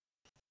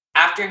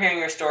 after hearing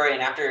your story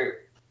and after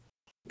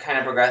kind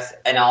of progress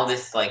and all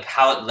this, like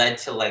how it led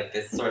to like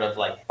this sort of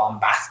like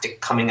bombastic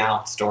coming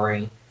out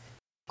story,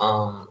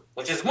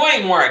 which is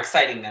way more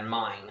exciting than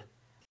mine.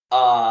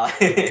 How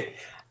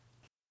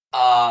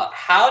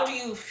do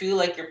you feel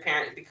like your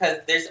parents, because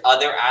there's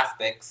other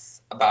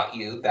aspects about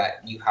you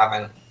that you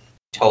haven't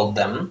told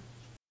them.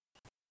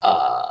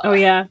 Oh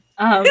yeah.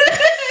 The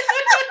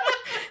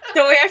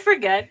way I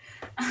forget.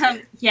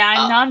 Yeah,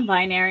 I'm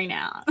non-binary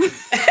now.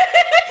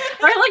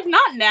 Or like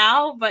not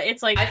now, but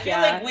it's like I feel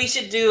like we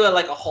should do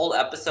a whole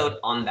episode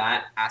on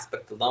that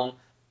aspect alone.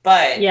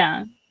 But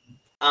yeah.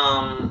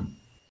 I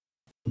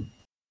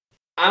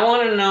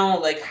want to know,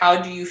 like, how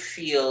do you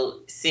feel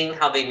seeing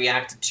how they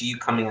reacted to you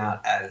coming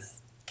out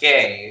as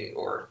gay,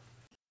 or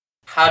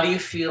how do you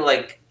feel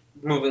like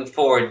moving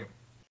forward?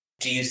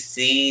 Do you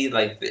see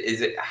like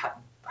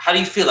how do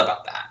you feel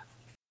about that?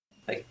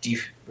 Like, do you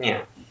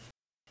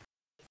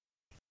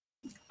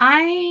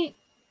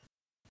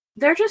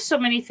there are just so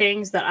many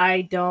things that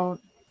I don't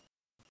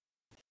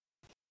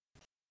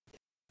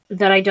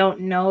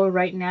know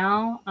right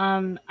now.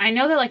 I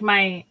know that like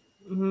my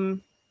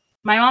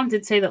mom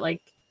did say that,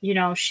 like, you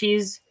know,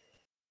 she's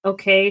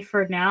okay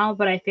for now,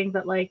 but I think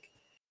that like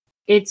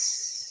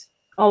it's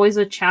always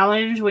a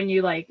challenge when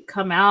you like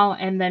come out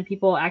and then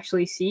people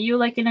actually see you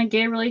like in a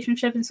gay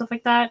relationship and stuff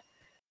like that.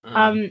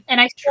 And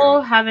I still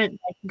True. haven't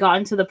like,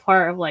 gotten to the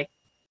part of like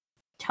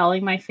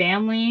telling my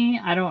family.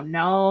 I don't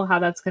know how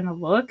that's gonna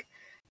look.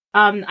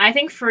 I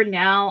think for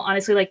now,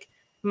 honestly, like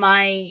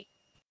my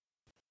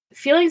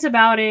feelings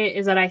about it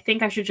is that I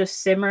think I should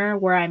just simmer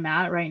where I'm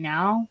at right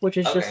now, which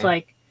is just Okay.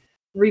 like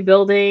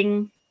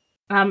rebuilding.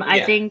 I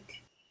Yeah.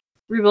 think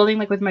rebuilding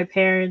like with my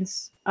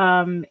parents,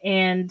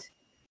 and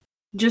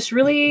just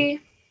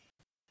really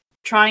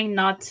trying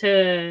not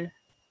to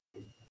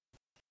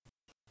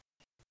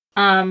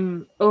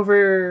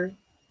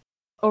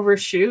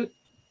overshoot,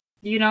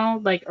 you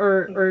know, like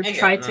or I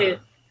try get to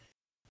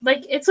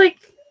like it's like,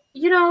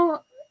 you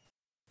know,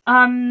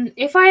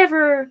 if I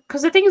ever,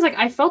 because the thing is like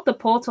I felt the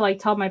pull to like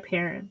tell my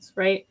parents,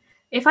 right?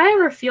 If I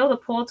ever feel the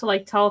pull to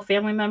like tell a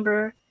family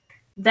member,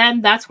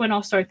 then that's when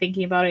I'll start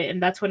thinking about it,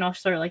 and that's when I'll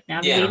start like Yeah.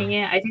 navigating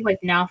it. I think like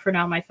now, for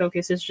now, my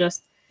focus is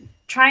just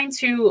trying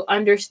to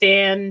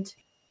understand,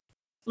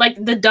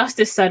 like the dust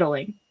is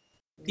settling.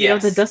 You know,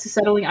 the Yes. dust is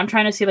settling. I'm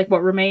trying to see like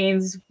what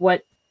remains,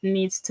 what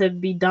needs to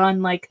be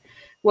done, like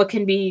what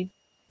can be,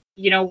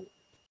 you know,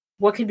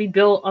 what can be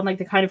built on like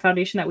the kind of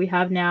foundation that we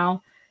have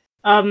now.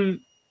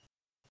 Um,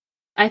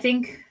 I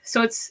think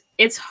so.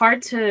 It's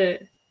hard to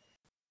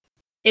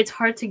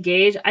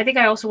gauge. I think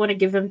I also want to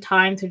give them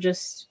time to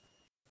just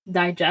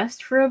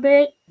digest for a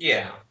bit.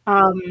 Yeah.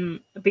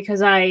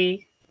 Because I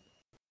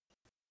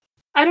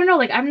don't know,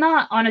 like I'm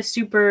not on a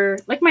super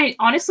like my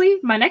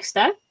next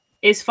step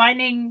is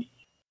finding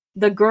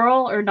the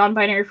girl or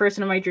non-binary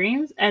person of my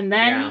dreams, and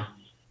then Yeah.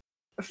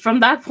 from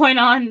that point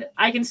on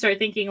I can start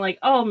thinking like,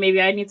 oh, maybe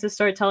I need to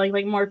start telling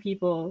like more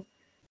people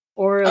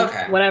or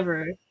Okay.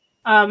 whatever.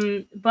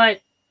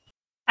 But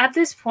at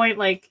this point,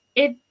 like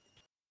it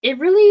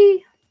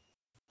really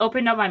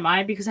opened up my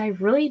mind because I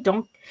really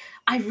don't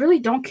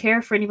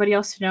care for anybody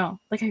else to know.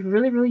 Like I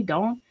really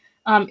don't.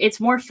 It's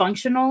more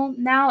functional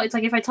now. It's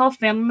like if I tell a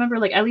family member,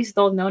 like at least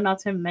they'll know not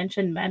to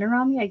mention men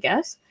around me, I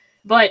guess.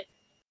 But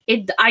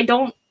I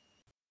don't.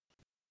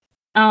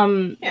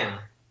 Yeah.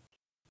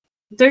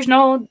 There's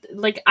no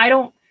like I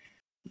don't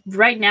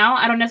right now.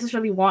 I don't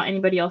necessarily want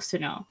anybody else to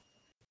know.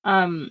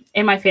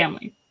 In my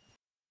family.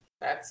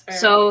 That's fair.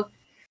 So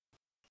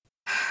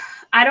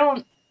I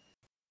don't.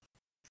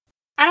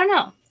 I don't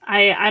know.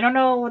 I don't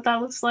know what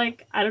that looks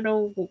like. I don't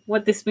know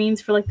what this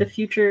means for like the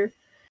future.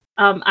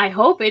 I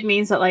hope it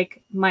means that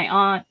like my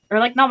aunt, or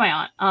like not my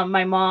aunt,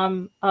 my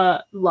mom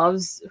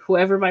loves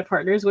whoever my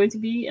partner is going to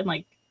be, and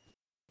like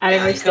I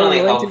Yeah, am you can still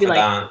only willing to hope be for like,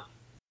 that.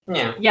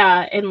 Yeah.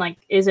 yeah, and like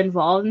is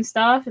involved and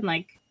stuff, and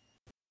like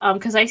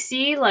because I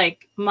see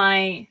like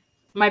my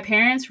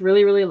parents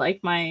really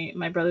like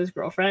my brother's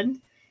girlfriend,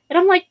 and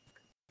I'm like,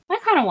 I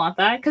kind of want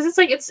that because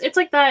it's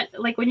like that,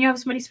 like when you have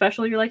somebody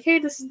special, you're like, hey,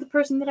 this is the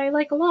person that I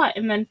like a lot,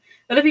 and then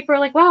other people are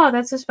like, wow,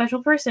 that's a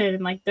special person,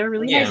 and like they're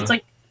really nice. Yeah. It's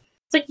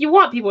like you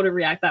want people to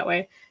react that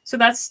way, so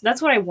that's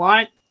what I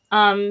want.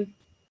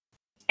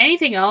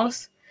 Anything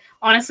else,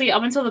 honestly,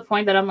 up until the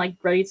point that I'm like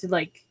ready to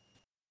like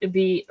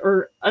be,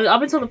 or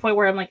up until the point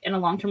where I'm like in a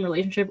long term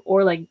relationship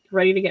or like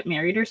ready to get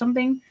married or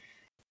something,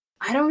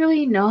 I don't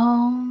really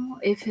know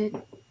if it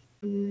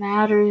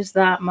matters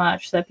that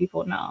much that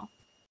people know.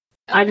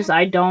 Okay.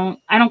 I don't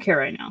care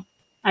right now.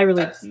 I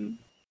really That's.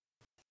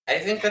 I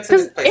think that's a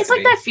because good place it's to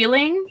like be. that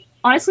feeling.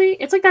 Honestly,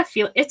 it's like that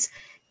feel. It's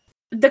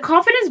the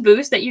confidence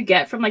boost that you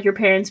get from like your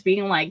parents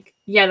being like,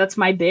 "Yeah, that's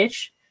my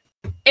bitch."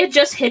 It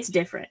just hits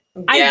different.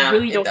 I Yeah,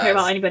 really it don't care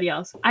about does. anybody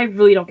else. I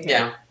really don't care.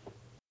 Yeah.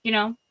 You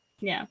know?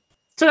 Yeah.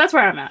 So that's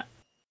where I'm at.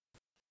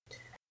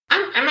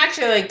 I'm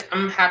actually like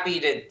I'm happy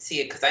to see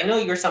it because I know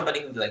you're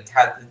somebody who like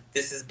has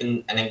this has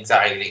been an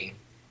anxiety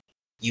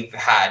you've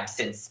had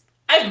since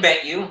I've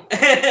met you.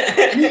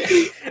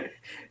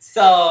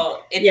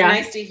 So it's Yeah.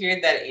 nice to hear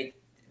that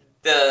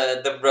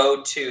the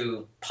road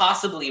to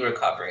possibly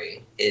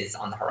recovery is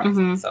on the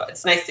horizon. Mhm. So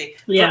it's nice to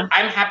Yeah.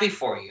 I'm happy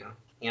for you.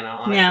 You know,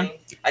 honestly,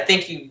 Yeah. I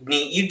think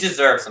you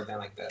deserve something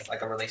like this,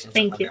 like a relationship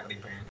Thank like you. that with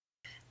your parents.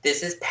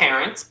 This is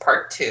Parents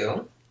Part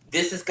 2.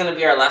 This is going to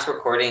be our last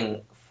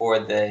recording for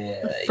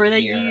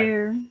the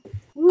year.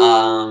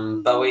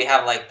 But we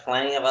have like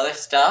plenty of other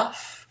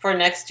stuff for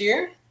next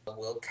year.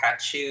 We'll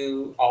catch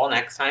you all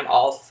next time,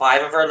 all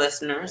 5 of our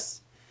listeners.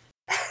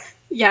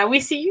 Yeah, we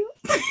see you.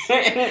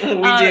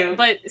 We do.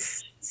 But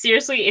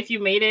seriously, if you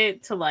made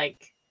it to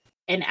like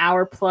an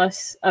hour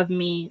plus of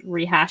me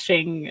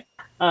rehashing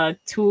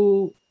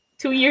 2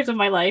 years of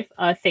my life,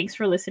 thanks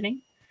for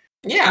listening.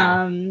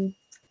 Yeah.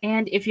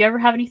 And if you ever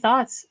have any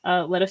thoughts,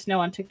 let us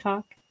know on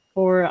TikTok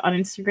or on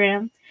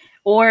Instagram.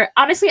 Or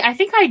honestly, I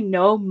think I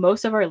know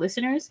most of our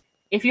listeners.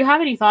 If you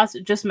have any thoughts,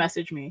 just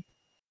message me.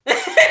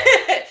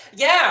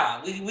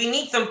 Yeah, we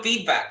need some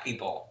feedback,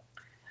 people.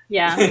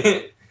 Yeah.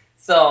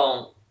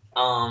 So,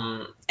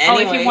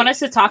 anyway. If you want us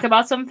to talk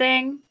about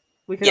something,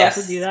 we could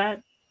also do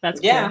that.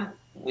 That's cool.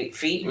 We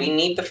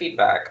need the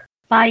feedback.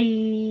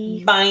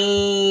 Bye.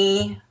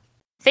 Bye.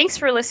 Thanks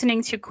for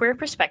listening to Queer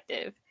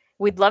Perspective.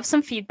 We'd love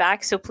some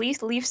feedback, so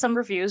please leave some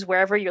reviews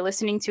wherever you're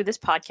listening to this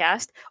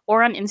podcast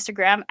or on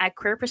Instagram at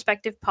Queer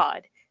Perspective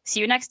Pod.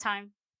 See you next time.